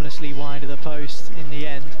harmlessly wide of the post in the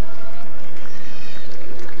end.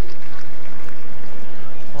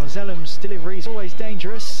 While Zellem's delivery is always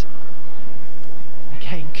dangerous.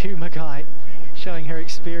 Again, Kumagai showing her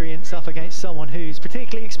experience up against someone who's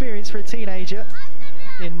particularly experienced for a teenager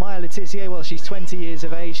in Maya Letizier. Well, she's 20 years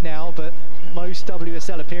of age now, but most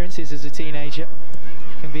WSL appearances as a teenager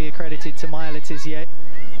can be accredited to Maya Letizier.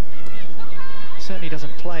 Certainly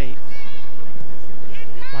doesn't play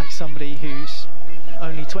like somebody who's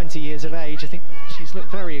only 20 years of age. I think she's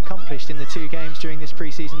looked very accomplished in the 2 games during this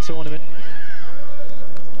pre-season tournament.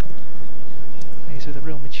 Plays with a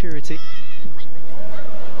real maturity.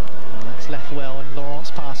 And that's left well, and Laurent's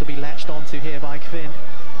pass will be latched onto here by Kvin.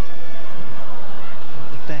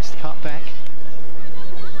 Not the best cutback.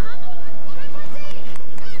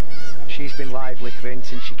 She's been lively, Kvin,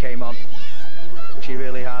 since she came on. She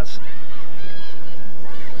really has.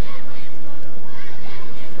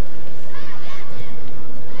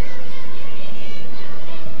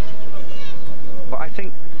 But I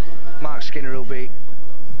think Mark Skinner will be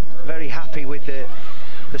very happy with the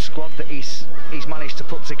squad that he's managed to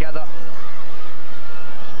put together.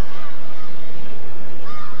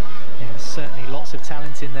 Yeah, certainly lots of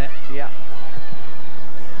talent in there. Yeah.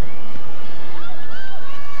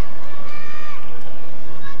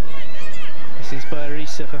 This is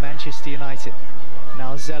Barisa for Manchester United.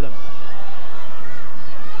 Now Zellem.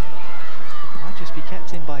 Might just be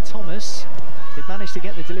kept in by Thomas. They've managed to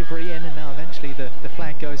get the delivery in, and now eventually the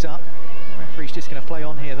flag goes up. The referee's just going to play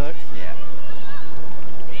on here, though. Yeah.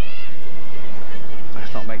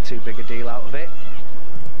 Let's not make too big a deal out of it.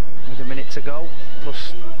 With a minute to go,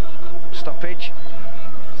 plus stoppage.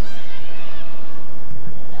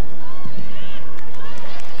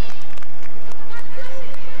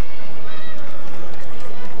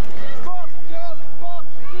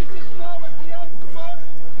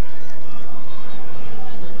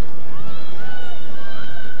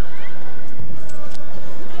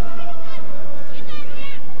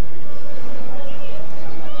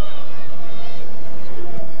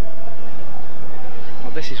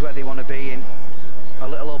 This is where they want to be in a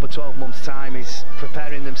little over 12 months' time, is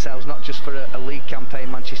preparing themselves not just for a league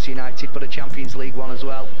campaign, Manchester United, but a Champions League one as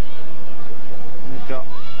well. And they've got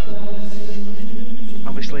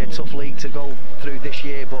obviously a tough league to go through this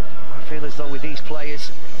year, but I feel as though with these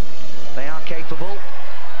players, they are capable.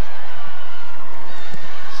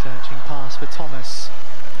 Searching pass for Thomas.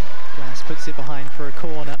 Glass puts it behind for a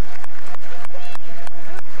corner.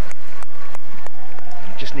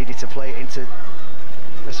 Just needed to play it into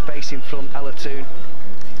the space in front, Elatoon,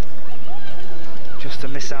 just to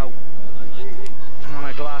miss out on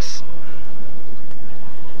a glass.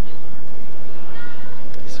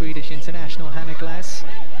 Swedish international Hannah Glass.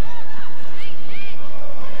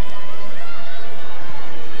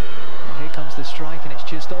 And here comes the strike, and it's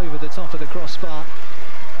just over the top of the crossbar.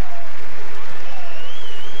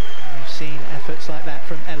 We've seen efforts like that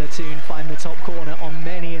from Elatoon find the top corner on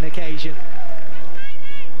many an occasion.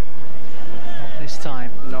 This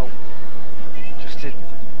time. No, just a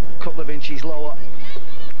couple of inches lower.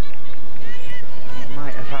 It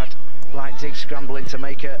might have had Leipzig scrambling to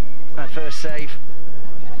make a first save.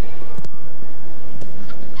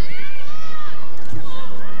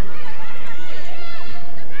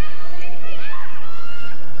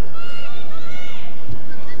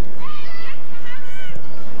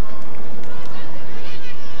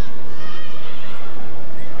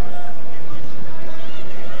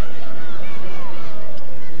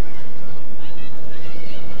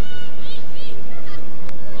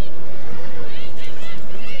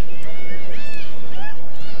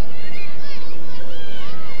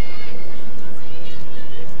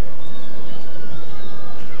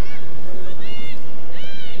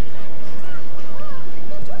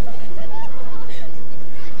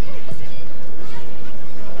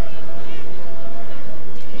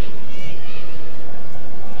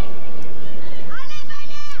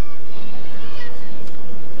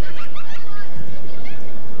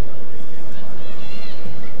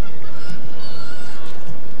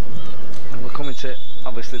 coming to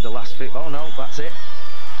obviously the last few. Oh no, that's it.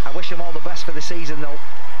 I wish them all the best for the season though.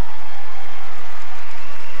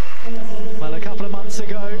 Well, a couple of months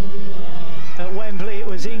ago at Wembley it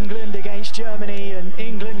was England against Germany and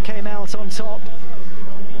England came out on top.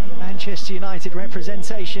 Manchester United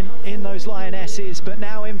representation in those Lionesses, but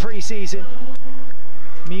now in pre-season,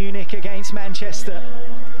 Munich against Manchester,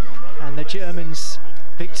 and the Germans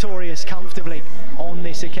victorious comfortably on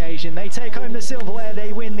this occasion. They take home the silverware,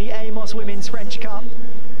 they win the Amos Women's French Cup.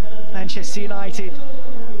 Manchester United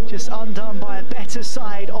just undone by a better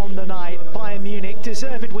side on the night. Bayern Munich,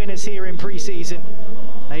 deserved winners here in pre-season.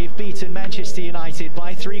 They've beaten Manchester United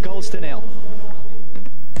by 3-0.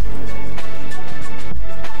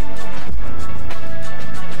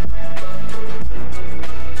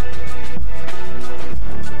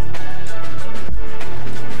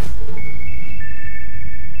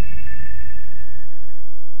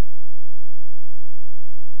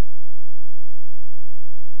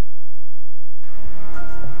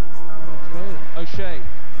 O'Shea,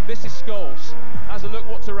 this is Scholes, has a look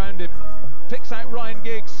what's around him, picks out Ryan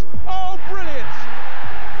Giggs. Oh, brilliant!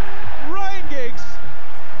 Ryan Giggs,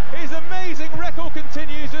 his amazing record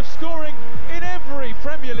continues of scoring in every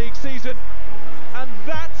Premier League season, and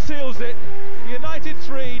that seals it. United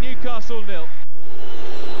 3, Newcastle 0.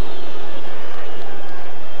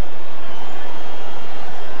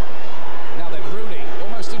 Now then, Rooney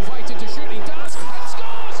almost invited to shoot, he does, and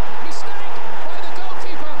scores! Mistake by the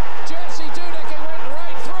goalkeeper, Jerzy Dudek, it went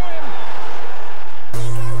right through him.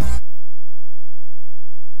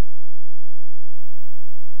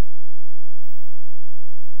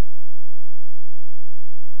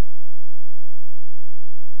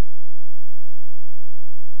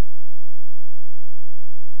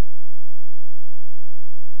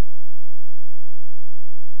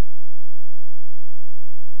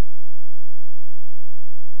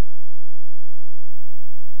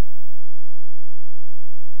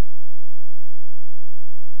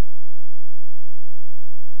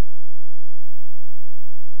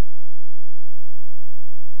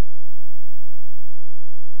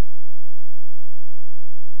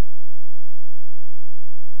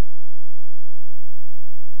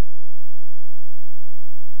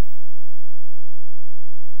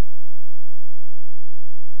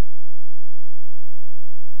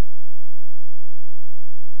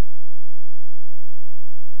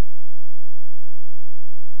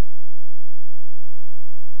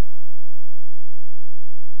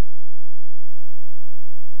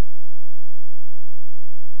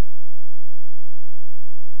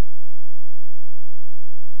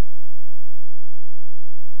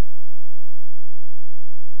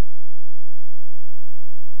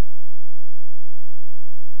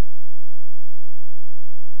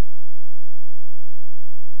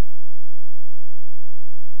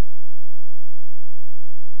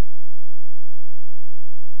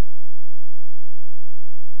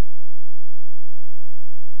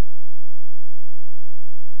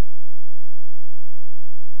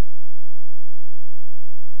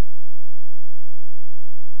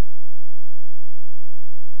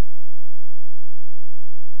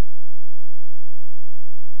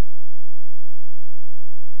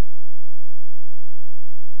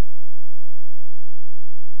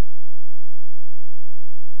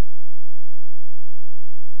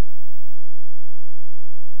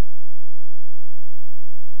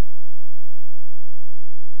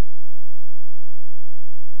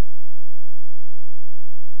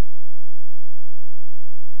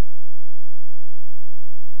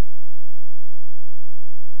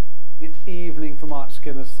 Evening for Mark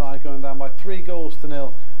Skinner's side, going down by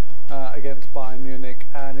 3-0 against Bayern Munich,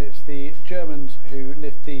 and it's the Germans who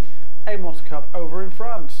lift the Amos Cup over in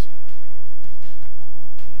France.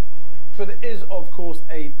 But it is of course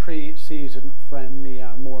a pre-season friendly,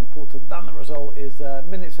 and more important than the result is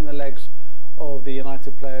minutes in the legs of the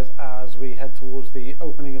United players as we head towards the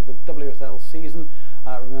opening of the WSL season.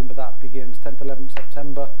 Remember, that begins 10th 11th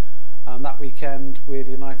September that weekend with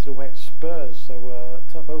United away at Spurs, so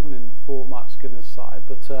tough opening for Mark Skinner's side,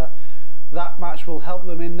 but that match will help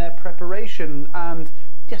them in their preparation. And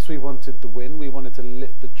yes, we wanted the win, we wanted to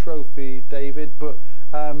lift the trophy, David, but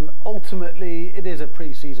ultimately it is a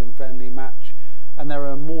pre-season friendly match and there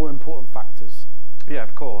are more important factors. Yeah,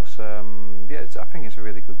 of course. Yeah, I think it's a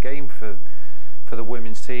really good game for the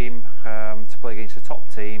women's team to play against a top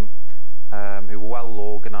team who were well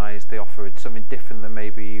organised. They offered something different than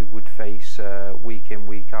maybe you would face week in,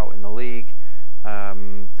 week out in the league.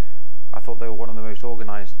 I thought they were one of the most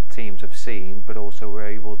organised teams I've seen, but also were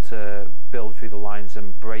able to build through the lines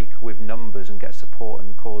and break with numbers and get support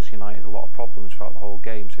and cause United a lot of problems throughout the whole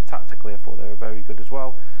game. So tactically I thought they were very good as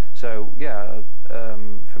well. So yeah,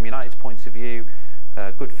 from United's point of view,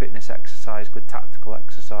 good fitness exercise, good tactical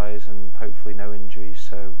exercise, and hopefully no injuries.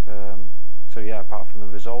 So yeah, apart from the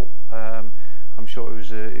result, I'm sure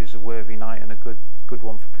it was a worthy night and a good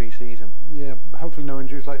one for pre-season. Yeah, hopefully no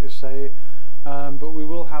injuries, like you say. But we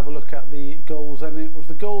will have a look at the goals, and it was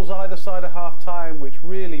the goals either side of half-time which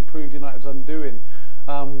really proved United's undoing.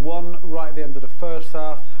 One right at the end of the first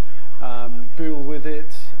half, Buell with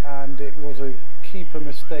it, and it was a keeper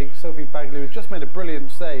mistake. Sophie Bagley, who just made a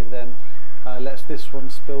brilliant save, then lets this one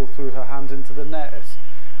spill through her hands into the net. It's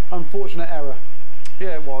unfortunate error.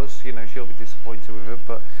 Yeah, it was. You know, she'll be disappointed with it,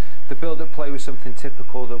 but the build-up play was something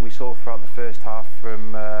typical that we saw throughout the first half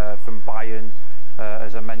from Bayern.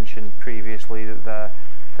 As I mentioned previously, that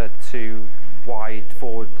their two wide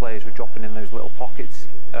forward players were dropping in those little pockets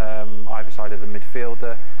either side of the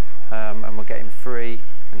midfielder, and were getting free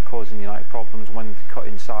and causing United problems. When they cut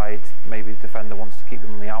inside, maybe the defender wants to keep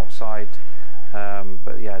them on the outside,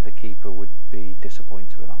 but yeah, the keeper would be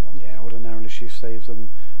disappointed with that one. Yeah, ordinarily she saves them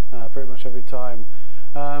pretty much every time.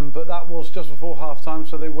 But that was just before half-time,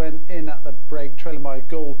 so they went in at the break trailing by a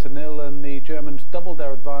goal to nil, and the Germans doubled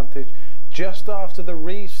their advantage just after the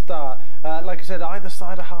restart. Like I said, either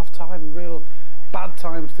side of half-time, real bad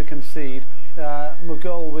times to concede.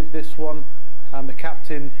 McGull with this one, and the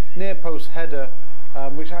captain near post header,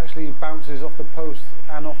 which actually bounces off the post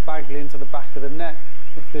and off Bagley into the back of the net.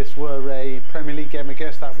 If this were a Premier League game, I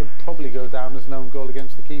guess that would probably go down as an own goal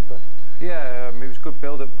against the keeper. Yeah, it was good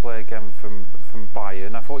build-up play again from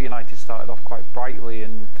Bayern. I thought United started off quite brightly,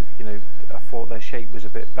 and you know, I thought their shape was a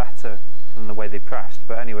bit better than the way they pressed.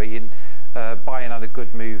 But anyway, Bayern had a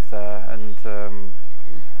good move there, and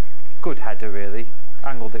good header really,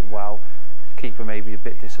 angled it well. Keeper maybe a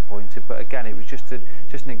bit disappointed, but again, it was just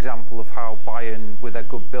an example of how Bayern, with their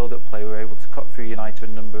good build-up play, were able to cut through United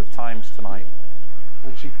a number of times tonight.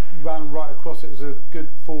 And she ran right across. It was a good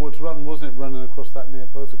forwards run, wasn't it? Running across that near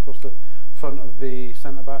post, across the front of the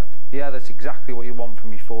centre back. Yeah, that's exactly what you want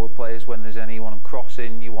from your forward players. When there's anyone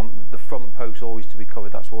crossing, you want the front post always to be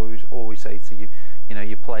covered. That's what we always say to you,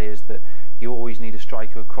 your players, that you always need a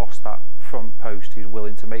striker across that front post who's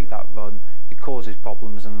willing to make that run. It causes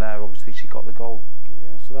problems, and there obviously she got the goal.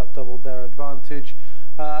 Yeah, so that doubled their advantage.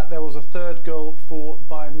 There was a third goal for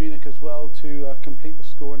Bayern Munich as well to complete the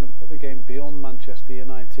scoring and put the game beyond Manchester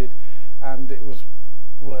United, and it was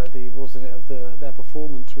worthy, wasn't it, of their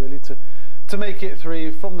performance really to make it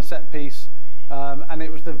 3 from the set piece, and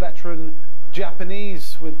it was the veteran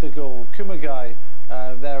Japanese with the goal, Kumagai,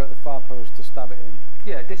 there at the far post to stab it in.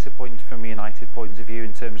 Yeah, disappointed from a United point of view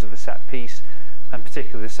in terms of the set piece, and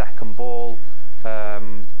particularly the second ball,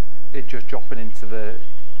 it just dropping into the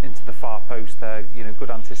far post there. Good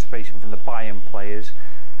anticipation from the Bayern players,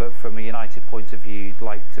 but from a United point of view, you'd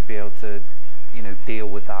like to be able to deal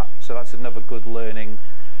with that. So that's another good learning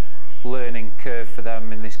curve for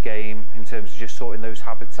them in this game, in terms of just sorting those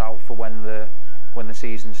habits out for when the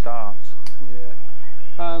season starts.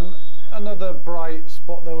 Yeah. Another bright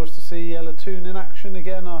spot there was to see Ella Toon in action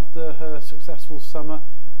again after her successful summer.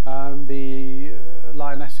 The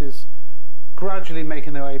Lionesses gradually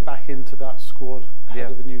making their way back into that squad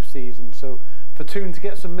ahead of the new season. So for Toon to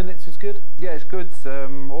get some minutes is good. Yeah, it's good.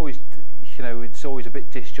 Always, it's always a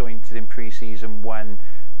bit disjointed in pre-season when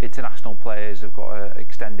international players have got an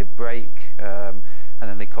extended break, and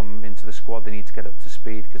then they come into the squad. They need to get up to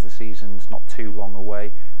speed because the season's not too long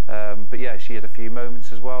away. But yeah, she had a few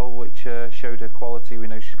moments as well which showed her quality. We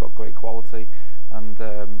know she's got great quality, and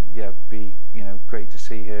yeah, be great to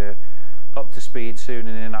see her up to speed soon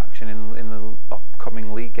and in action in the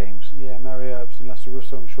upcoming league games. Yeah, Mary Earps and Lester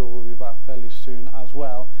Russo, I'm sure, will be back fairly soon as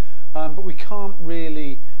well. But we can't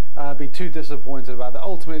really be too disappointed about that.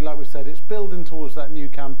 Ultimately, like we said, it's building towards that new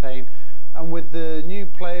campaign, and with the new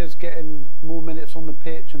players getting more minutes on the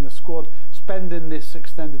pitch and the squad spending this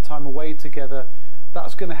extended time away together,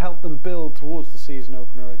 that's going to help them build towards the season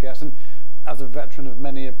opener, I guess. And as a veteran of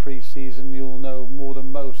many a pre-season, you'll know more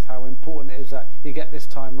than most how important it is that you get this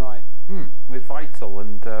time right. It's vital,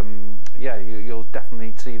 and yeah, you'll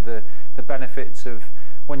definitely see the benefits of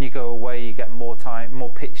when you go away. You get more time, more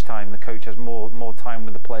pitch time. The coach has more time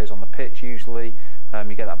with the players on the pitch usually.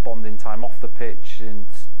 You get that bonding time off the pitch and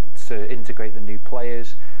to integrate the new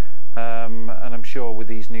players. And I'm sure with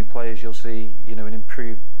these new players, you'll see an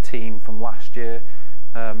improved team from last year.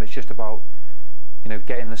 It's just about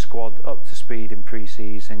getting the squad up to speed in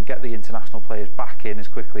pre-season, get the international players back in as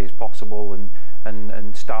quickly as possible,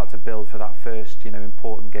 and start to build for that first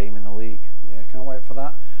important game in the league. Yeah, can't wait for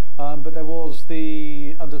that. But there was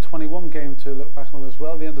the under-21 game to look back on as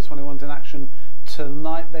well. The under-21s in action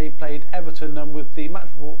tonight. They played Everton, and with the match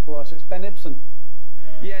report for us, it's Ben Ibsen.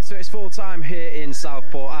 Yeah, so it's full time here in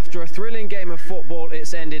Southport. After a thrilling game of football,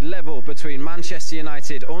 it's ended level between Manchester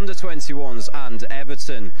United under-21s and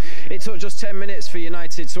Everton. It took just 10 minutes for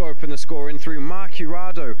United to open the scoring through Mark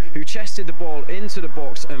Jurado, who chested the ball into the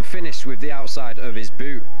box and finished with the outside of his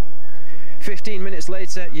boot. 15 minutes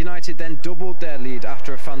later, United then doubled their lead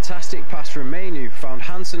after a fantastic pass from Mainu found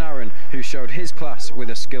Hansen Aaron, who showed his class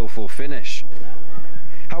with a skillful finish.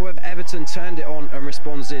 However, Everton turned it on and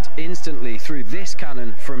responded instantly through this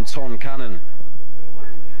cannon from Ton Cannon.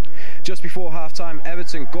 Just before half-time,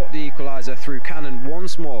 Everton got the equaliser through Cannon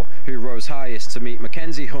once more, who rose highest to meet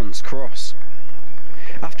Mackenzie Hunt's cross.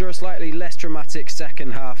 After a slightly less dramatic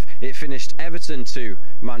second half, it finished Everton 2,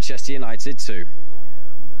 Manchester United 2.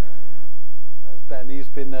 Says Ben, he's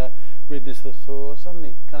been reading this for us, hasn't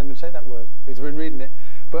he? Can't even say that word. He's been reading it.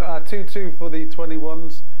 But 2-2 for the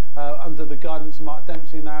 21s. Under the guidance of Mark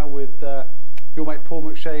Dempsey now, with your mate Paul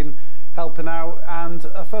McShane helping out, and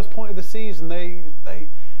first point of the season. It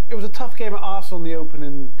was a tough game at Arsenal on the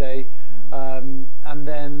opening day, and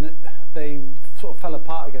then they sort of fell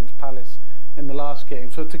apart against Palace in the last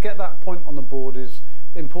game. So to get that point on the board is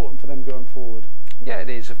important for them going forward. Yeah, it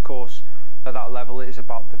is. Of course, at that level, it is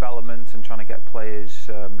about development and trying to get players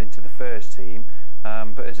into the first team.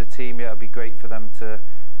 But as a team, yeah, it'd be great for them to,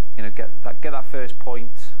 you know, get that first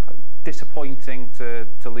point. Disappointing to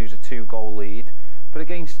lose a 2-goal lead, but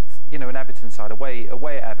against, you know, an Everton side away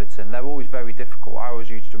at Everton, they're always very difficult. I always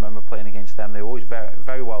used to remember playing against them. They're always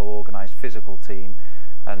very well organised, physical team,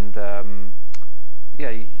 and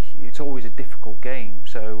yeah, it's always a difficult game.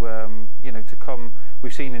 So you know,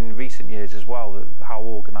 we've seen in recent years as well that how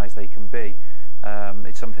organised they can be.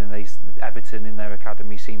 It's something Everton in their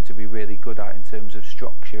academy seem to be really good at in terms of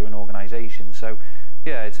structure and organisation. So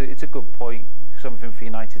yeah, it's a good point, something for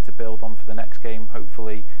United to build on for the next game.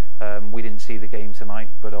 Hopefully, we didn't see the game tonight,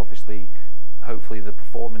 but obviously, hopefully the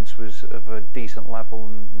performance was of a decent level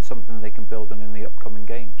and something they can build on in the upcoming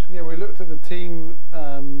games. Yeah, we looked at the team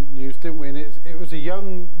news, didn't we? And it was a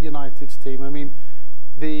young United's team. I mean,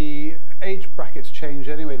 the age brackets changed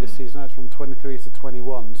anyway this season. That's from 23s to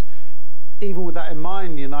 21s. Even with that in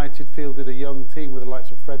mind, United fielded a young team with the likes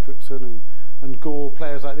of Fredrickson and Gore,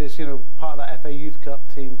 players like this, you know, part of that FA Youth Cup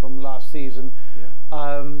team from last season.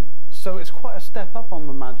 Yeah. So it's quite a step up, I'm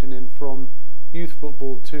imagining, from youth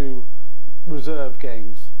football to reserve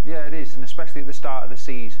games. Yeah, it is, and especially at the start of the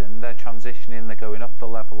season, they're transitioning, they're going up the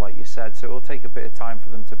level, like you said, so it'll take a bit of time for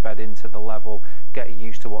them to bed into the level, get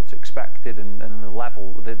used to what's expected and the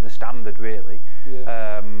level, the standard really.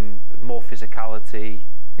 Yeah. More physicality,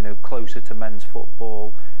 you know, closer to men's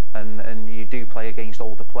football. And you do play against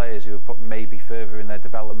older players who are maybe further in their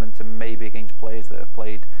development, and maybe against players that have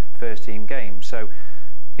played first team games. So,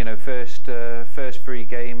 you know, first 3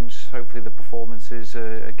 games, hopefully the performances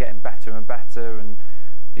are getting better and better, and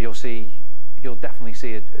you'll definitely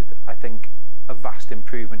see I think a vast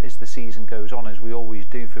improvement as the season goes on, as we always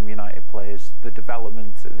do from United players. The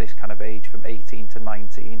development at this kind of age, from 18 to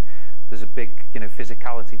 19. There's a big, you know,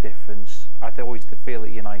 physicality difference. I always feel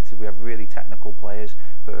at United we have really technical players,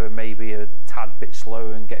 but are maybe a tad bit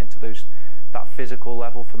slower and getting to that physical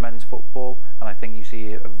level for men's football. And I think you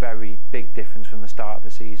see a very big difference from the start of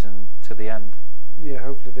the season to the end. Yeah,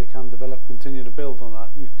 hopefully they can continue to build on that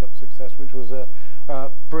Youth Cup success, which was a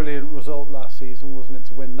brilliant result last season, wasn't it,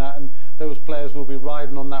 to win that? And those players will be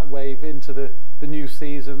riding on that wave into the new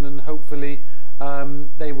season, and hopefully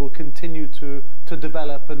they will continue to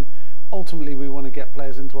develop. And ultimately we want to get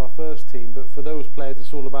players into our first team, but for those players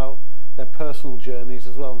it's all about their personal journeys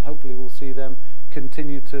as well, and hopefully we'll see them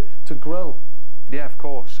continue to grow. Yeah, of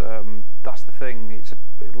course. That's the thing.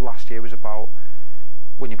 Last year was about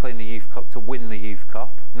when you're playing the Youth Cup to win the Youth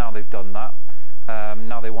Cup. Now they've done that.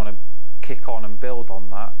 Now they want to kick on and build on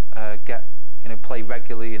that. Play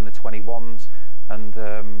regularly in the 21s, and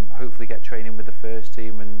hopefully get training with the first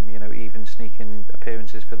team, and even sneaking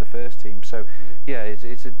appearances for the first team. So yeah,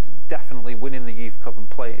 it's definitely winning the Youth Cup and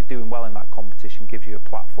doing well in that competition gives you a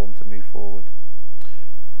platform to move forward.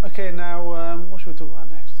 Okay, now what should we talk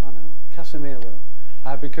about next? I know, Casemiro.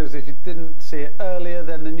 Because if you didn't see it earlier,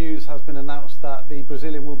 then the news has been announced that the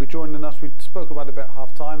Brazilian will be joining us. We spoke about it about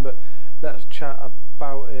half-time, but let's chat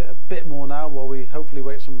about it a bit more now while we hopefully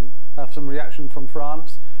have some reaction from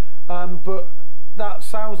France. But that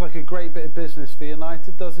sounds like a great bit of business for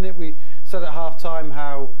United, doesn't it? We said at half-time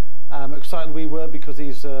how excited we were because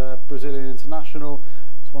he's a Brazilian international.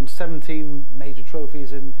 He's won 17 major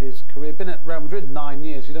trophies in his career. Been at Real Madrid 9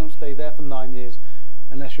 years. You don't stay there for 9 years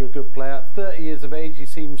unless you're a good player. At 30 years of age, he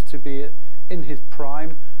seems to be in his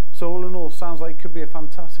prime. So all in all, sounds like it could be a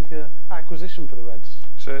fantastic acquisition for the Reds.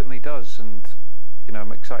 Certainly does, and you know,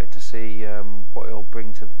 I'm excited to see what it'll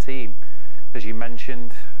bring to the team. As you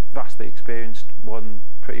mentioned, vastly experienced, won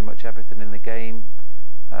pretty much everything in the game,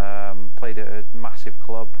 played at a massive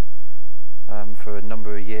club for a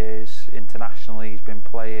number of years. Internationally, he's been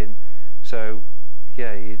playing. So,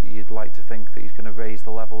 yeah, you'd like to think that he's going to raise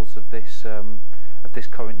the levels of this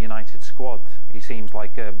current United squad. He seems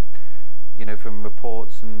like you know, from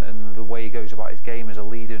reports and the way he goes about his game as a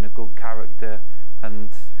leader and a good character, and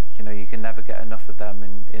you know, you can never get enough of them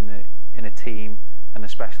in a team, and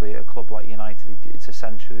especially at a club like United. It's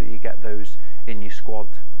essential that you get those in your squad.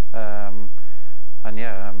 And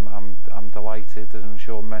yeah, I'm delighted, as I'm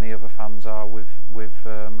sure many other fans are, with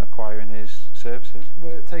acquiring his services.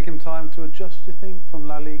 Will it take him time to adjust, do you think, from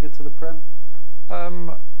La Liga to the Prem?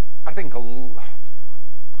 I think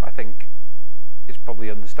it's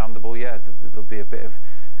probably understandable. Yeah, there'll be a bit of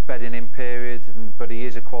bedding in period, but he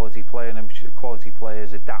is a quality player, and I'm sure quality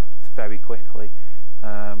players adapt very quickly.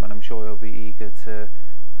 And I'm sure he'll be eager to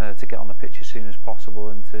get on the pitch as soon as possible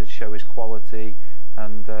and to show his quality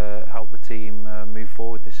and help the team move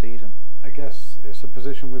forward this season. I guess it's a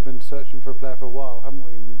position we've been searching for a player for a while, haven't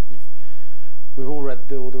we? We've all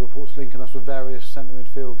read all the reports linking us with various centre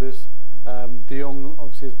midfielders. De Jong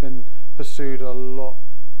obviously has been pursued a lot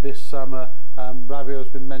this summer. Rabiot's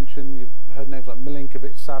been mentioned. You've heard names like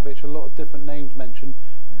Milinkovic, Savic, a lot of different names mentioned.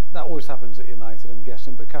 Yeah. That always happens at United, I'm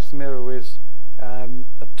guessing. But Casemiro is a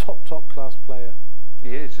top class player.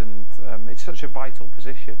 He is, and it's such a vital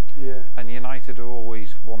position. Yeah. And United are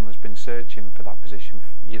always one that's been searching for that position.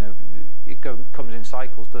 You know, it comes in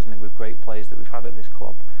cycles, doesn't it, with great players that we've had at this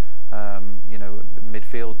club. You know,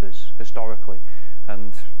 midfielders historically,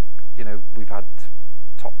 and you know, we've had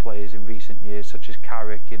top players in recent years, such as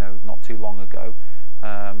Carrick. You know, not too long ago,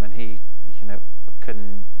 and he, you know,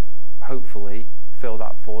 can hopefully fill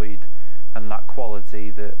that void. And that quality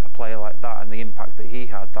that a player like that and the impact that he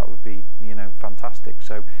had, that would be, you know, fantastic.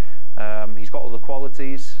 So he's got all the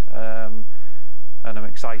qualities, and I'm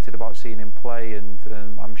excited about seeing him play, and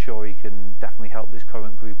I'm sure he can definitely help this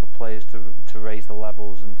current group of players to raise the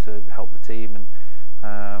levels and to help the team.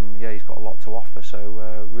 And yeah, he's got a lot to offer.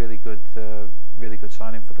 So really good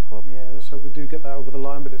signing for the club. Yeah, let's hope we do get that over the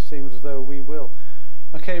line, but it seems as though we will.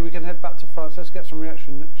 Okay, we can head back to France. Let's get some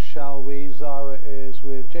reaction, shall we? Zara is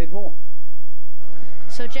with Jade Moore.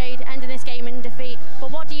 So Jade, ending this game in defeat,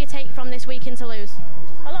 but what do you take from this week in Toulouse?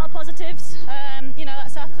 A lot of positives. You know,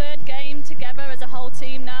 that's our third game together as a whole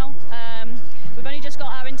team now. We've only just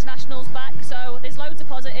got our internationals back, so there's loads of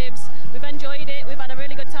positives. We've enjoyed it. We've had a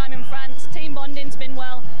really good time in France. Team bonding's been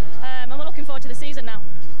well, and we're looking forward to the season now.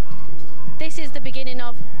 This is the beginning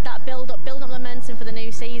of that build-up momentum for the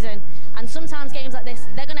new season, and sometimes games like this,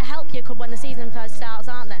 they're going to help you when the season first starts,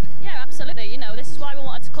 aren't they? Yeah, absolutely. You know, this is why we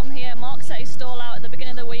wanted to come here. Mark set his stall out at the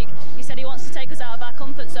beginning of the week. He said he wants to take us out of our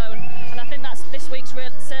comfort zone, and I think this week's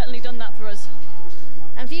certainly done that for us.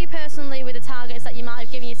 And for you personally, with the targets that you might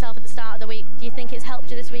have given yourself at the start of the week, do you think it's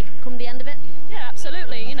helped you this week come the end of it? Yeah,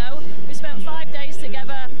 absolutely. You know, we spent 5 days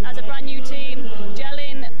together as a brand new team,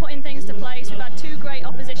 gelling, putting things to place. We've had 2 great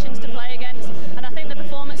oppositions to play against, and I think the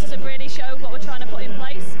performances have really showed what we're trying to put in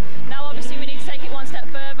place. Now obviously we need to take it one step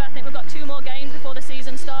further. I think we've got 2 more games before the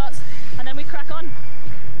season starts, and then we crack on.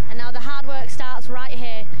 And now the hard work starts right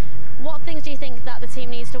here. What things do you think that the team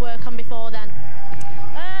needs to work on before then?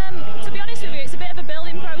 To be honest with you, it's a bit of a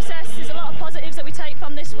building process. There's a lot of positives that we take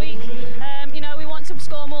from this week. You know, we want to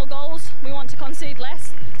score more goals, we want to concede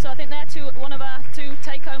less. So I think they're one of our 2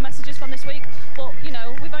 take-home messages from this week. But you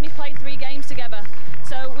know, we've only played 3 games together,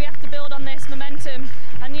 so we have to build on this momentum,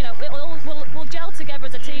 and you know, we'll gel together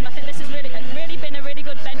as a team. I think this has really been a really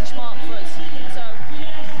good benchmark for us. So,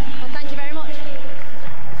 well, thank you very much.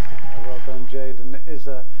 Well done, Jade. And it is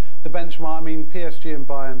the benchmark. I mean, PSG and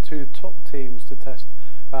Bayern, 2 top teams to test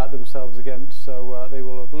themselves against, so they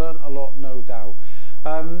will have learnt a lot, no doubt.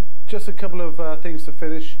 Just a couple of things to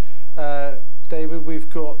finish. David, we've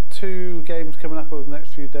got 2 games coming up over the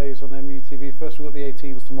next few days on MUTV. First, we've got the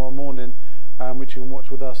 18s tomorrow morning, which you can watch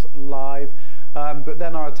with us live. But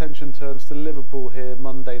then our attention turns to Liverpool here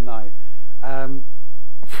Monday night.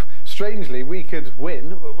 Strangely, we could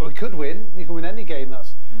win. We could win. You can win any game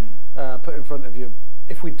that's put in front of you.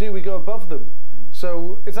 If we do, we go above them.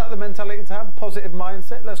 So is that the mentality to have? Positive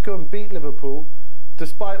mindset? Let's go and beat Liverpool,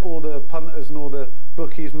 despite all the punters and all the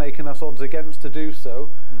bookies making us odds against to do so.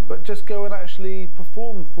 But just go and actually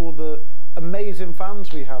perform for the amazing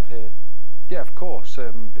fans we have here. Yeah, of course.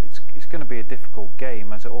 It's going to be a difficult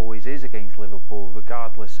game, as it always is against Liverpool,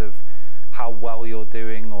 regardless of how well you're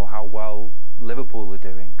doing or how well Liverpool are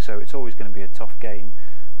doing. So it's always going to be a tough game.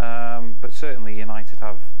 But certainly United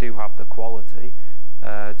do have the quality.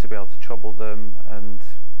 to be able to trouble them, and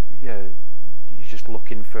yeah, you're just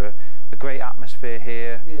looking for a great atmosphere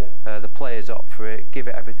here. The players are up for it, give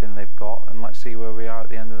it everything they've got, and let's see where we are at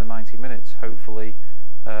the end of the 90 minutes. Hopefully,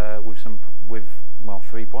 with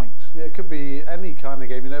 3 points. Yeah, it could be any kind of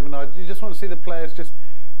game. You never know. You just want to see the players just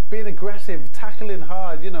being aggressive, tackling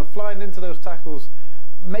hard. You know, flying into those tackles,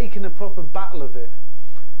 making a proper battle of it.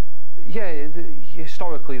 Yeah,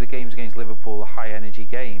 historically the games against Liverpool are high energy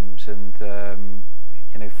games, and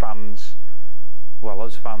you know, fans, well,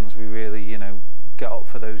 us fans, we really, you know, get up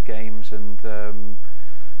for those games, and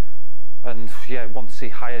yeah, want to see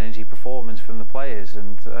high energy performance from the players,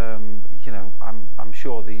 and you know, I'm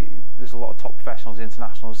sure there's a lot of top professionals,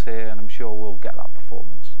 internationals here, and I'm sure we'll get that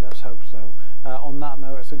performance. Let's hope so. On that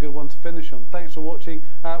note, it's a good one to finish on. Thanks for watching.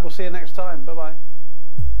 We'll see you next time. Bye bye.